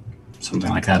 feet. Something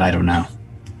like that, I don't know.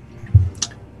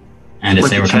 And if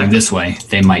they were coming this way,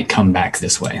 they might come back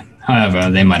this way. However,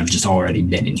 they might have just already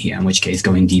been in here, in which case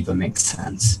going deeper makes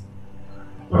sense.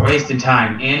 We're wasting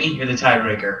time. Annie, you're the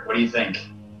tiebreaker. What do you think?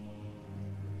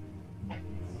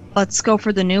 Let's go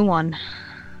for the new one.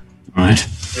 Alright,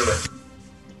 Do it.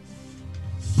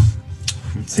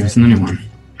 let's see what's in the new one.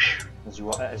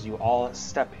 As you all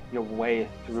step your way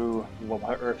through what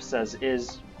Earth says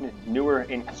is newer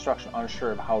in construction,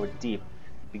 unsure of how deep,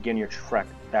 begin your trek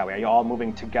that way. Are you all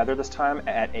moving together this time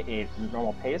at a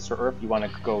normal pace, or Earth, you want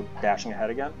to go dashing ahead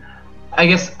again? I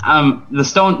guess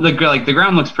the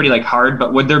ground looks pretty hard,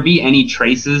 but would there be any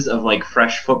traces of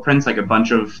fresh footprints, like a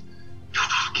bunch of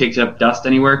kicked up dust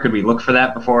anywhere? Could we look for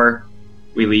that before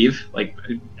we leave,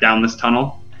 down this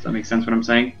tunnel? Does that make sense what I'm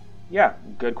saying? Yeah,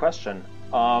 good question.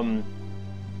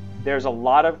 There's a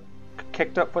lot of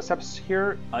kicked up footsteps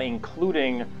here,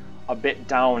 including a bit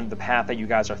down the path that you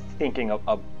guys are thinking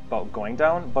about going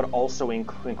down, but also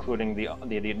including the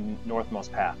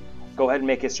northmost path. Go ahead and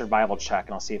make a survival check,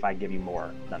 and I'll see if I give you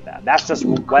more than that. That's just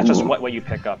what you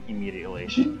pick up immediately.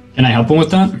 Can I help him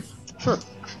with that? Sure.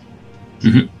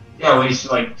 Yeah, we just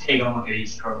take a look at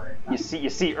each corner. You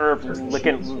see Irv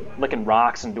licking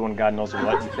rocks and doing God knows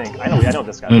what. You think I know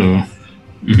this guy. Ooh.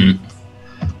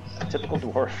 Typical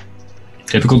dwarf.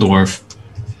 Typical dwarf.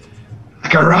 I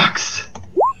got rocks.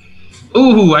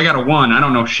 Ooh, I got a 1. I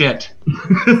don't know shit.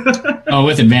 Oh,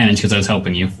 with advantage because I was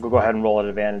helping you. We'll go ahead and roll at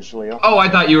advantage, Leo. Oh, I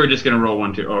thought you were just gonna roll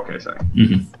 1 too. Oh, okay, sorry.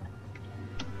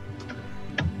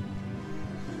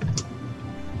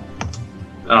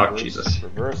 Oh, Jesus.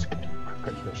 Reverse.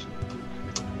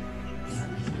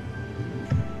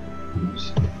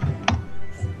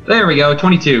 There we go,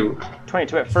 22.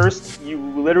 22. At first, you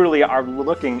literally are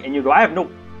looking, and you go, I have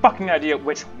no fucking idea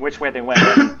which way they went.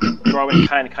 Rowan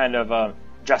kind of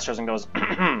gestures and goes,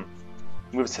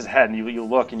 moves his head, and you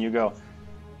look and you go,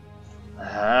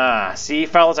 see,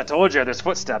 fellas, I told you, there's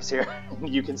footsteps here.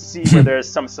 You can see where there's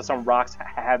some rocks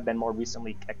have been more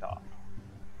recently kicked off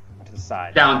to the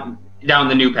side. Down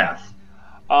the new path.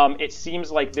 It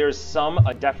seems like there's some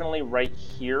definitely right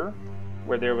here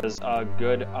where there was a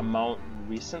good amount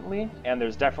recently, and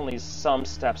there's definitely some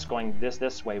steps going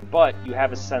this way, but you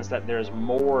have a sense that there's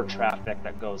more traffic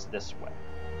that goes this way,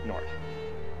 north.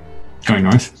 Going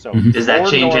north? So Does that more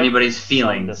change north, anybody's some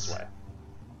feelings? this way.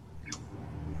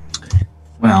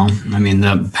 Well, I mean,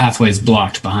 the pathway's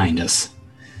blocked behind us.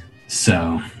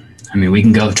 So, I mean, we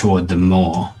can go toward the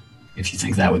mall if you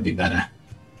think that would be better.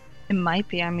 It might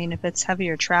be. I mean, if it's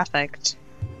heavier trafficked.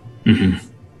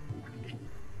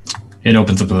 It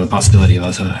opens up the possibility of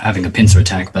us having a pincer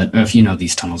attack, but if you know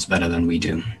these tunnels better than we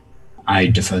do, I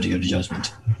defer to your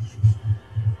judgment.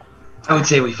 I would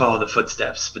say we follow the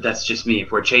footsteps, but that's just me.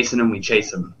 If we're chasing them, we chase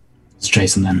them. Let's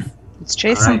chase them then. Let's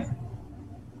chase All right. him.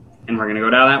 And we're gonna go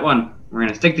down that one. We're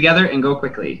gonna stick together and go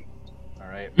quickly. All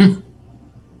right.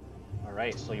 All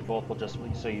right. So you both will just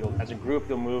as a group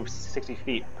you'll move 60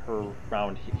 feet per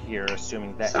round here,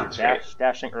 assuming that Sounds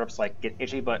dashing Earps get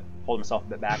itchy, but hold himself a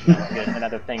bit back. And get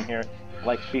another thing here,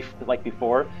 like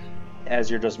before, as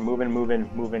you're just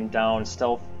moving down,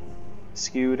 stealth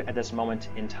skewed at this moment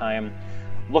in time.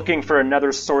 looking for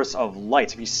another source of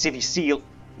light. If you see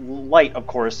light, of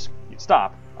course, you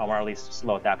stop, or at least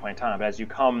slow at that point in time. But as you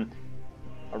come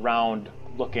around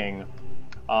looking,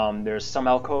 there's some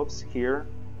alcoves here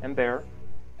and there.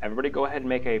 Everybody go ahead and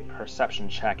make a perception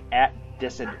check at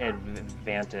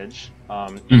disadvantage.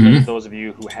 Even those of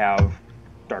you who have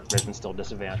dark vision, still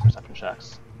disadvantage perception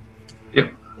checks.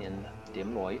 Yep. In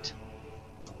dim light.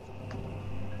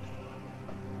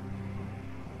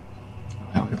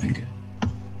 That would have been good.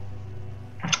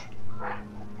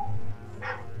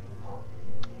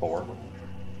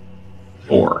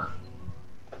 4.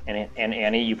 And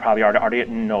Annie, you probably already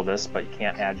know this, but you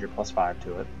can't add your +5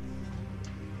 to it.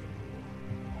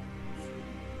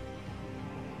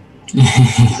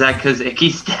 Is that because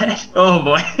Icky's dead? Oh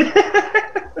boy.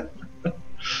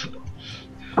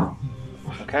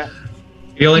 Okay.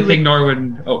 The only thing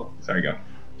Norwood... Oh, sorry, go.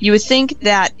 You would think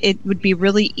that it would be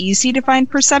really easy to find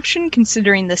perception,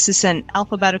 considering this is an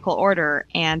alphabetical order,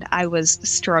 and I was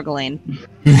struggling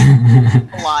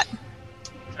a lot.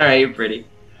 All right, you're pretty.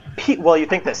 P, well, you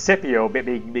think that Scipio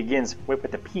begins with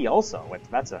the P also.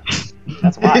 That's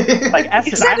why. Like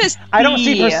S's. I don't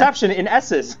see perception in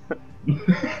S's.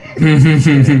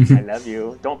 I love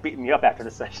you. Don't beat me up after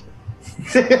the session.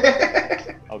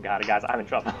 Oh god, guys, I'm in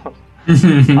trouble.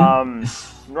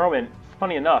 Norman,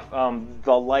 funny enough,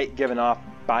 the light given off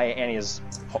by Annie's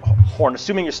horn,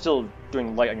 assuming you're still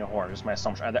doing light on your horn, is my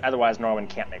assumption. Otherwise, Norman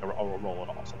can't make a roll at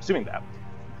all. So assuming that.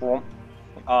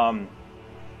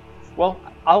 Well,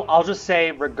 I'll just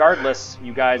say, regardless,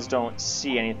 you guys don't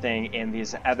see anything in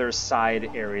these other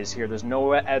side areas here. There's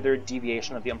no other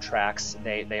deviation of the tracks.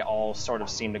 They all sort of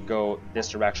seem to go this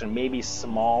direction. Maybe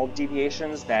small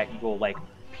deviations that you will like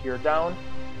peer down,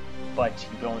 but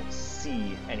you don't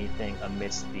see anything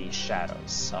amidst the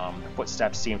shadows. The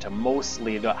footsteps seem to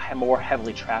mostly, the more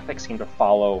heavily trafficked, seem to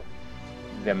follow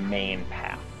the main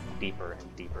path, deeper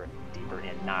and deeper and deeper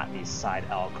in, not these side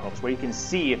alcoves, where you can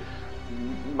see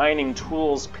mining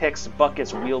tools, picks,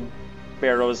 buckets,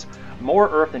 wheelbarrows, more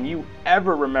earth than you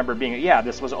ever remember being. Yeah,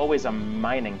 this was always a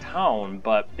mining town,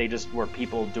 but they just were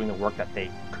people doing the work that they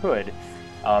could.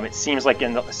 It seems like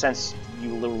in the sense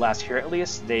you little last here at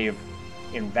least, they've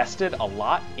invested a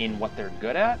lot in what they're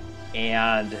good at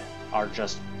and are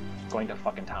just going to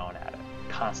fucking town at it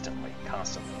constantly.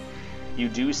 You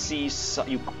do see,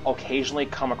 you occasionally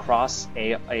come across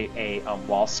a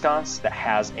wall sconce that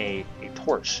has a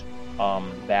torch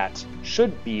that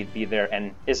should be there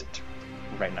and isn't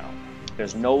right now.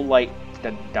 There's no light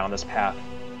down this path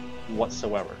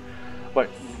whatsoever. But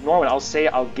Norman, I'll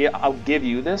give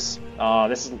you this.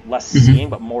 This is less seeing,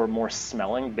 but more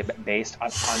smelling based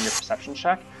on your perception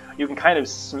check. You can kind of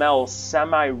smell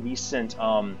semi-recent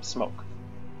smoke.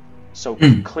 So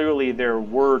clearly there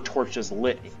were torches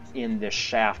lit in this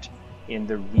shaft in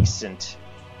the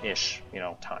recent-ish,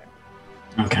 time.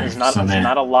 Okay. There's not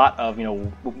a lot of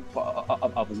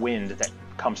of wind that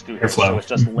comes through here, so it's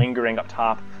just lingering up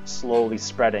top, slowly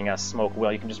spreading as smoke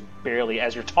will. You can just barely,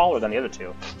 as you're taller than the other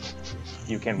two,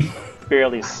 you can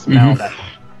barely smell that.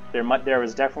 There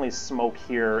was definitely smoke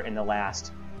here in the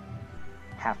last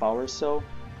half hour or so.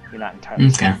 You're not entirely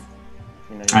sure.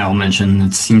 I'll mention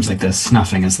it seems like they're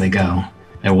snuffing as they go.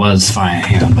 There was fire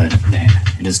here, but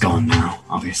it is gone now,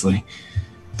 obviously.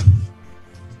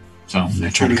 So they're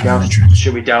trying to cover the trench.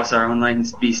 Should we douse our own light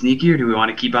and be sneaky, or do we want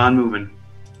to keep on moving?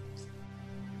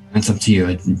 That's up to you.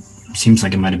 It seems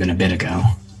like it might have been a bit ago.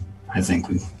 I think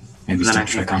we maybe still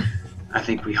check on. I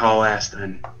think we haul ass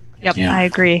then. Yep, yeah. I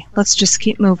agree. Let's just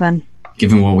keep moving.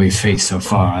 Given what we've faced so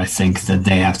far, I think that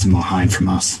they have to more hide from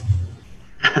us.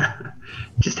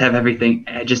 Just have everything.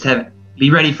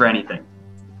 Be ready for anything.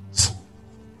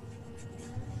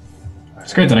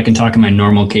 It's great that I can talk in my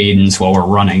normal cadence while we're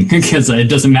running, because it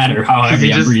doesn't matter how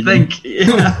heavy I'm breathing.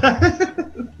 Yeah.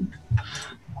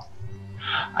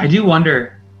 I do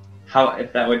wonder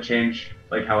if that would change,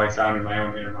 like how I sound in my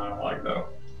own inner monologue, though.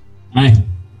 Might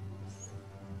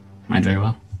very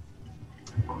well.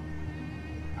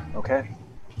 Okay.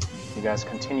 You guys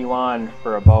continue on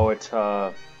for about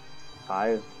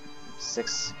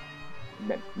 5-6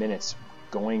 minutes,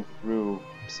 going through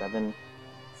 7,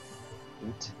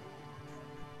 8.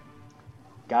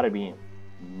 Got to be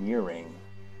nearing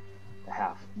the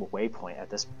halfway point at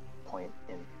this point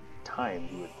in time.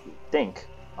 You would think,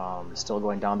 still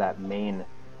going down that main.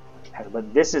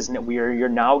 But this is you're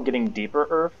now getting deeper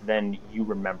earth than you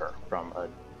remember from a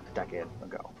decade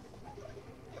ago.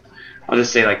 I'll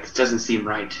just say, this doesn't seem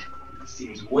right. It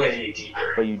seems way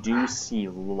deeper. But you do see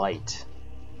light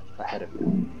ahead of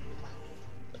you.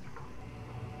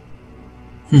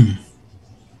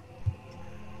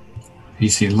 If you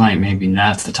see light, maybe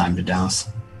that's the time to douse.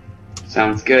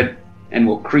 Sounds good. And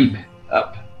we'll creep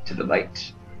up to the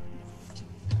light,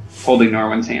 holding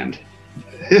Norwin's hand.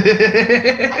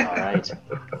 All right.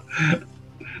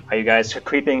 Are you guys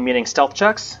creeping, meaning stealth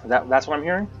checks? That's what I'm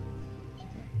hearing?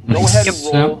 Go ahead and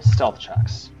roll stealth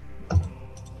checks.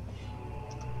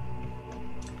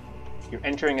 You're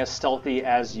entering as stealthy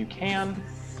as you can.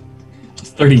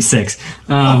 36.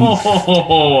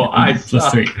 I plus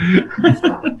suck. 3.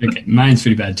 Okay, mine's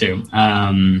pretty bad too.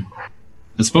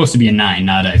 It's supposed to be a 9,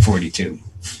 not a 42.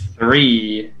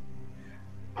 3.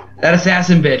 That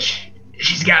assassin bitch.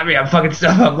 She's got me. I'm fucking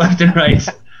stuff up left and right.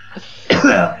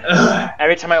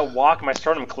 Every time I walk, my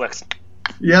sternum clicks.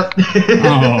 Yep.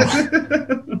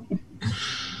 Oh.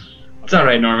 It's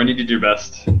alright, Norman. You did your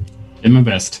best. Did my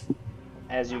best.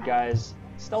 As you guys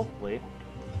stealthily,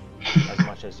 as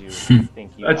much as you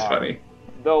think you That's are. funny.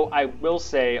 Though I will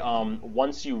say,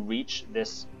 once you reach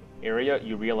this area,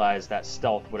 you realize that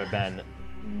stealth would have been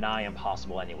nigh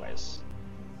impossible anyways.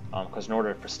 Because in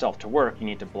order for stealth to work, you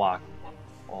need to block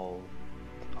all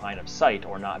line of sight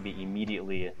or not be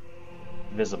immediately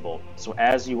visible. So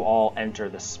as you all enter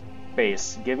the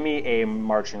space, give me a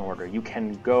marching order. You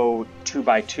can go 2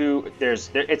 by 2.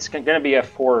 It's going to be a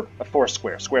four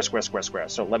square.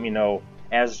 So let me know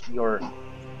as you're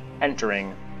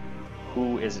entering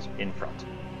who is in front.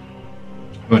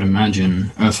 I would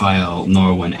imagine Raphael,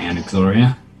 Norwin, and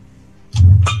Gloria.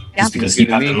 Yeah. Just because you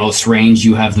have the most range,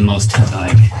 you have the most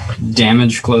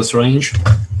damage close range.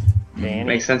 Danny,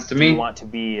 Makes sense to Do me. you want to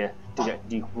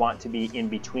be in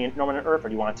between Norman and Earth, or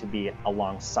do you want to be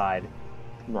alongside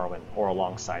Norman or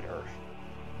alongside Earth?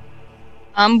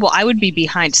 Well, I would be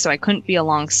behind, so I couldn't be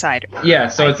alongside her. Yeah,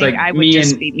 so I it's think like I would me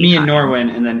just and be me and behind.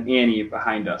 Norwin, and then Annie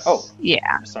behind us. Oh.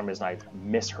 Yeah. For some reason, I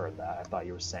misheard that. I thought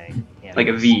you were saying Annie. Like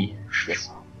a V. Yes.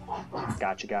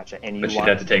 Gotcha. And you But she'd want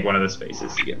have to take one of the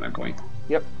spaces to get my point.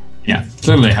 Yep. Yeah,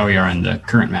 literally how we are in the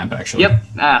current map, actually. Yep.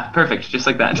 Ah, perfect. Just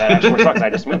like that. That actually works out 'cause I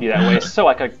just moved you that way, so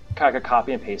I could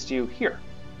copy and paste you here.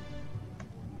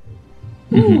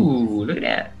 Ooh, look at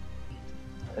that.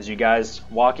 As you guys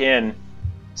walk in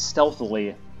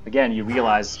stealthily, again, you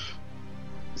realize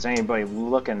is there anybody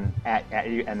looking at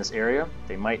you in this area?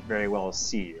 They might very well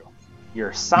see you.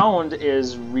 Your sound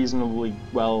is reasonably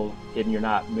well hidden. You're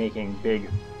not making big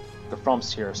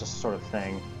frumps here, sort of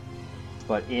thing.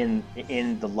 But in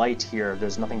the light here,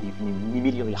 there's nothing you can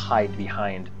immediately hide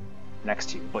behind next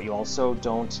to you. But you also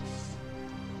don't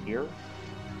hear.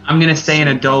 I'm gonna say in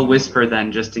a dull whisper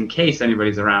then, just in case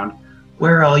anybody's around.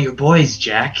 Where are all your boys,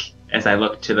 Jack? As I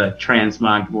look to the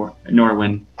transmog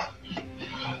Norwin.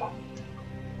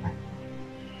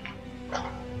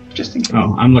 Just in case.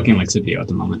 Oh, I'm looking like Scipio at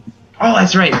the moment. Oh,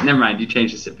 that's right. Never mind. You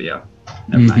changed to Scipio.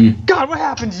 Never mind. God, what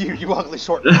happened to you? You ugly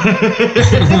short.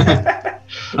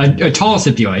 A tall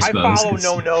Scipio, I I suppose.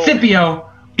 follow no. Scipio,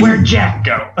 where'd Jack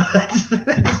go?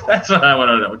 That's what I want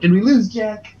to know. Did we lose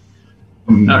Jack?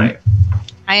 All right.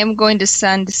 I am going to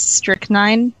send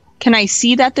Strychnine. Can I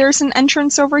see that there's an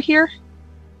entrance over here?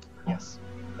 Yes,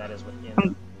 that is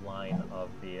within the line of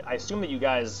the. I assume that you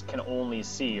guys can only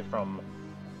see from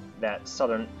that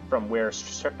from where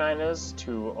Strychnine is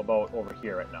to about over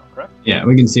here right now, correct? Yeah,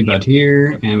 we can see about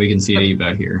here, and we can see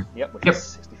about here. Yep, which Yep. is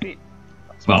 60 feet.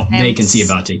 Well, And they can see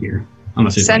about to here.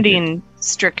 Unless it's like here. Sending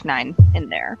Strychnine in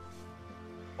there.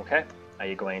 Okay. Are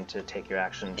you going to take your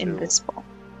action to Invisible.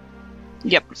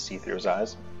 Yep. see through his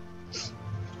eyes?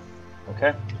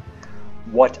 Okay.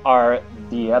 What are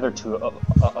the other two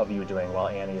of you doing while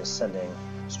Annie is sending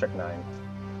Strychnine?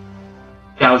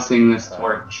 Dousing this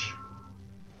torch.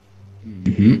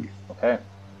 Mhm. Okay.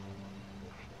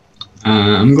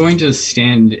 I'm going to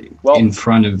stand Well- in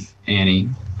front of Annie.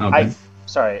 Okay.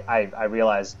 I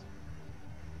realized.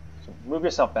 So move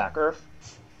yourself back, Earth,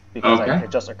 because Okay. it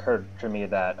just occurred to me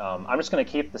that I'm just going to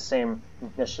keep the same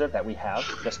initiative that we have,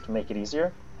 just to make it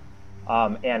easier.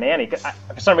 And Annie,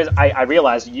 for some reason, I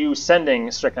realized you sending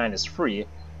Strychnine is free.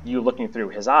 You looking through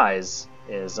his eyes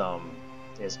is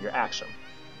your action.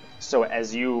 So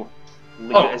as you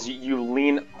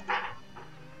lean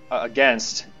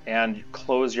against and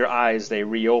close your eyes, they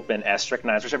reopen as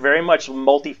Strychnine's, which are very much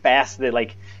multifaceted,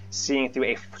 like seeing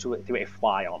through a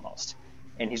fly almost.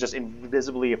 And he's just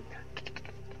invisibly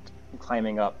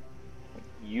climbing up.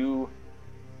 You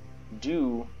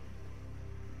do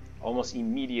almost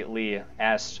immediately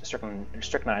as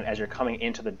Strychnine, as you're coming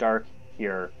into the dark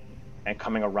here and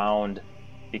coming around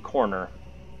the corner.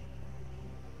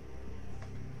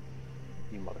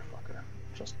 You motherfucker.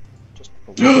 Just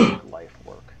for life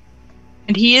work.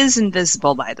 And he is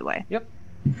invisible, by the way.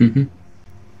 Mhm.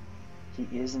 He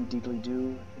is indeedly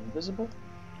do invisible,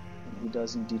 and he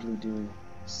does indeedly do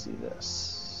see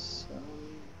this.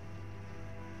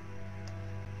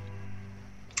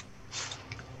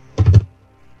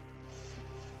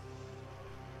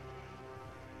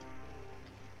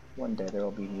 One day there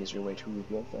will be an easier way to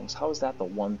reveal things. How is that the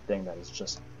one thing that is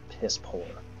just piss poor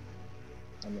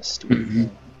on this stupid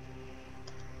thing?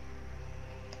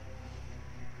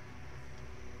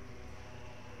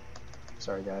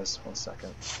 Sorry guys, 1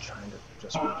 second. I'm trying to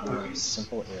just review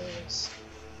simple areas.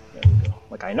 There we go.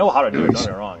 Like, I know how to do it, don't get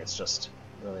me wrong, it's just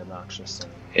really obnoxious.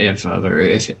 And,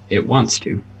 If it wants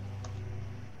to.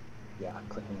 yeah,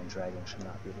 clicking and dragging should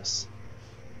not be this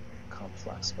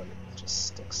complex, but it just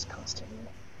sticks constantly.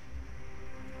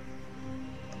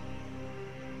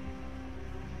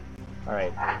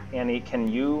 Alright, Annie,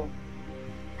 can you...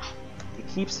 It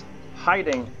keeps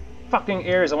hiding fucking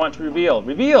areas I want to reveal.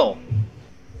 Reveal!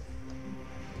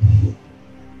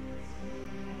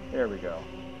 There we go.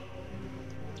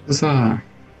 Huzzah.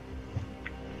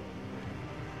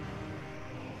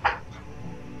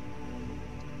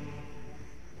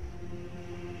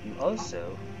 You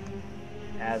also,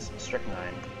 as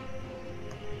Strychnine,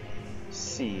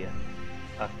 see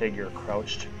a figure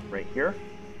crouched right here,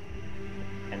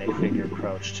 and a figure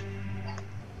crouched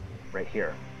right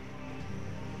here.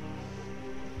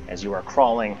 As you are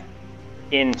crawling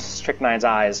in Strychnine's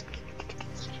eyes,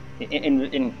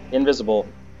 invisible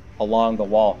along the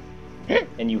wall,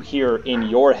 and you hear in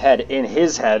your head, in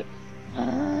his head,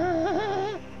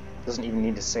 doesn't even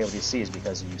need to say what he sees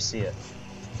because you see it.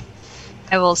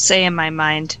 I will say in my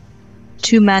mind,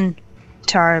 2 men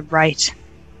to our right.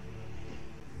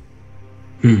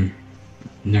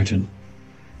 Noted.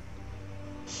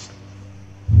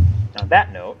 On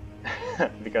that note,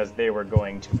 because they were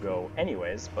going to go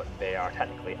anyways, but they are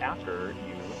technically after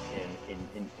you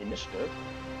in initiative,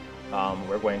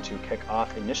 we're going to kick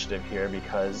off initiative here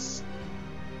because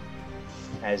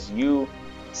as you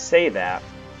say that,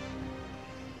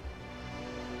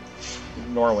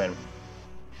 Norwin,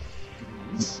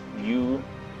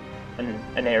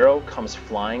 an arrow comes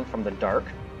flying from the dark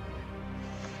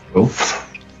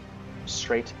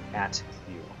straight at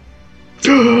you.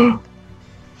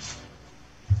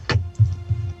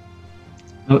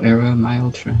 Oh, arrow, my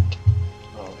old friend.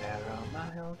 Oh, arrow,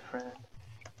 my old friend.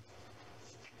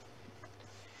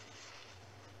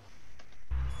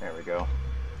 There we go.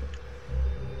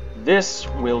 This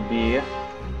will be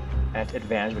at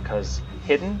advantage because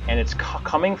hidden, and it's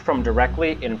coming from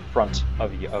directly in front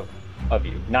of you. Of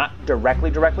you, not directly,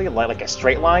 like a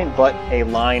straight line, but a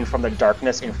line from the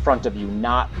darkness in front of you,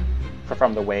 not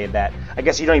from the way that I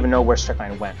guess you don't even know where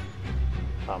Strychnine went.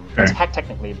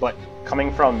 Technically, but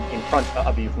coming from in front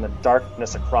of you, from the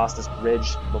darkness across this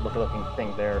bridge, the looking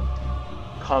thing there,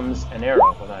 comes an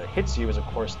arrow. Whether it hits you is, of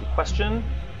course, the question.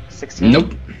 16?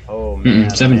 Nope. Oh, man.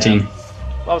 17. Man.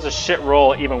 That was a shit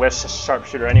roll, even with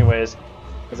sharpshooter anyways.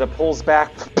 As it pulls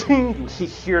back, you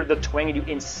hear the twang, and you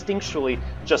instinctually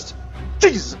just...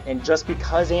 And just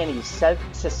because Annie said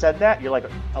that, you're like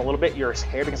a little bit, your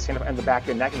hair begins to stand up in the back of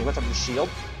your neck, and you lift up your shield,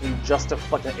 and you just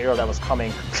deflect an arrow that was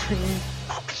coming.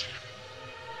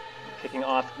 Kicking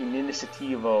off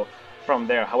Initiativo from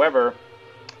there. However,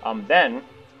 then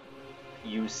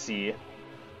you see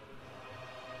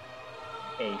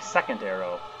a second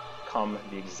arrow come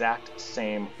the exact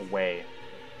same way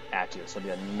at you. So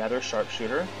it'll be another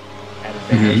sharpshooter at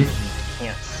advantage. You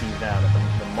can't see them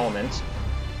at the moment.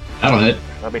 That'll hit.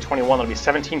 That'll be 21. That'll be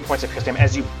 17 points of piercing damage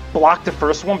as you block the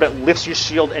first one, but lifts your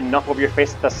shield enough over your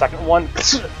face that the second one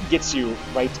gets you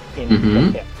right in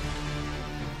the hip.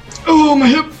 Oh, my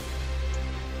hip!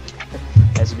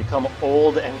 As you become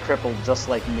old and crippled, just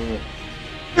like me.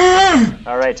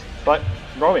 All right, but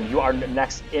Norman, you are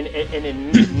next in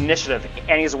initiative.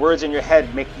 Annie's words in your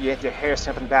head make your hair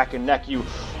stand up in the back of your neck. You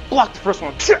block the first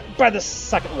one by the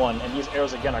second one, and these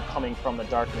arrows again are coming from the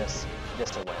darkness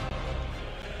this way.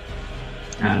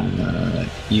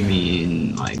 You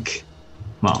mean like,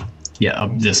 well, yeah,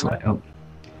 up this way. Oh,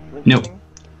 nope.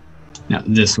 No,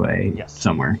 this way. Yes.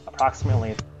 Somewhere.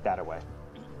 Approximately that away.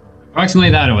 Approximately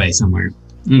that away somewhere.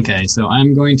 Okay, so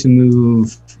I'm going to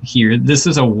move here. This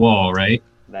is a wall, right?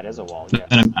 That is a wall, yes.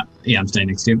 I'm standing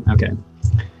next to. Okay.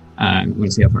 I'm going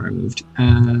to see how far I moved.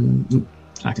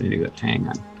 Not going to do it. Hang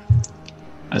on.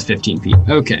 That's 15 feet.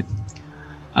 Okay.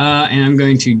 And I'm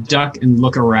going to duck and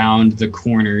look around the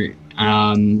corner.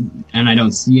 And I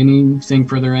don't see anything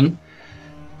further in.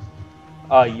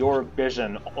 Your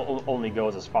vision only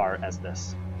goes as far as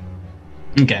this.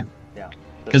 Okay. Yeah.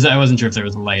 Because I wasn't sure if there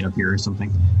was a light up here or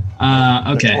something.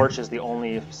 Okay. The torch is the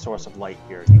only source of light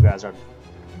here. You guys are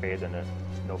bathed in it.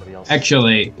 Nobody else.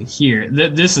 Actually, here,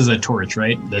 this is a torch,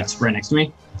 right? That's Yes. right next to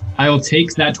me. I will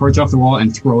take that torch off the wall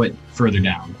and throw it further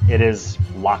down. It is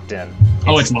locked in.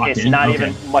 It's locked in. It's not Okay.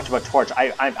 even much of a torch.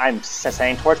 I'm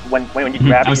saying torch. When you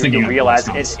grab it, you realize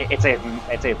it's a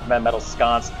metal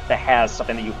sconce that has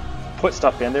something that you put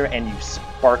stuff in there and you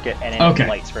spark it and it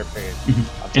lights for a period.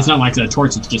 It's not like a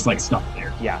torch; it's just like stuff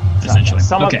there. Yeah, essentially.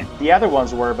 Some of the other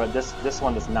ones were, but this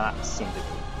one does not seem to be.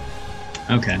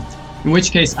 Okay. In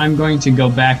which case, I'm going to go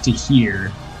back to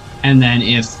here, and then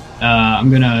if I'm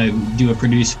gonna do a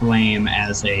produce flame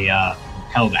as a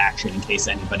held action in case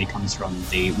anybody comes from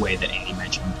the way that Annie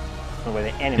mentioned. The way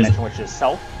that Annie mentioned, which is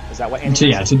south. Is that what Annie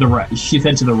mentioned? Yeah, to the right. She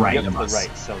said to the right of us.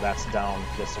 Right, so that's down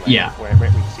this way. Yeah. Right where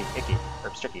you see Icky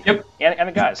or Sticky. Yep. And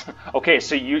the guys. Okay,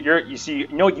 so you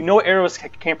know arrows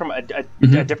came from a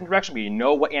different direction, but you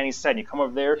know what Annie said. You come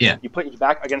over there. Yeah. You put your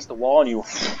back against the wall, and you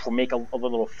make a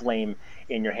little flame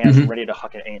in your hands, ready to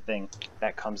huck at anything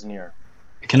that comes near.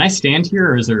 Can I stand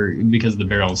here, or is there because the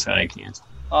barrel said I can't?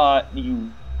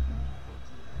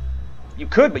 You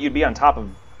could, but you'd be on top of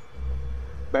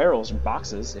barrels and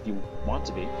boxes if you want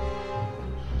to be.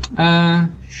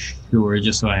 Sure,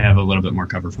 just so I have a little bit more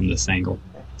cover from this angle.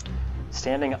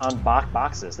 Standing on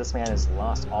boxes, this man has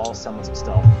lost all semblance of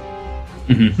stealth.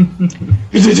 I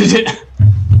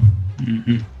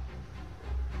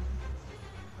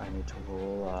need to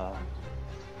roll.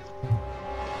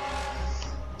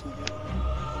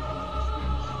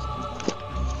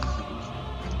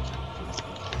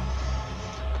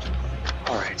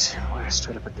 All right, let's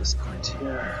try to put this point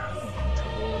here.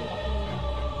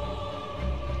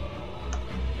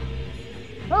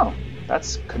 Oh,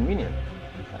 that's convenient,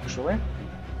 actually,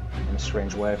 in a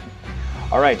strange way.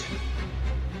 All right,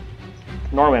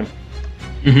 Norman.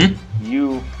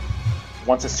 You,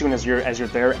 as soon as you're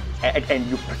there, and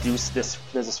you produce this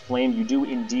flame, you do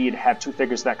indeed have two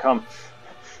figures that come,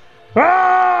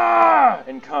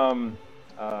 and come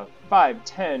 5,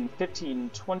 10, 15,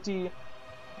 20.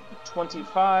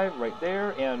 25 right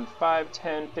there, and 5,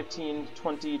 10, 15,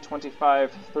 20,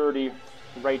 25, 30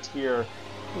 right here.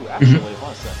 Ooh, actually, hold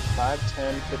on a sec. 5,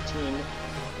 10, 15,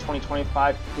 20,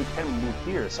 25, we can move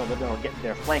here, so they're going to get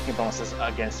their flanking bonuses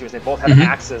against you as they both have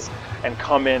axes and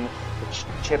come in with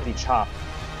chippity chop.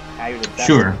 Add you the best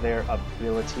of their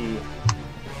ability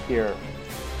here.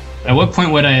 At what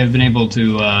point would I have been able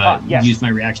to use my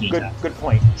reaction attack? Good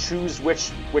point. Choose which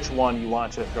one you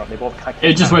want to throw. They both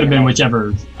it just would have been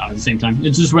whichever at the same time.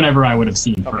 It's just whenever I would have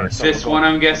seen first. So this one,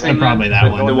 I'm guessing. Probably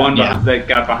that one. The one that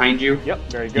got behind you.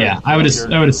 Yep, very good. Yeah, I would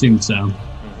assume so.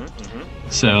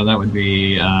 So that would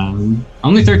be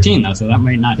only 13 though, so that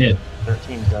might not hit.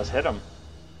 13 does hit him.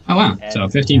 Oh wow! And, so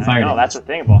 15 fire. No, that's the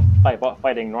thing about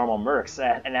fighting normal mercs,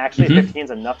 and actually 15 is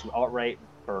enough to outright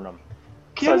burn him.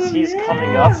 Because he's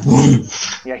coming up.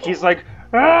 Yeah, he's like,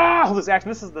 hold his action.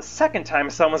 This is the second time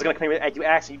someone's going to come at you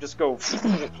axe, you just go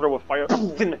throw a fire,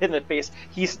 hit in the face.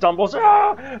 He stumbles, and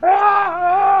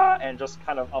just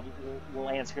kind of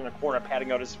lands here in the corner,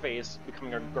 patting out his face,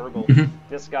 becoming a gurgle.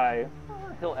 This guy,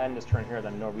 he'll end his turn here,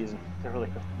 then no reason to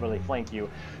really flank you.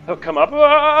 He'll come up,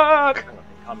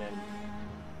 come in.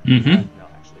 No,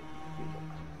 actually, he will come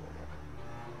forward.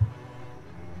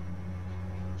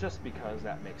 Just because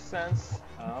that makes sense.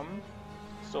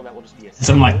 So that will just be a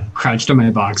so I'm like crouched on my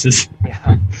boxes.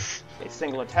 Yeah. A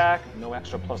single attack, no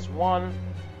extra +1.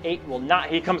 8 will not.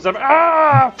 He comes up,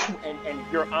 and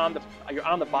you're on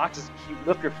the boxes. You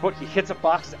lift your foot. He hits a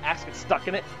box. His axe gets stuck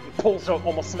in it. He pulls out,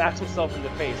 almost smacks himself in the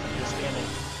face. And you're standing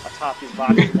atop these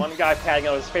boxes. One guy patting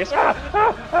out his face.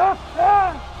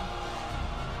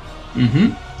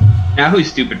 Now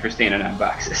who's stupid for standing on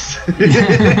boxes?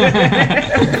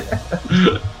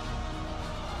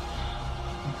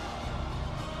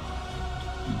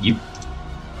 You.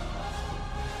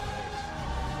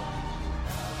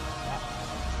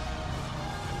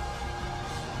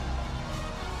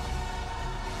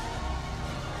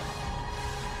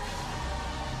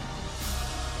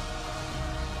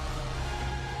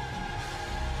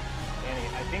 Annie,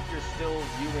 I think you're still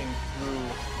viewing through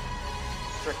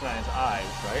Stricknine's eyes,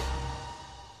 right?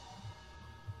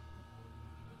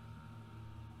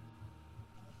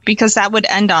 Because that would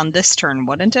end on this turn,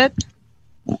 wouldn't it?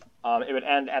 It would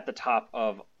end at the top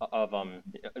of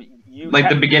you. Like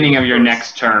the beginning of your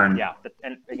next turn. Yeah,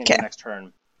 and beginning of your next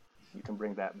turn, you can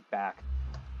bring that back.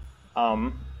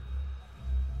 1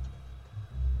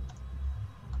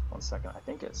 second. I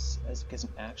think it's as an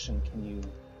action. Can you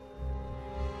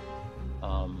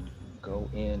go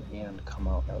in and come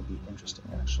out? That would be interesting,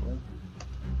 actually.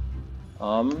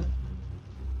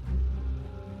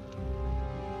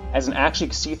 As an action, you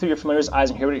can see through your familiar's eyes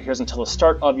and hear what it hears until the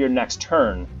start of your next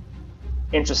turn.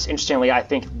 Interestingly, I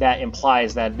think that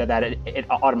implies that it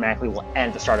automatically will end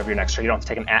at the start of your next turn. You don't have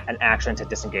to take an action to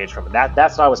disengage from it.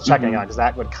 That's what I was checking on, because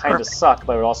that would kind of suck,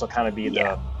 but it would also kind of be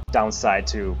the downside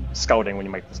to scouting when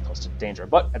you might be close to danger.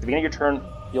 But at the beginning of your turn,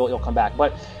 you'll come back.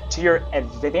 But to your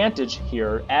advantage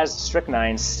here, as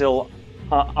Strychnine still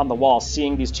on the wall,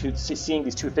 seeing these two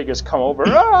figures come over,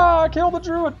 kill the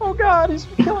druid! Oh God, he's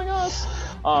killing us!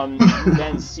 You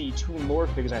then see two more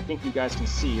figures. I think you guys can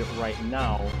see right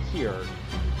now here,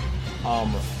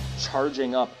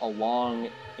 charging up along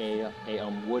a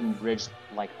wooden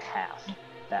bridge-like path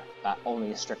that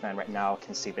only Strychnine right now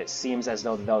can see. But it seems as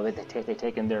though they've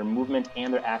taken their movement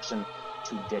and their action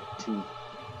to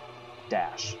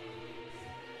dash.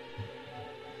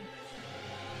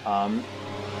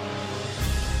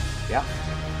 Yeah,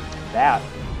 that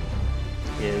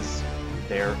is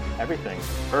their everything.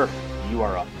 Earth, you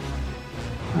are up.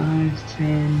 5,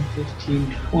 10,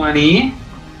 15, 20.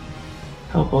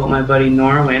 Help out my buddy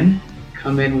Norwin.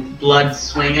 Come in with blood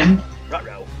swinging.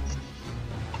 Ruh-roh.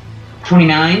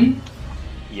 29.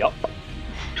 Yup.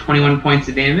 21 points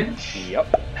of damage.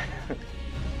 Yup.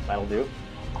 That'll do.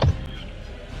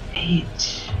 8.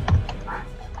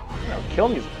 No,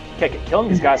 killing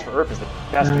these guys for Earth is the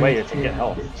best way to get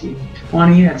health. 15,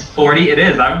 20. That's 40. It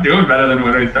is. I'm doing better than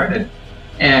when I started.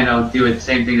 And I'll do it the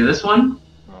same thing to this one.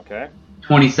 Okay.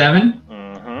 27.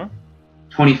 Mm-hmm.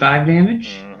 25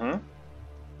 damage. Mm-hmm.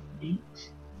 8.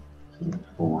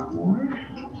 4 more.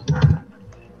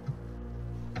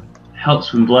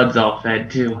 Helps when blood's all fed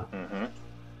too. Mm-hmm.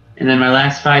 And then my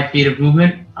last 5 feet of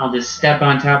movement, I'll just step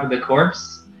on top of the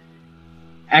corpse.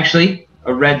 Actually,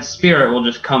 a red spirit will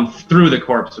just come through the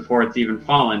corpse before it's even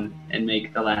fallen and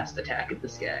make the last attack at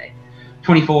this guy.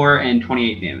 24 and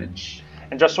 28 damage.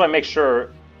 And just so I make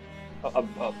sure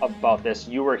about this,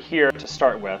 you were here to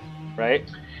start with, right?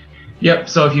 Yep,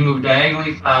 so if you move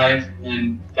diagonally 5,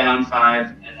 and down 5,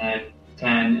 and then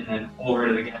 10, and then over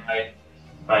to the guy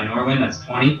by Norwin, that's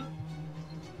 20.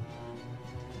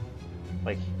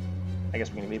 Like, I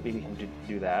guess maybe we can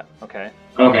do that. Okay.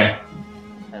 Okay.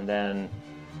 And then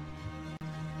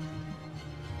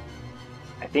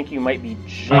I think you might be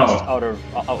just out of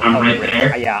right range.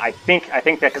 there? Yeah, I think that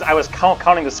because I was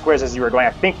counting the squares as you were going.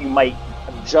 I think you might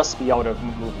just be out of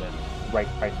movement right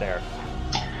there.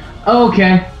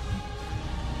 Okay.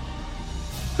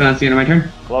 So that's the end of my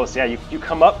turn? Close. Yeah, you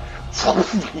come up,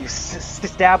 you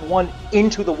stab one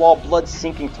into the wall, blood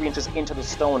sinking 3 inches into the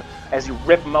stone. As you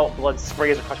rip them out, blood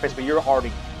sprays across your face, but you're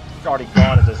already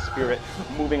gone as a spirit,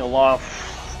 moving along,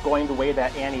 going the way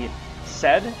that Annie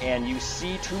said, and you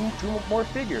see two more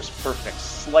figures. Perfect.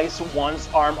 Slice one's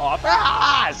arm off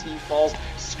as he falls,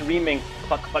 screaming,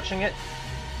 clutching it.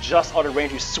 Just out of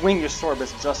range. You swing your sword, but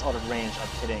it's just out of range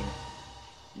of hitting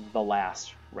the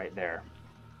last right there.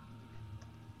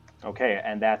 Okay,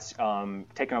 and that's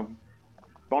taking a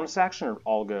bonus action or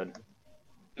all good?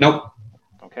 Nope.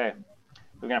 Okay.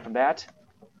 Moving on from that.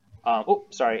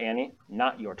 Sorry, Annie.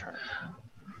 Not your turn.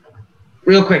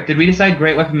 Real quick, did we decide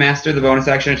Great Weapon Master, the bonus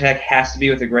action attack, has to be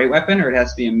with a great weapon, or it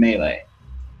has to be a melee?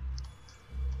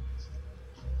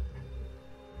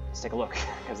 Let's take a look,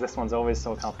 because this one's always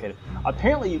so complicated.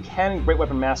 Apparently, you can Great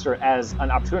Weapon Master as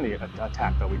an opportunity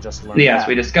attack, though. We just learned that. Yes,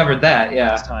 we discovered that, yeah.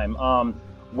 Last time.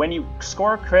 When you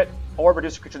score a crit or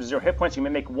reduce a creature to 0 hit points, you may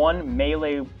make one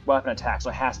melee weapon attack, so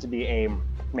it has to be a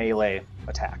melee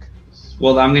attack.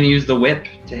 Well, I'm going to use the whip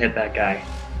to hit that guy.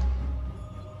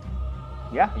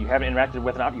 Yeah, you haven't interacted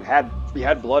with an op. You had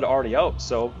blood already out,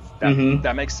 so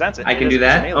that makes sense. I can do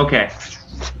that? Okay.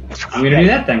 I'm going to do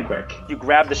that then quick. You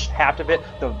grab the haft of it,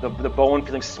 the bone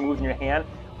feeling smooth in your hand.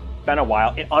 Been a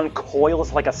while. It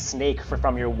uncoils like a snake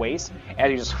from your waist,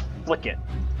 and you just flick it.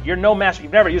 You're no master.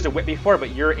 You've never used a whip before,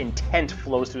 but your intent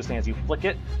flows through this thing as you flick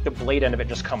it. The blade end of it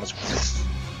just comes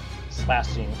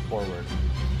slashing forward.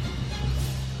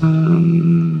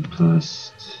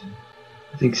 Plus,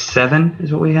 I think 7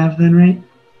 is what we have then, right?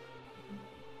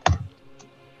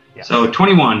 Yeah. So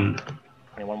 21.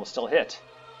 21 will still hit.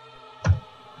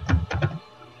 I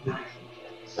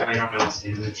don't know this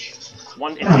damage. It's a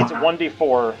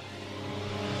 1d4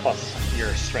 plus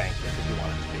your strength if you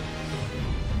want it to be.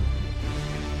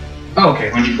 Oh, okay,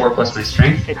 1d4 plus my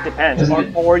strength. It depends,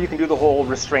 or you can do the whole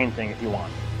restrain thing if you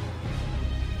want.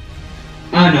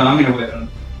 No, I'm gonna whip him.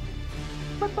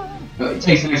 Oh, it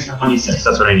takes an extra 1d6.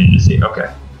 That's what I needed to see. Okay.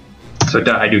 So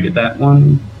I do get that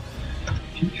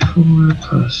 1d4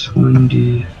 plus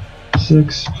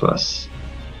 1d6 plus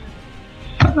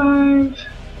 5.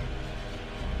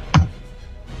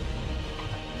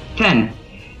 10.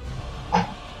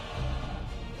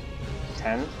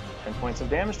 10 points of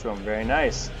damage to him. Very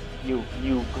nice. You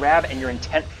grab and your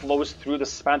intent flows through the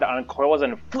spine that uncoils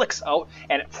and flicks out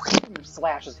and it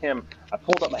slashes him. I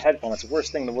pulled up my headphone. That's the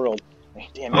worst thing in the world.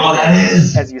 Damn it. Oh, that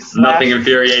is. As you slash, nothing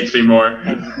infuriates me more.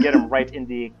 and you get him right in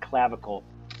the clavicle.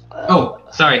 Oh,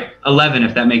 sorry, 11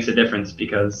 if that makes a difference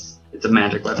because it's a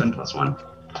magic weapon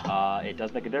 +1. It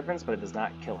does make a difference, but it does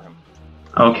not kill him.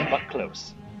 Okay. But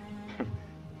close.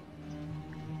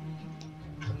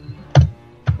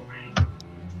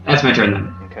 That's my turn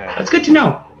then. Okay. That's good to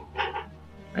know.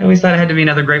 I always thought it had to be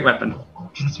another great weapon.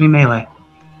 Just me melee.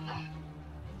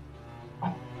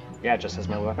 Yeah, it just says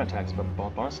melee weapon attacks, but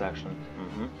bonus action.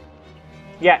 Mm-hmm.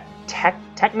 Yeah,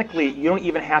 technically, you don't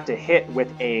even have to hit with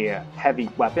a heavy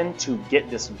weapon to get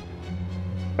this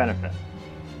benefit.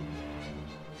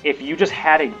 If you just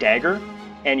had a dagger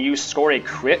and you score a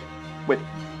crit with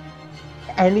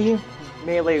any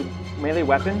melee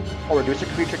weapon or reduce a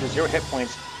creature to 0 hit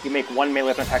points, you make 1 melee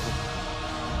weapon attack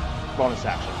bonus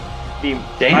action. The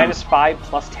 -5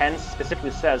 +10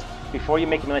 specifically says before you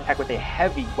make a melee attack with a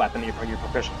heavy weapon that you're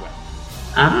proficient with.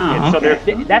 Ah, So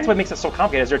okay. that's what makes it so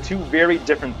complicated. Is they're two very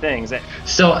different things.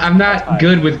 So I'm not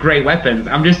good with great weapons.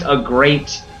 I'm just a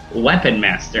great weapon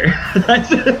master.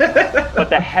 But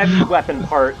the heavy weapon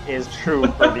part is true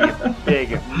for the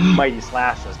big mighty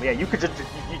slashes. But yeah, you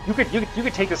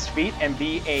could take this feat and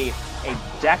be a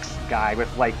dex guy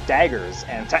with like daggers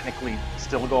and technically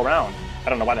still go around. I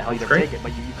don't know why the hell you didn't take it,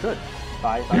 but you could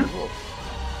by the rules.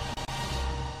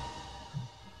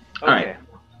 Okay. All right.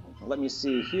 Let me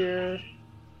see here.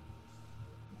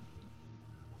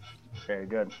 Very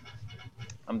good.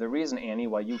 The reason, Annie,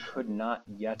 why you could not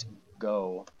yet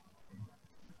go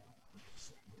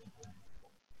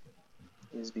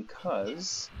is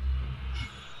because...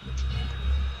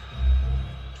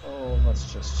 Oh,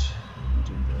 let's just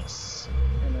do this.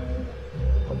 And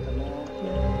I put them all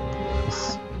here.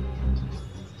 Yes.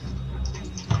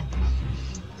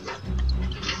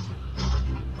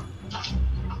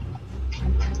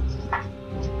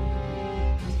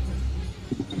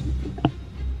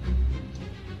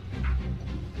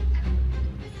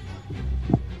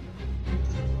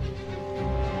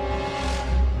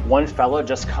 One fella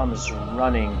just comes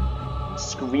running,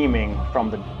 screaming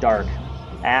from the dark,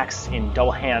 axe in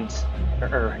double hand,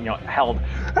 held,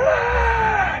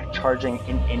 charging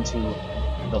into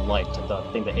the light, the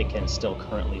thing that it can still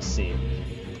currently see.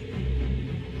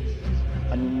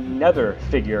 Another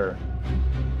figure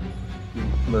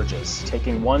emerges,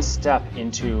 taking one step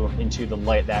into the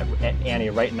light. That Annie,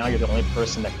 right now you're the only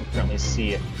person that can currently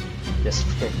see this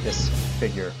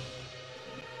figure.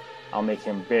 I'll make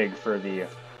him big for the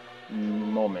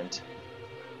moment.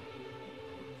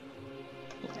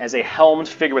 As a helmed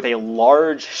figure with a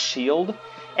large shield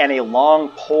and a long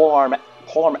polearm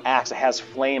axe that has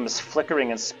flames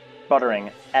flickering and sputtering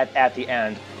at the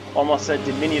end, almost a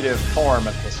diminutive form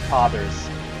of his father's,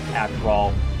 after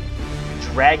all.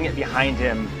 Dragging it behind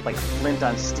him like flint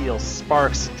on steel,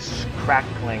 sparks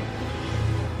crackling.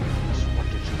 What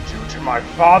did you do to my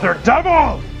father,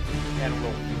 devil? And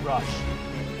will rush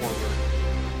forward.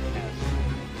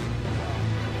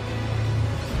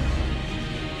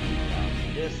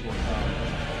 This will come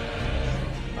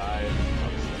 5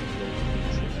 plus the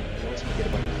I always forget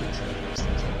about the future of these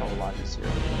things. A whole lot this year.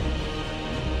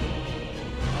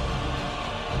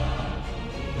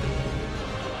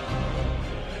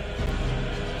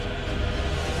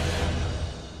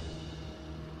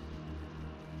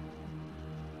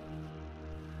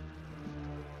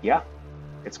 Yeah,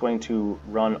 it's going to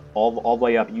run all the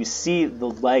way up. You see the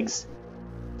legs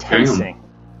tensing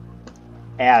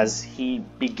as he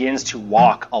begins to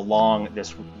walk along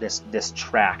this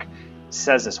track.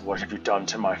 Says this, "What have you done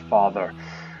to my father,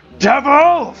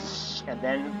 devil?" And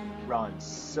then runs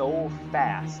so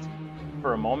fast.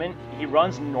 For a moment, he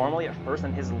runs normally at first,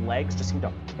 and his legs just seem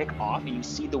to kick off, and you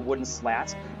see the wooden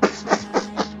slats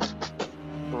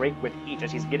break with each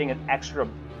as he's getting an extra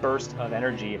burst of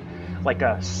energy, like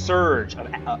a surge of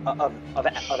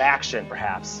action,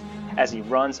 perhaps, as he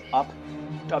runs up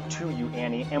to you,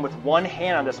 Annie, and with one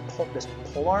hand on this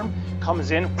polearm,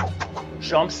 comes in,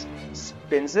 jumps,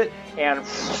 spins it, and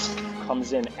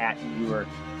comes in at your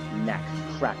neck,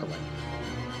 crackling.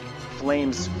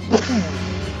 Flames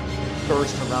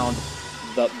burst around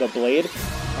the blade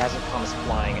as it comes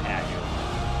flying at you.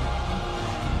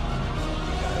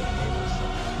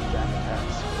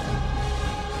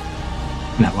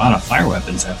 And a lot of fire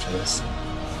weapons after this.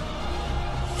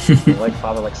 Like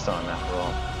father, like son, after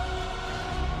all.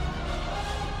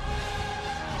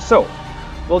 So,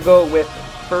 we'll go with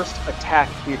first attack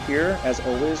here, as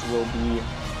always, will be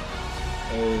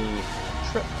a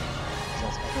trip.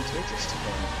 That's advantageous to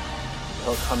him.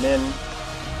 He'll come in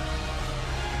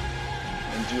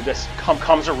and do this.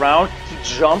 Comes around, he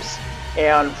jumps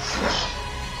and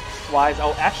flies.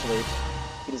 Oh, actually,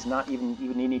 he does not even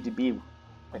need to be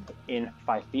in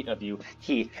 5 feet of you.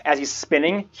 As he's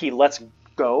spinning, he lets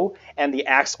go, and the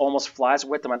axe almost flies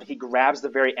with him. He grabs the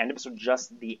very end of it, so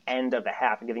just the end of the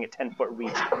half, and giving it 10-foot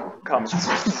reach, comes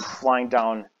flying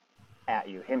down at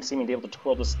you. Him seeming to be able to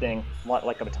twirl this thing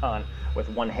like a baton with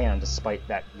one hand, despite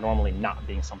that normally not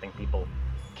being something people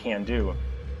can do.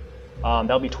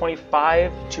 That'll be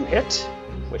 25 to hit,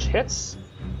 which hits.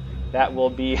 That will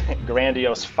be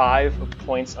grandiose 5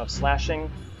 points of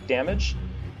slashing damage,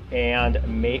 and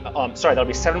that'll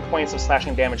be 7 points of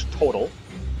slashing damage total.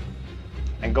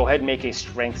 And go ahead and make a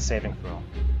strength saving throw.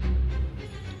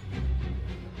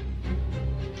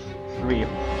 3.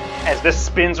 As this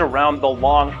spins around the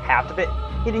long half of it,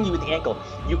 hitting you with the ankle,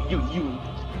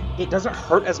 it doesn't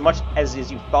hurt as much as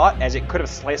you thought, as it could have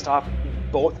sliced off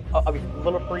both of your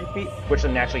little furry feet, which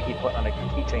then naturally he put on a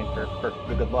keychain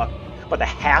for good luck. But the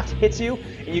haft hits you,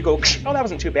 and you go, oh, that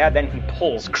wasn't too bad. Then he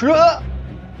pulls,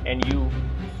 and you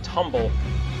tumble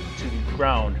to the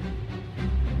ground,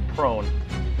 prone,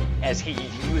 as he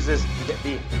uses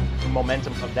the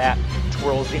momentum of that,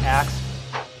 twirls the axe,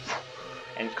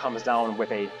 and comes down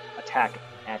with a attack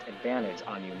at advantage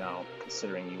on you now,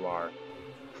 considering you are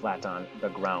flat on the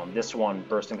ground. This one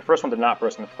bursting. The first one did not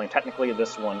burst into flame. Technically,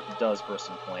 this one does burst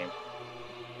in flame.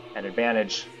 At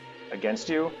advantage against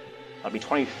you. That'll be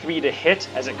 23 to hit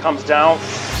as it comes down.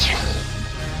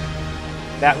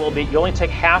 That will be. You only take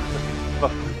half the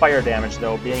fire damage,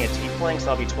 though, being a tiefling, so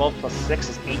that'll be 12 plus 6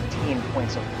 is 18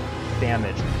 points of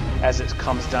damage as it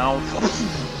comes down,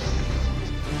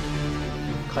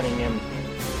 cutting him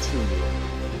to you.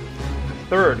 The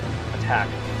third attack,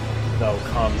 though,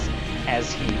 comes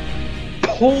as he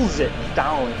pulls it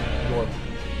down your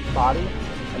body,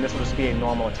 and this will just be a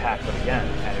normal attack, but again,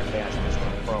 at advantage because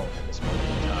you're prone at this moment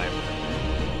in time.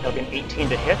 That'll be an 18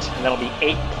 to hit, and that'll be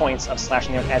 8 points of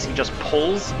slashing damage as he just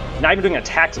pulls, not even doing an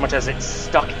attack so much as it's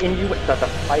stuck in you with the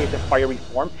fiery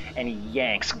form, and he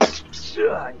yanks,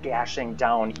 gashing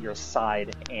down your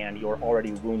side and your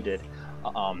already wounded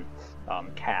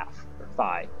calf or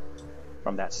thigh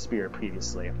from that spear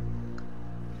previously.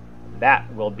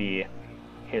 That will be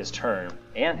his turn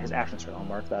and his action surge. I'll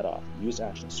mark that off. Use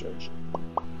action surge.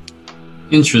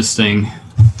 Interesting.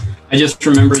 I just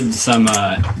remembered some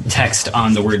text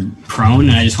on the word prone,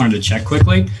 and I just wanted to check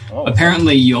quickly. Oh.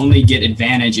 Apparently, you only get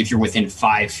advantage if you're within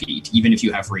 5 feet, even if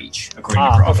you have reach, according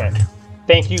to Crawford. Okay.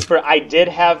 Thank you for. I did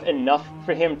have enough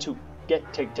for him to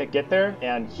get there,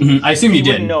 and I assume you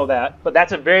didn't know that. But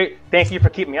that's a very. Thank you for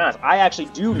keeping me honest. I actually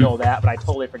do know that, but I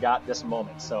totally forgot this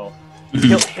moment. So.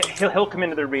 He'll come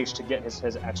into the reach to get his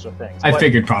extra things. I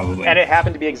figured probably. And it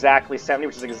happened to be exactly 70,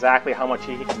 which is exactly how much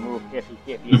he can move if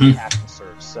he action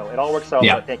surge. So it all works out,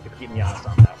 but thank you for keeping me honest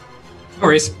on that. No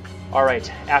worries. All right,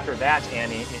 after that,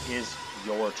 Annie, it is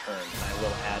your turn. And I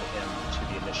will add him to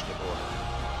the initiative order.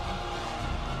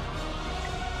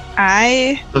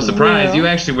 So surprised, you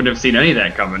actually wouldn't have seen any of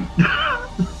that coming.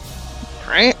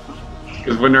 Right?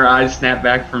 Because when her eyes snap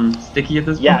back from Sticky at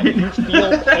this point. Yeah, you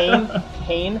feel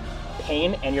pain,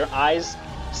 and your eyes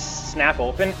snap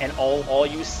open, and all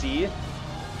you see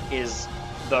is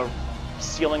the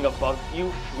ceiling above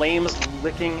you, flames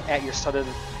licking at your studded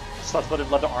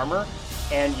leather armor,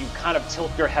 and you kind of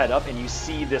tilt your head up, and you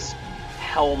see this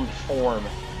helmed form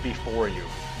before you.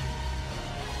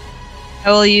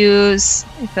 I will use,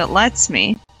 if it lets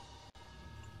me.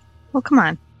 Well, come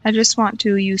on. I just want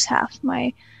to use half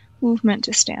my movement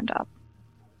to stand up.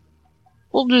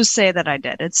 We'll just say that I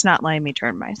did. It's not letting me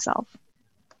turn myself.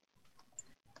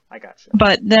 I got you.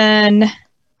 But then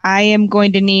I am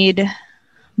going to need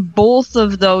both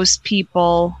of those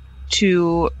people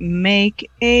to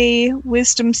make a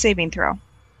wisdom saving throw.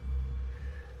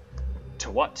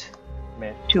 To what?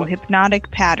 To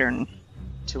hypnotic pattern.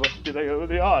 To what do they owe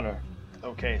the honor?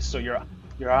 Okay, so your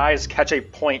eyes catch a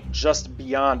point just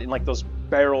beyond, in like those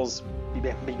barrels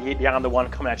beyond the one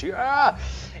coming at you.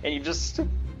 And you just... And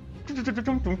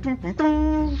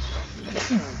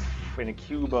a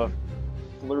cube of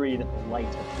flurried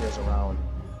light appears around.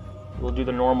 We'll do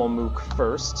the normal mook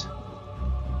first.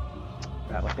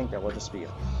 I think that will just be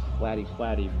a flatty,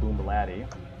 boom blatty.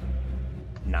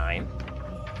 9.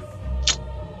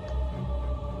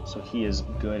 So he is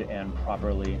good and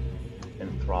properly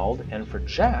enthralled. And for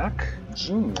Jack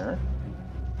Jr.,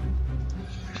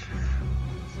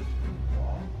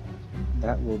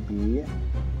 that will be...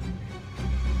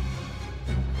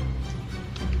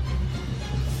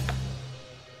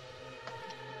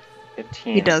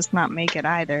 He does not make it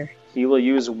either. He will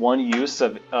use one use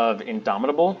of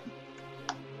Indomitable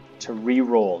to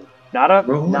re-roll. Not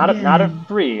a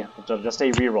 3, just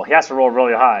a re-roll. He has to roll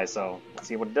really high, so let's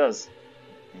see what it does.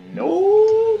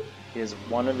 Nope. Is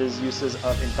one of his uses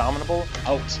of Indomitable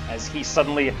out as he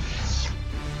suddenly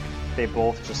They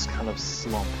both just kind of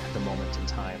slump at the moment in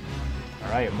time. All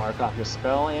right, mark off your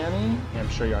spell, Annie. I'm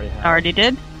sure you already have. Already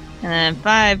did. And then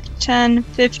 5, 10,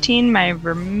 15, my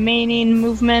remaining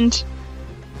movement.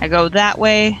 I go that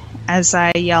way as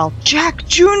I yell, Jack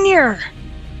Jr.!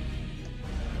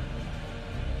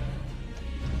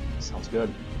 Sounds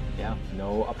good. Yeah,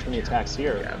 no opportunity attacks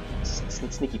here. Yeah.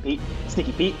 Sneaky Pete.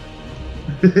 Sneaky Pete.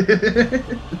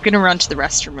 I'm gonna run to the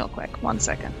restroom real quick. 1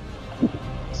 second.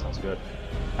 Sounds good.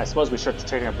 I suppose we should have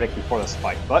taken a break before this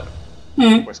fight, but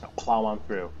we're just going to plow on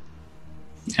through.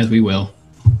 As we will.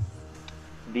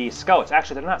 The scouts,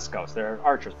 actually they're not scouts, they're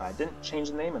archers, but I didn't change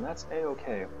the name and that's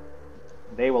a-okay.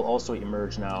 They will also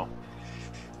emerge now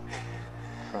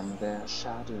from their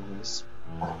shadows.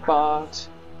 But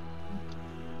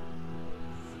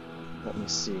let me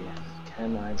see.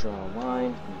 Can I draw a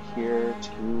line from here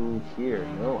to here?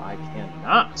 No, I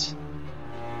cannot.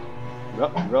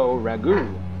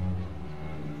 Ragu.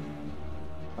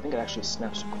 I think it actually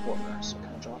snaps a corner, so can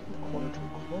I draw from the corner to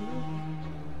a corner?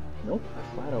 Nope,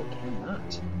 I flat out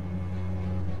cannot.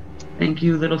 Thank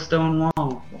you, little stone wall.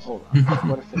 Well, hold on.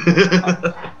 What if it goes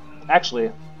up?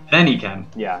 Actually, Then he can.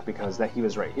 yeah, because that he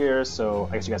was right here, so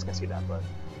I guess you guys can see that, but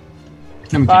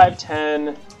I'm 5,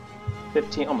 10,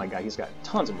 15. Oh my god, he's got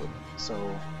tons of movement. So,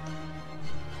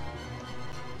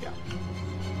 yeah.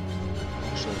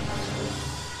 Actually,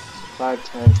 5,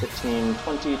 10, 15,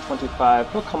 20,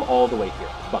 25. He'll come all the way here.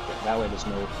 Bucket. That way there's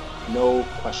no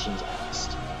questions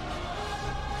asked.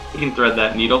 He can thread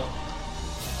that needle.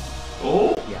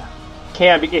 Oh. Yeah.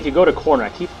 If you go to corner,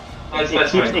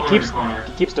 Corner.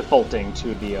 it keeps defaulting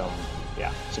to the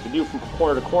yeah. So if you do from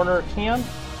corner to corner, can.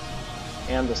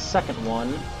 And the second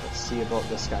one, let's see about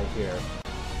this guy here.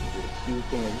 Do the Q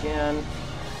thing again.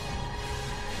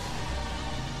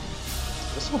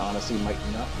 This one honestly might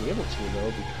not be able to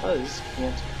though, because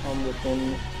can't come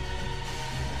within.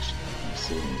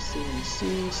 Actually, let me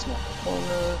see. Snap the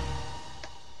corner.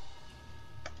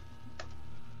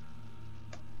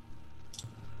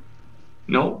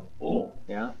 No. Oh.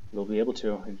 Yeah, we'll be able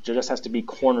to. It just has to be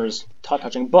corners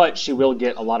touching, but she will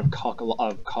get a lot of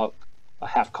a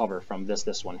half cover from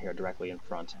this one here directly in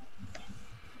front.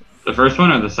 The first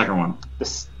one or the second one?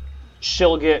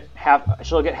 She'll get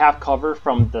half cover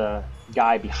from the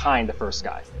guy behind the first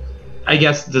guy. I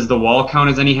guess, does the wall count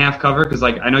as any half cover? Because,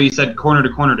 like, I know you said corner to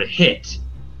corner to hit,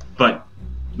 but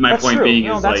my That's point true. being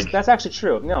No, is, that's, like, that's actually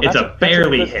true. No, it's that's a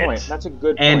barely that's a good hit. point. That's a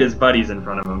good point. and his buddy's in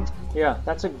front of him. Yeah,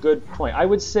 that's a good point. I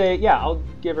would say, yeah, I'll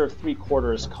give her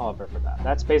 3/4 cover for that.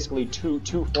 That's basically two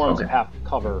forms of Okay. half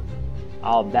cover.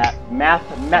 That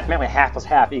mathematically half plus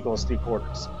half equals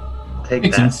 3/4. Take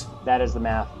Makes that. sense. That is the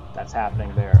math that's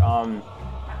happening there.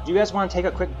 Do you guys want to take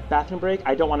a quick bathroom break?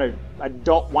 I don't want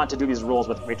to do these rules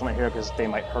with Rachel not here because they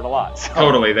might hurt a lot. So.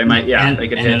 Totally, they might, yeah. And, they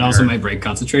could and hit it also her. might break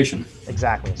concentration.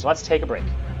 Exactly. So let's take a break.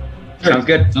 Sounds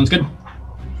good. Sounds good.